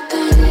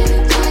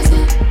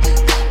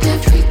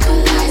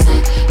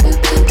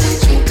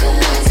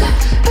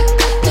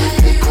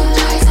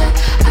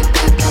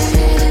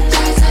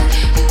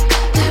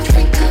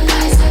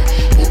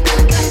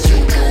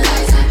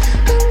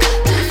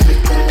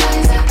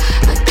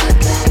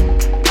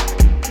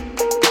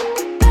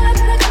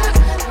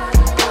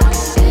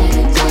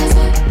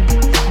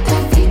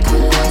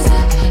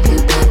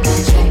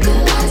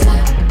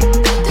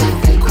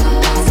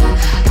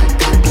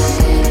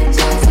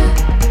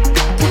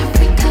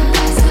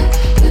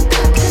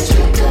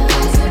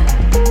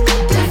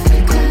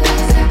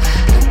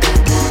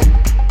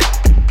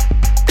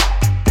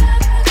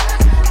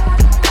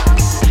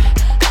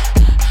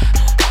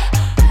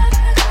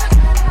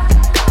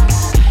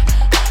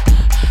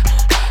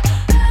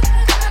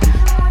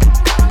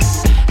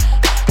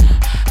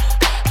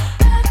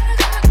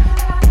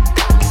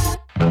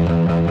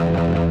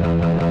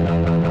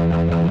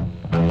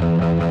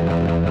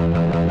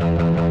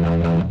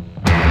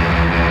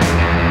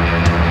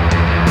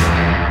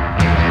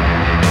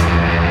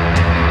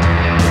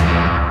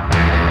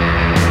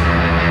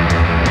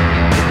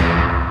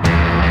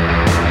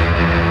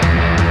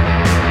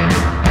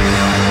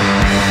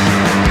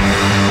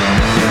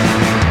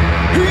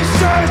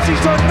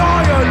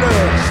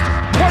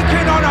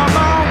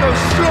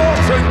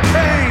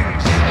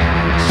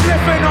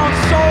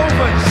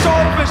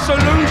 having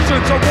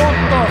solutions to what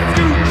the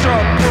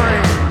future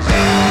brings.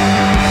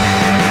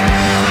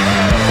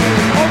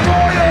 A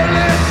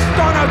royalist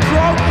and a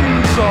drug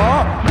user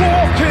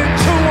walk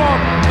into a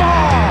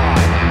bar.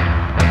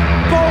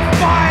 Both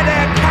buy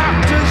their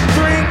captors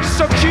drinks,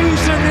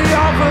 accusing the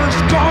others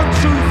gone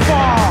too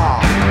far.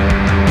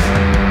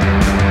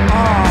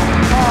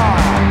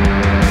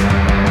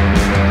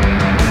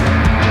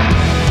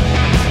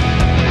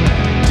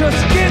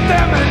 Just give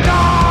them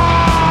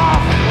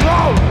enough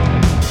rope.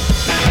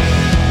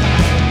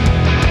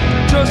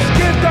 Just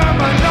give them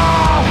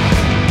enough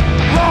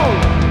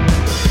rope.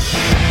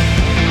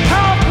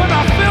 How can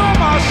I feel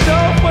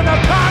myself when I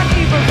can't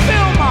even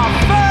feel my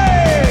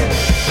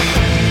face?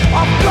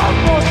 I've got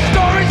more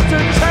stories to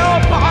tell,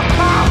 but I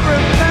can't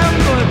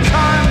remember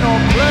time or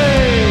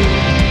place.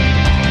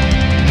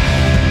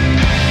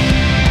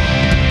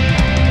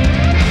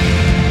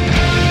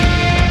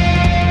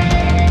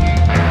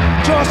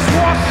 Just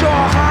wash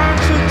your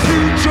hands and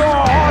teach your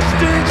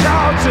hostage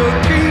how to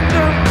keep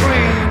them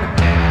clean.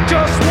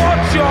 Just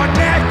watch your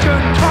neck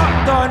and cut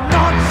the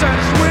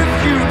nonsense with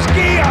Hugh's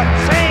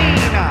guillotine.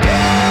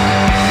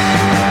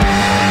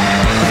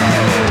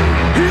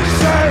 He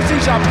says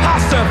he's a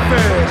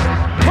pacifist,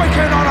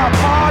 breaking on a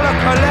pile of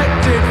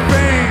collected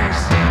things,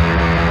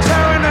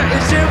 tearing at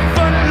his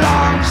infant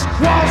lungs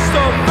whilst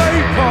the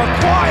vapor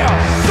choir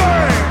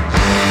sings.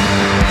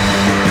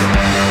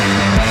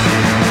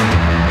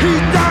 He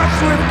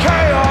danced with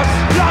chaos,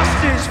 lost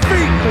his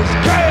feet as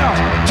chaos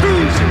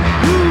chooses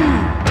you.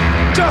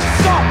 Just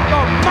suck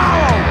the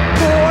marrow,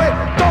 boy,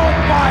 don't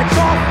bite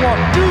off what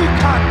you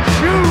can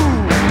chew.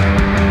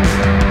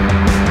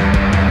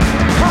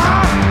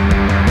 Huh?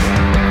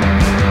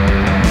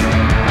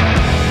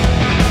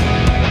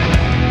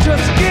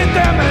 Just give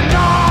them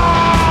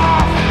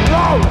enough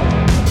rope.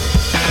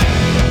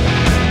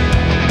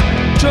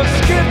 Just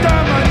give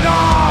them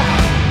enough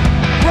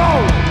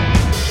rope.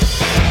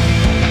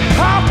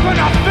 How can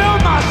I feel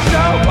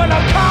myself when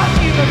I can't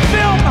even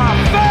feel my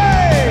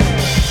face?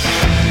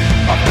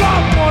 I've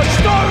got more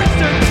stories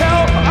to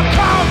tell, but I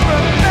can't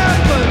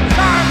remember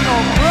time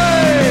or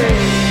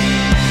place.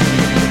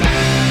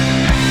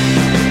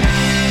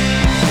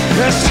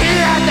 Cause he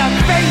had the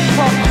faith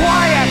for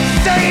quiet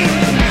saying,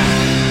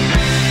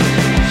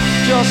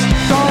 just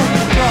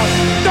don't.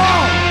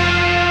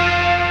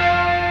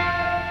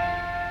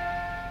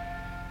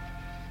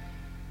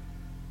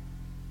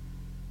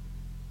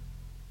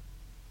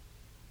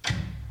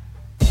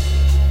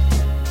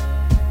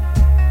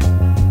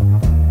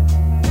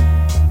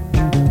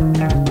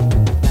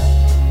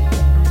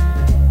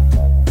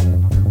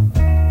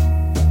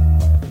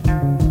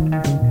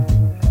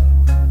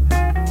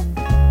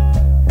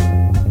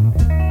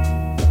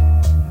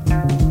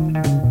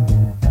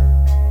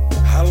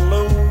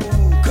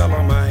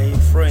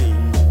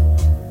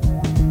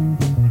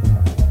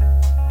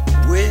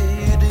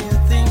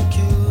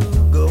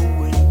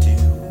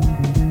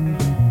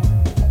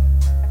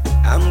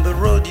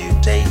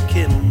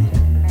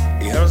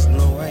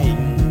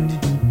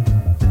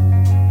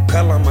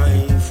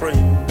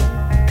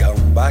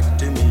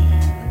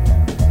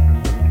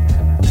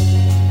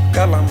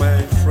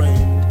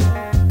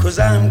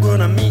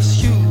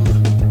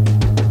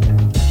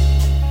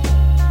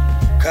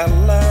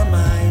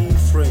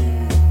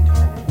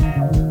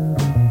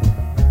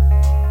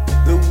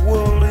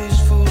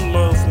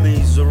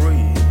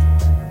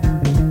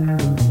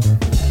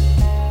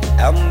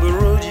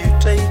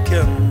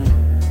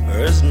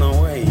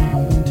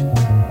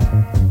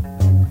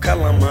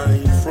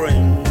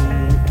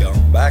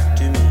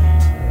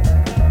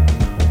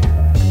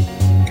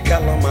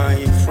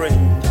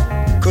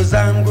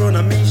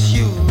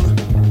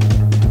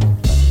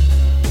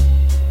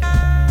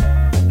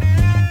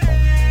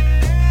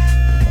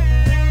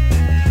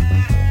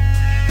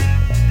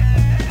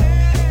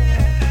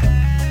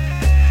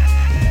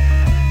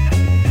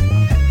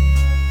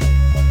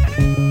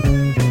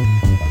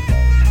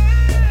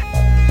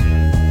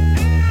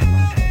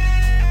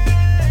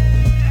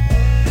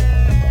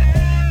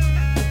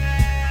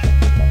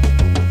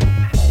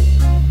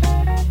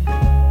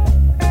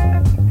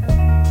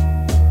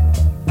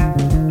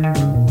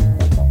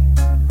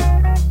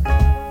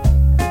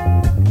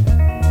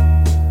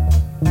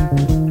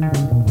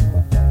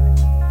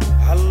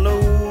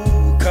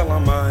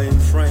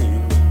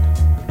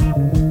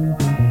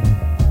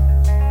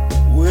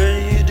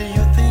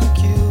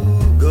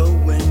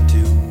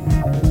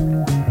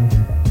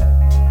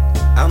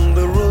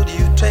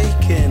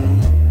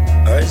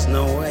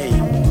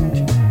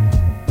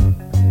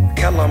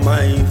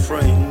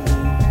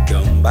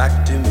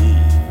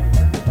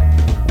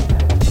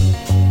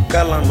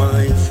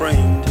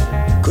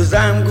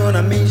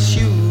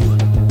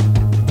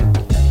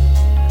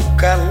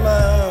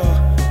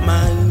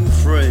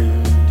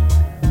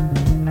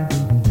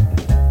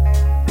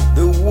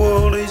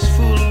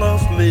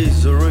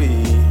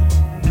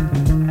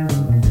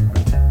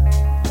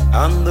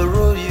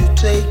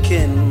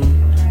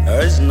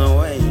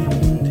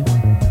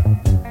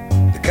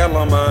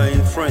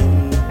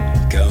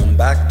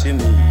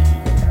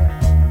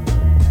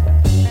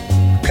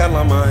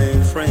 color,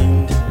 my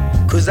friend,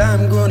 'cause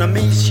I'm gonna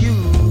miss you.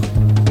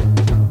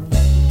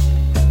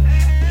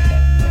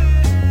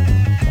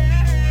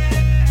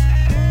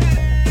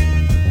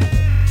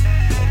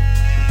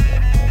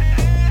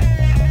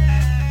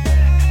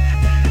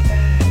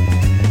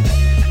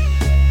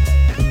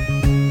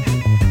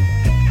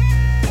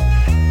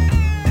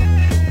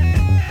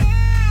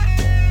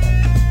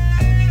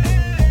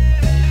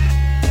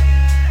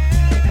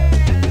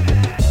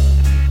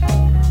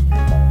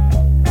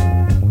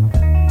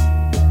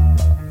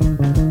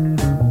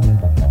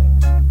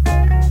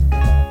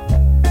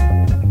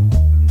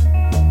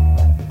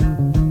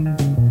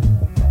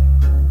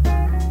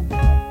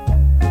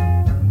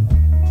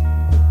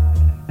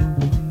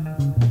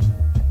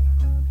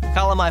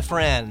 My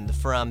Friend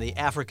from the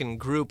African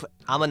group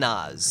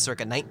Amanaz,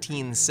 circa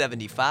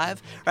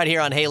 1975, right here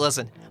on Hey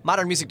Listen,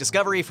 modern music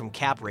discovery from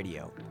Cap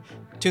Radio.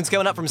 Tunes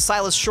coming up from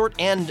Silas Short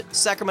and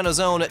Sacramento's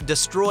own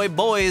Destroy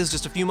Boys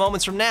just a few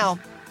moments from now.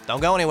 Don't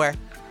go anywhere.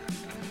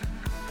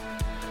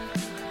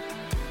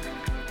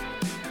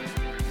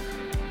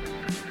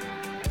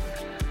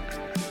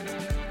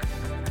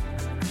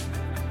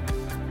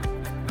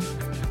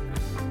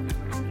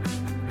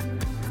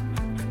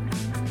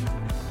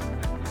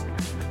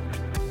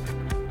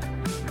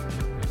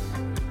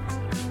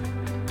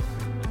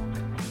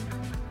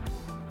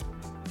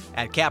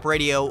 At Cap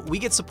Radio, we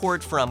get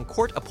support from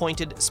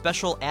court-appointed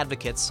special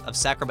advocates of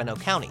Sacramento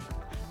County.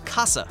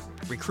 CASA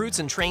recruits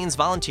and trains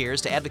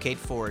volunteers to advocate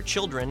for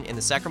children in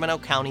the Sacramento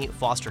County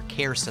foster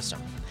care system.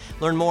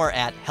 Learn more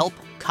at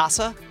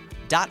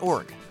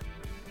helpcasa.org.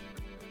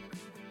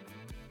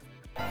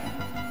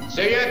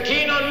 So you're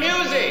keen on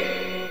music?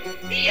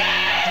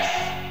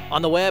 Yes!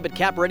 On the web at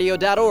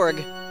capradio.org,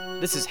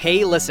 this is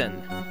Hey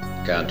Listen.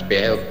 Can't be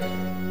helped.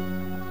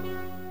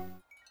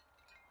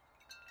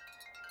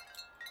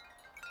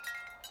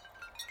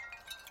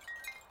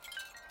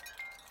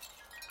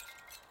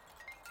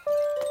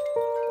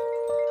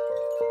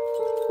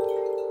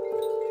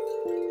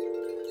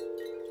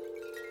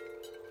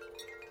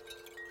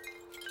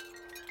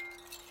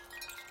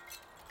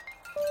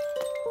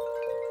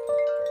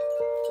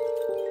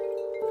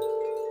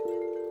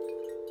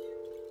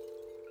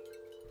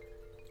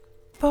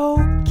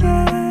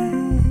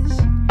 Focus,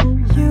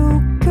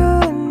 you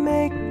could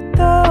make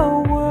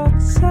the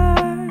world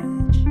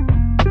search.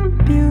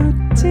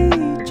 Beauty,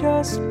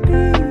 just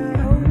be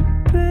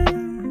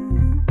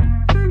open.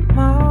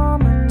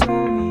 Mama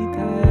told me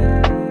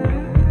that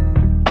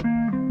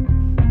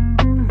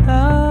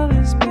love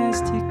is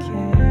best you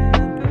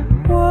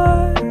can.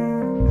 What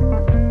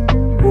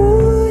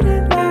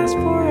wouldn't last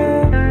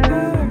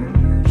forever?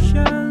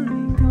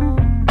 Usually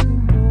comes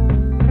and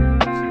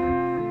goes.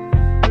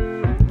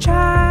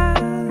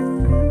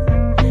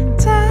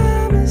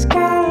 Time is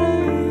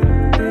calling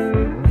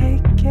and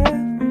make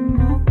every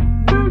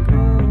moment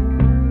go.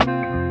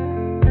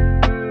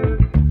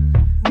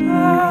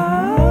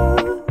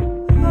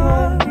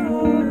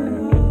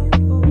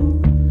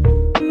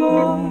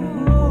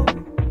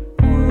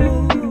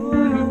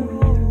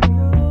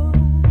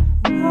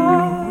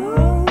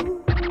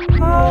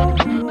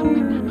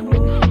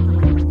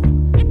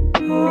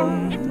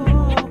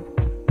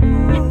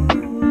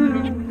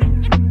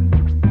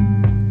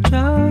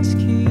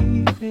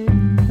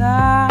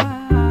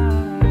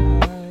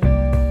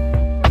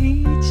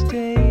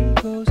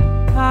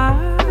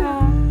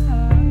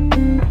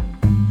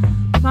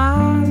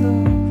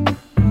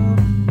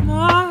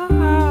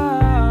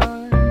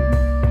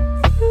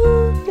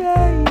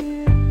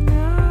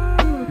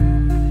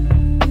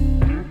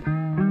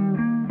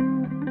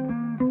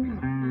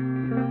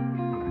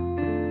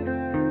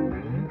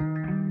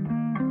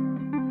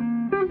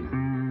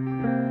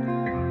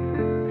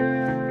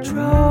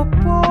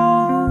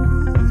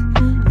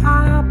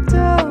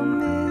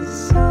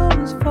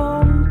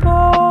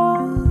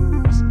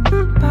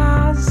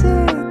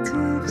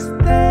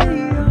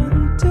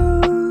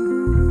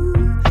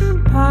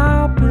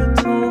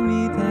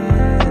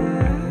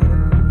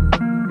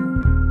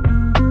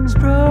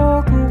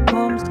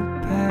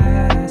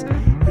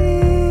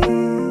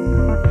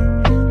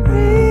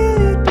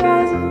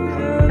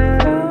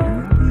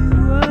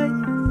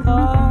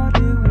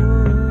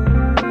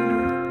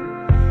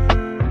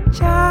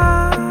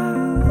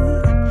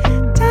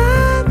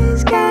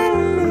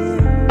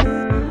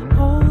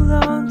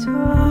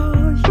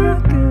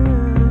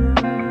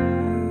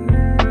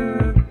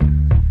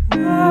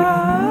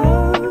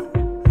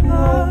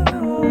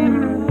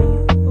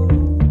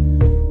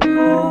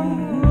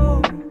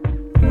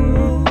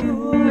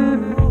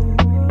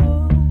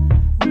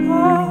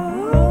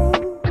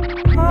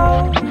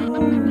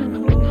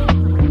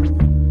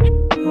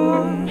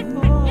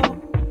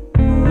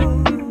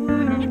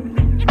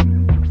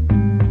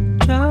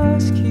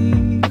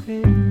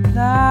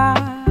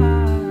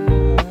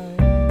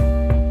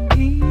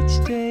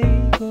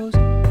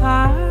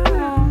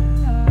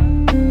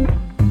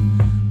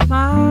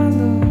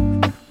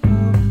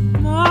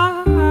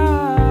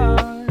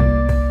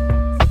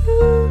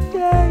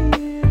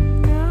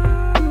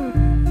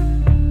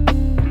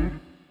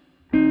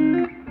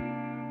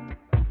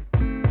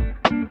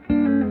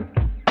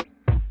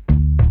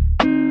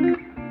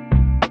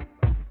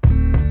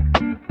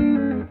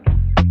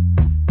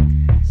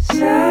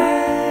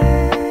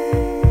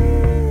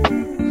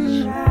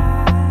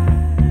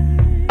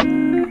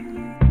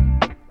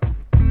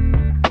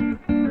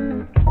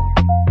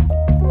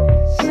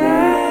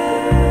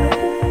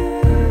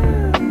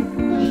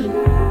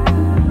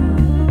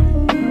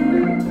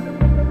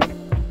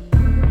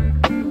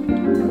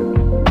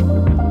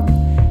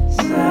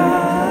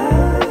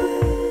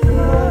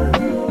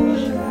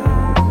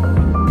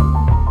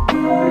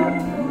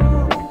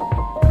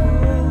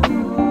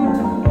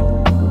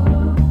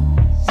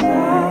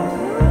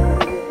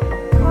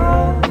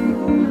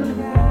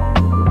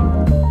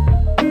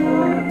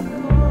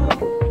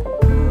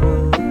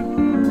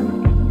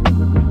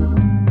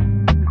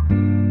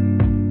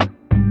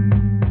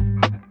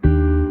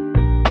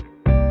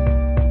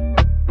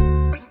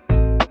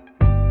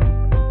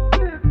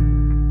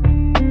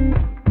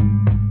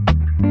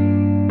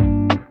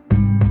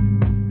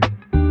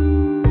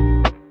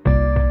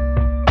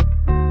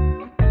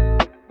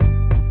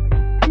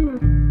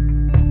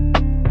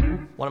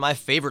 of my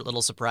favorite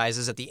little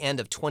surprises at the end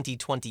of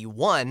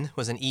 2021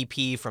 was an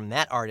EP from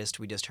that artist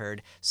we just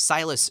heard,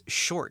 Silas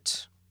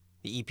Short.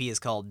 The EP is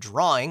called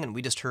Drawing, and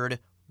we just heard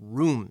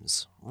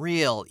Rooms.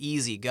 Real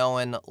easy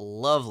going,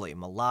 lovely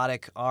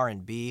melodic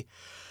R&B.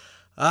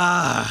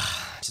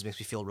 Just makes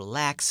me feel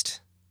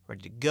relaxed,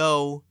 ready to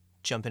go,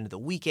 jump into the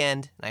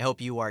weekend, and I hope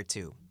you are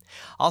too.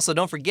 Also,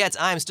 don't forget,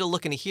 I'm still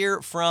looking to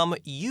hear from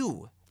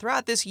you.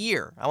 Throughout this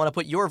year, I want to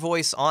put your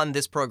voice on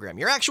this program,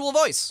 your actual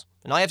voice.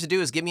 And all you have to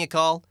do is give me a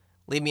call,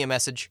 leave me a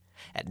message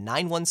at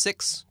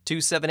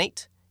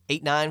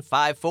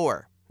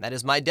 916-278-8954. That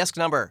is my desk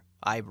number.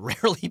 I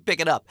rarely pick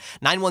it up.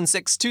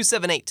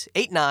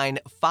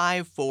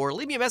 916-278-8954.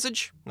 Leave me a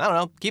message. I don't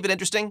know. Keep it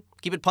interesting.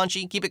 Keep it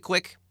punchy. Keep it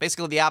quick.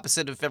 Basically the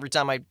opposite of every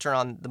time I turn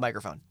on the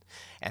microphone.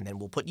 And then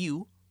we'll put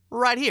you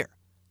right here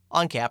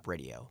on Cap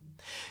Radio.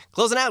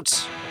 Closing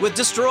out with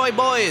Destroy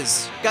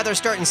Boys. Got their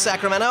start in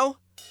Sacramento.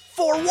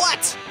 For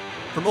what?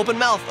 From Open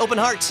Mouth, Open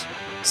Heart.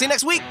 See you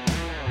next week.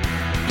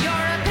 You're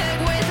a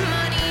pig with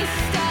money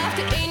stuffed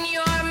in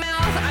your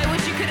mouth. I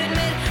wish you could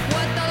admit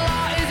what the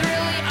law is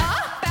really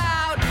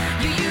about.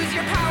 You use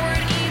your power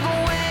in evil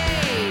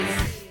ways.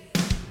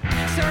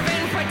 Serve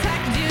and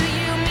protect, do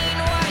you mean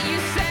what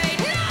you say?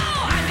 No!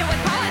 I'm done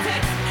with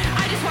politics.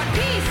 I just want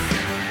peace.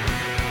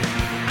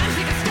 I'm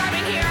sick of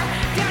starving here,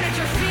 down at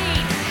your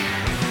feet.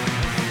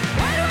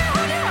 Why do I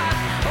hold you up?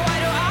 Why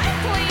do I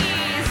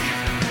please?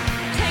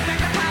 Take back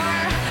the power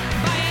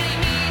by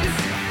any means.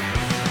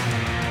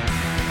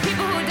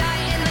 People who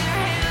die in their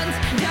hands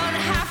don't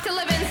have to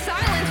live in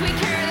silence. We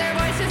carry their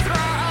voices through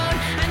our own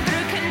and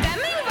through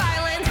condemning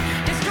violence.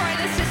 Destroy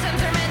the systems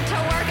are meant to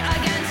work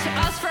against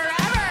us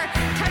forever.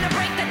 Time to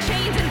break the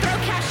chains and throw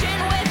cash in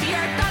with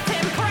your thoughts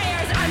and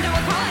prayers. I'm done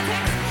with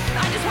politics.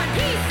 I just want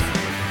peace.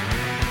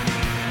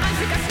 I'm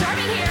sick of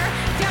starving here,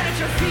 down at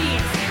your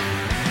feet.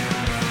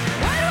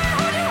 Why do I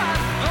hold you up?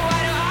 Why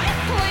do I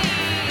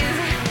please?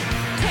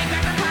 Take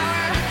back the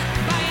power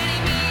by any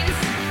means.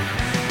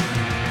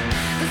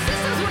 The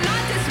systems will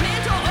not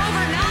dismantle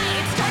overnight.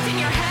 It starts in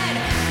your head,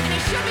 and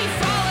it should be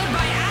followed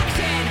by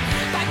action.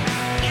 By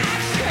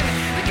action.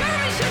 The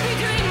government should be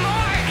doing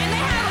more, and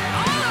they have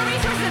all the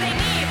resources they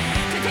need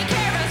to take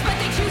care of us, but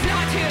they choose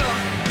not to.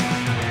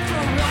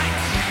 For what?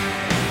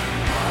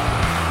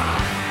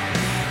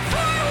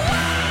 For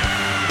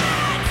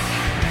what?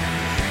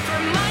 For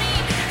money,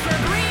 for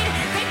greed.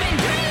 They've been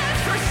doing this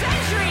for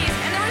centuries,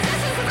 and the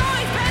resistance has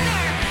always been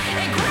there.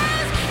 It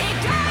grows, it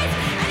dies,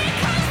 and it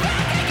comes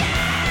back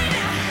again.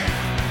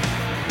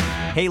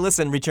 Hey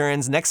Listen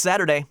returns next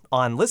Saturday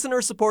on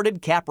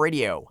listener-supported Cap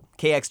Radio.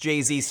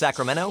 KXJZ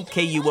Sacramento,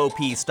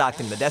 KUOP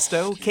Stockton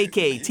Modesto,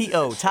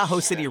 KKTO Tahoe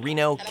City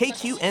Reno,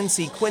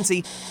 KQNC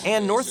Quincy,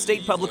 and North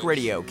State Public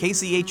Radio,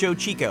 KCHO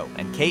Chico,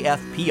 and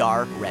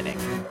KFPR Redding.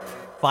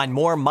 Find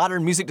more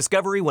modern music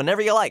discovery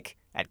whenever you like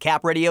at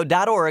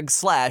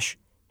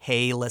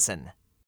capradio.org/heylisten.